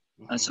young.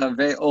 I saw a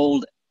very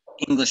old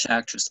English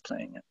actress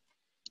playing it,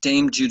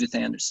 Dame Judith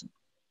Anderson.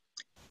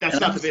 That's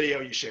not the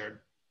video you shared.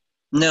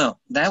 No,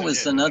 that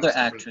was another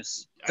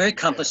actress. Very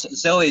accomplished.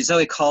 Yeah.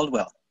 Zoe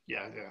Caldwell.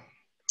 Yeah.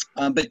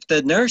 But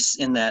the nurse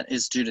in that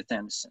is Judith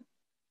Anderson.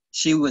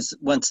 She was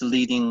once a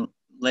leading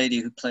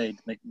lady who played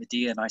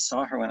Medea, and I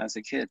saw her when I was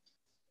a kid.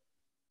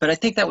 But I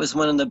think that was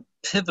one of the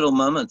pivotal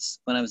moments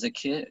when I was a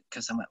kid,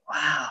 because I went,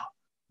 wow,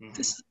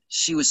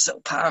 she was so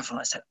powerful.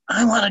 I said,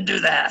 I want to do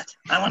that.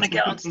 I want to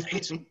get on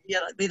stage and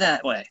be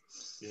that way.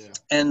 Yeah.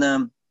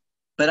 And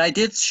but I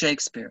did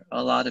Shakespeare,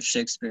 a lot of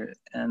Shakespeare,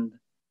 and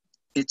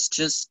it's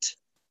just,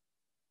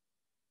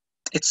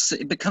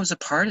 it becomes a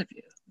part of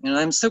you.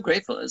 I'm so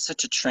grateful. It's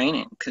such a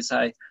training, because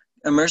I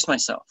immersed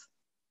myself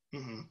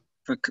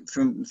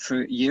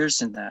for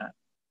years in that.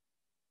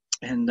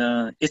 And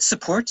it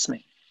supports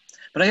me.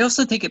 But I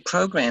also think it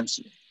programs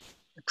you.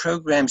 It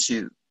programs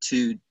you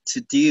to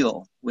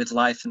deal with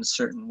life in a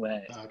certain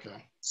way.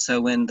 Okay.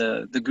 So when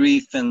the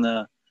grief and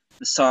the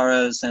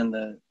sorrows and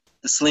the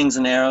slings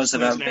and arrows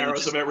of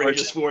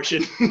outrageous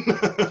fortune.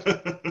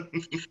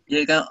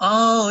 You go,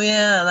 oh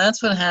yeah,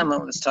 that's what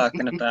Hamlet was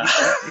talking about.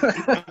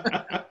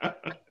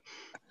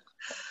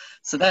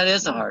 So that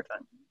is a hard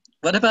one.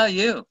 What about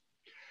you?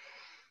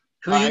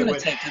 Who are you going to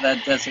take to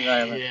that desert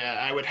island? Yeah,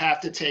 I would have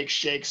to take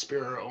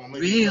Shakespeare,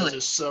 only because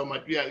there's so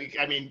much. Yeah,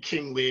 I mean,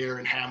 King Lear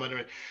and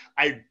Hamlet.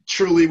 I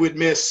truly would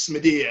miss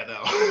Medea,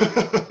 though.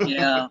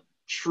 Yeah.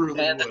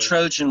 Truly. And the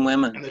Trojan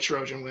women.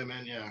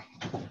 Yeah.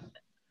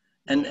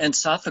 And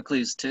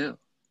Sophocles, too.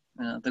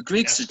 The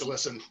Greeks are...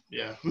 listen,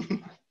 yeah.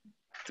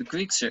 The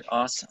Greeks are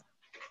awesome.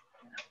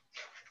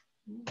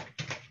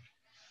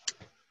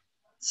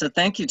 So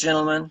thank you,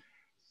 gentlemen.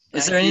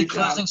 Is there any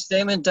closing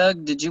statement,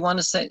 Doug? Did you want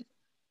to say?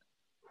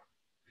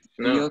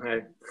 No,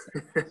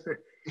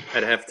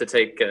 I'd have to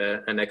take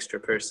an extra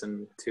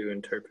person to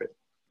interpret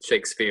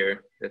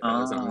Shakespeare if I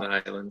was on the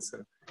island.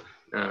 So,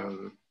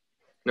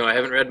 no, I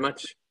haven't read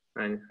much.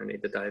 I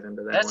need to dive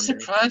into that. That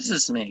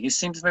surprises me. He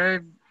seems very,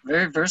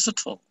 very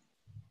versatile.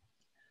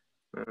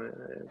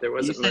 There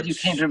wasn't much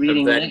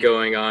of that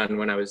going on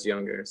when I was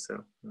younger,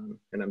 so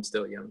and I'm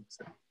still young,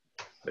 so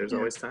there's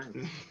always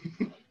time.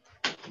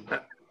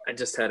 I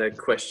just had a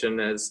question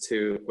as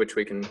to which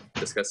we can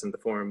discuss in the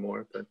forum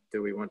more, but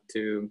do we want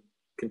to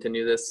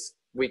continue this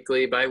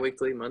weekly,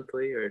 bi-weekly,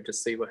 monthly, or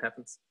just see what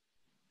happens?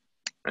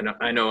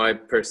 I know I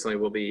personally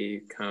will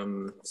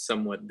become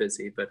somewhat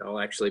busy, but I'll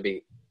actually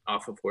be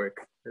off of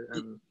work.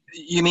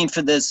 You mean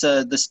for this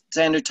the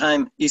Standard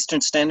Time,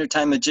 Eastern Standard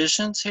Time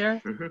magicians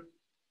here? Mm-hmm.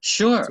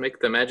 Sure. Let's make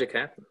the magic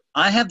happen.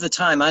 I have the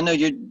time. I know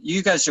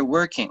you guys are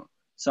working,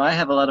 so I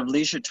have a lot of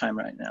leisure time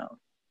right now.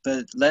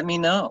 But let me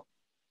know.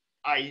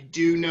 I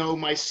do know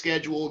my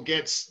schedule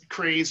gets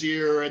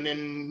crazier and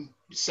then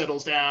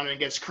settles down and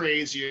gets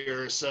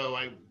crazier. So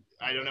I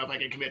don't know if I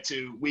can commit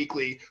to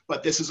weekly,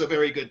 but this is a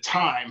very good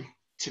time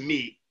to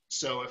meet.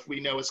 So if we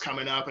know it's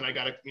coming up and I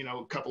got a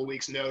couple of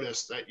weeks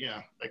notice, that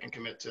I can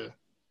commit to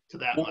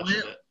that much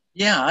of it.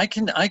 Yeah, I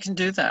can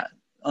do that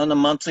on a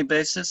monthly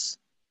basis.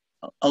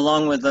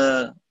 along with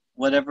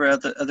whatever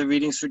other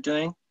readings we're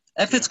doing,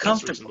 if it's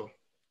comfortable.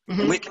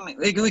 Mm-hmm.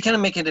 We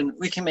can make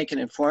it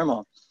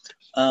informal,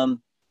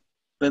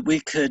 but we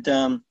could,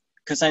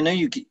 because I know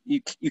you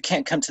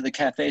can't come to the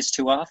cafes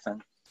too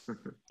often,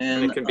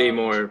 and it can be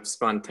more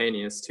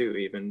spontaneous too,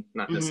 even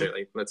not mm-hmm.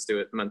 necessarily let's do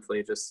it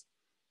monthly, just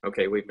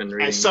okay, we've been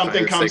reading as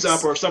something comes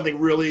up or something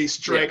really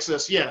strikes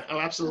us. Yeah, oh,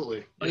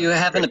 absolutely. Or you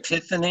have an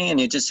epiphany and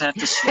you just have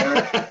to share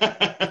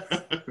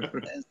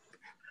it.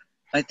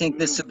 I think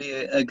this would be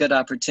a good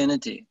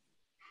opportunity,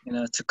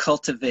 to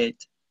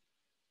cultivate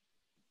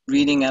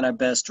reading at our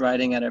best,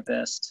 writing at our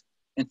best,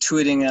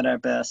 intuiting at our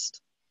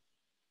best,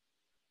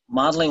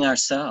 modeling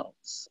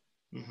ourselves.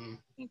 Mm-hmm.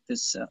 I think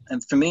this,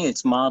 and for me,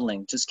 it's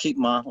modeling. Just keep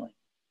modeling.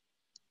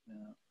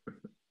 Well,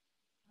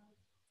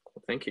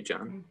 thank you,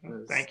 John.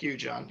 Thank you,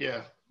 John.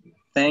 Yeah.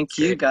 Thank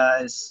you,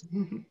 guys.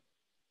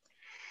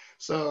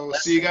 So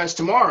see you guys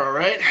tomorrow,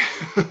 right?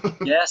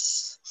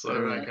 Yes. So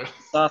right.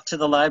 Off to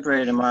the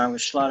library tomorrow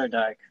with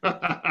Sloterdijk.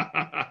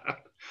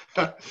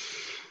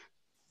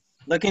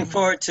 Looking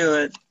forward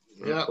to it.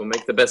 Yeah. We'll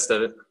make the best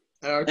of it.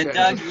 Okay. And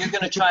Doug, you're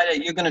gonna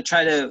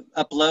try to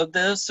upload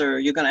this, or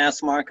you're gonna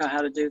ask Marco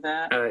how to do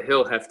that?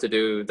 He'll have to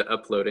do the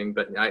uploading,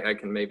 but I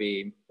can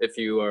maybe, if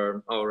you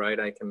are all right,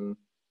 I can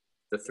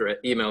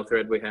email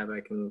thread we have,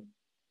 I can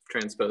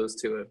transpose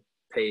to a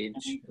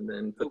page and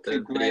then put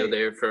the video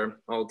there for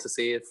all to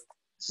see if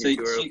you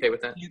two are okay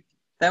with that.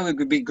 That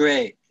would be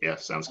great. Yeah,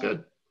 sounds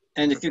good.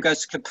 And if you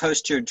guys could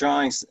post your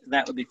drawings,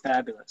 that would be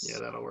fabulous. Yeah,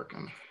 that'll work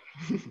on.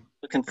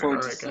 Looking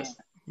forward to seeing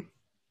it.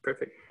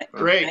 Perfect.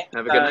 Great.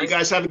 Have a good night. You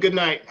guys have a good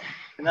night.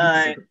 Good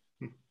night.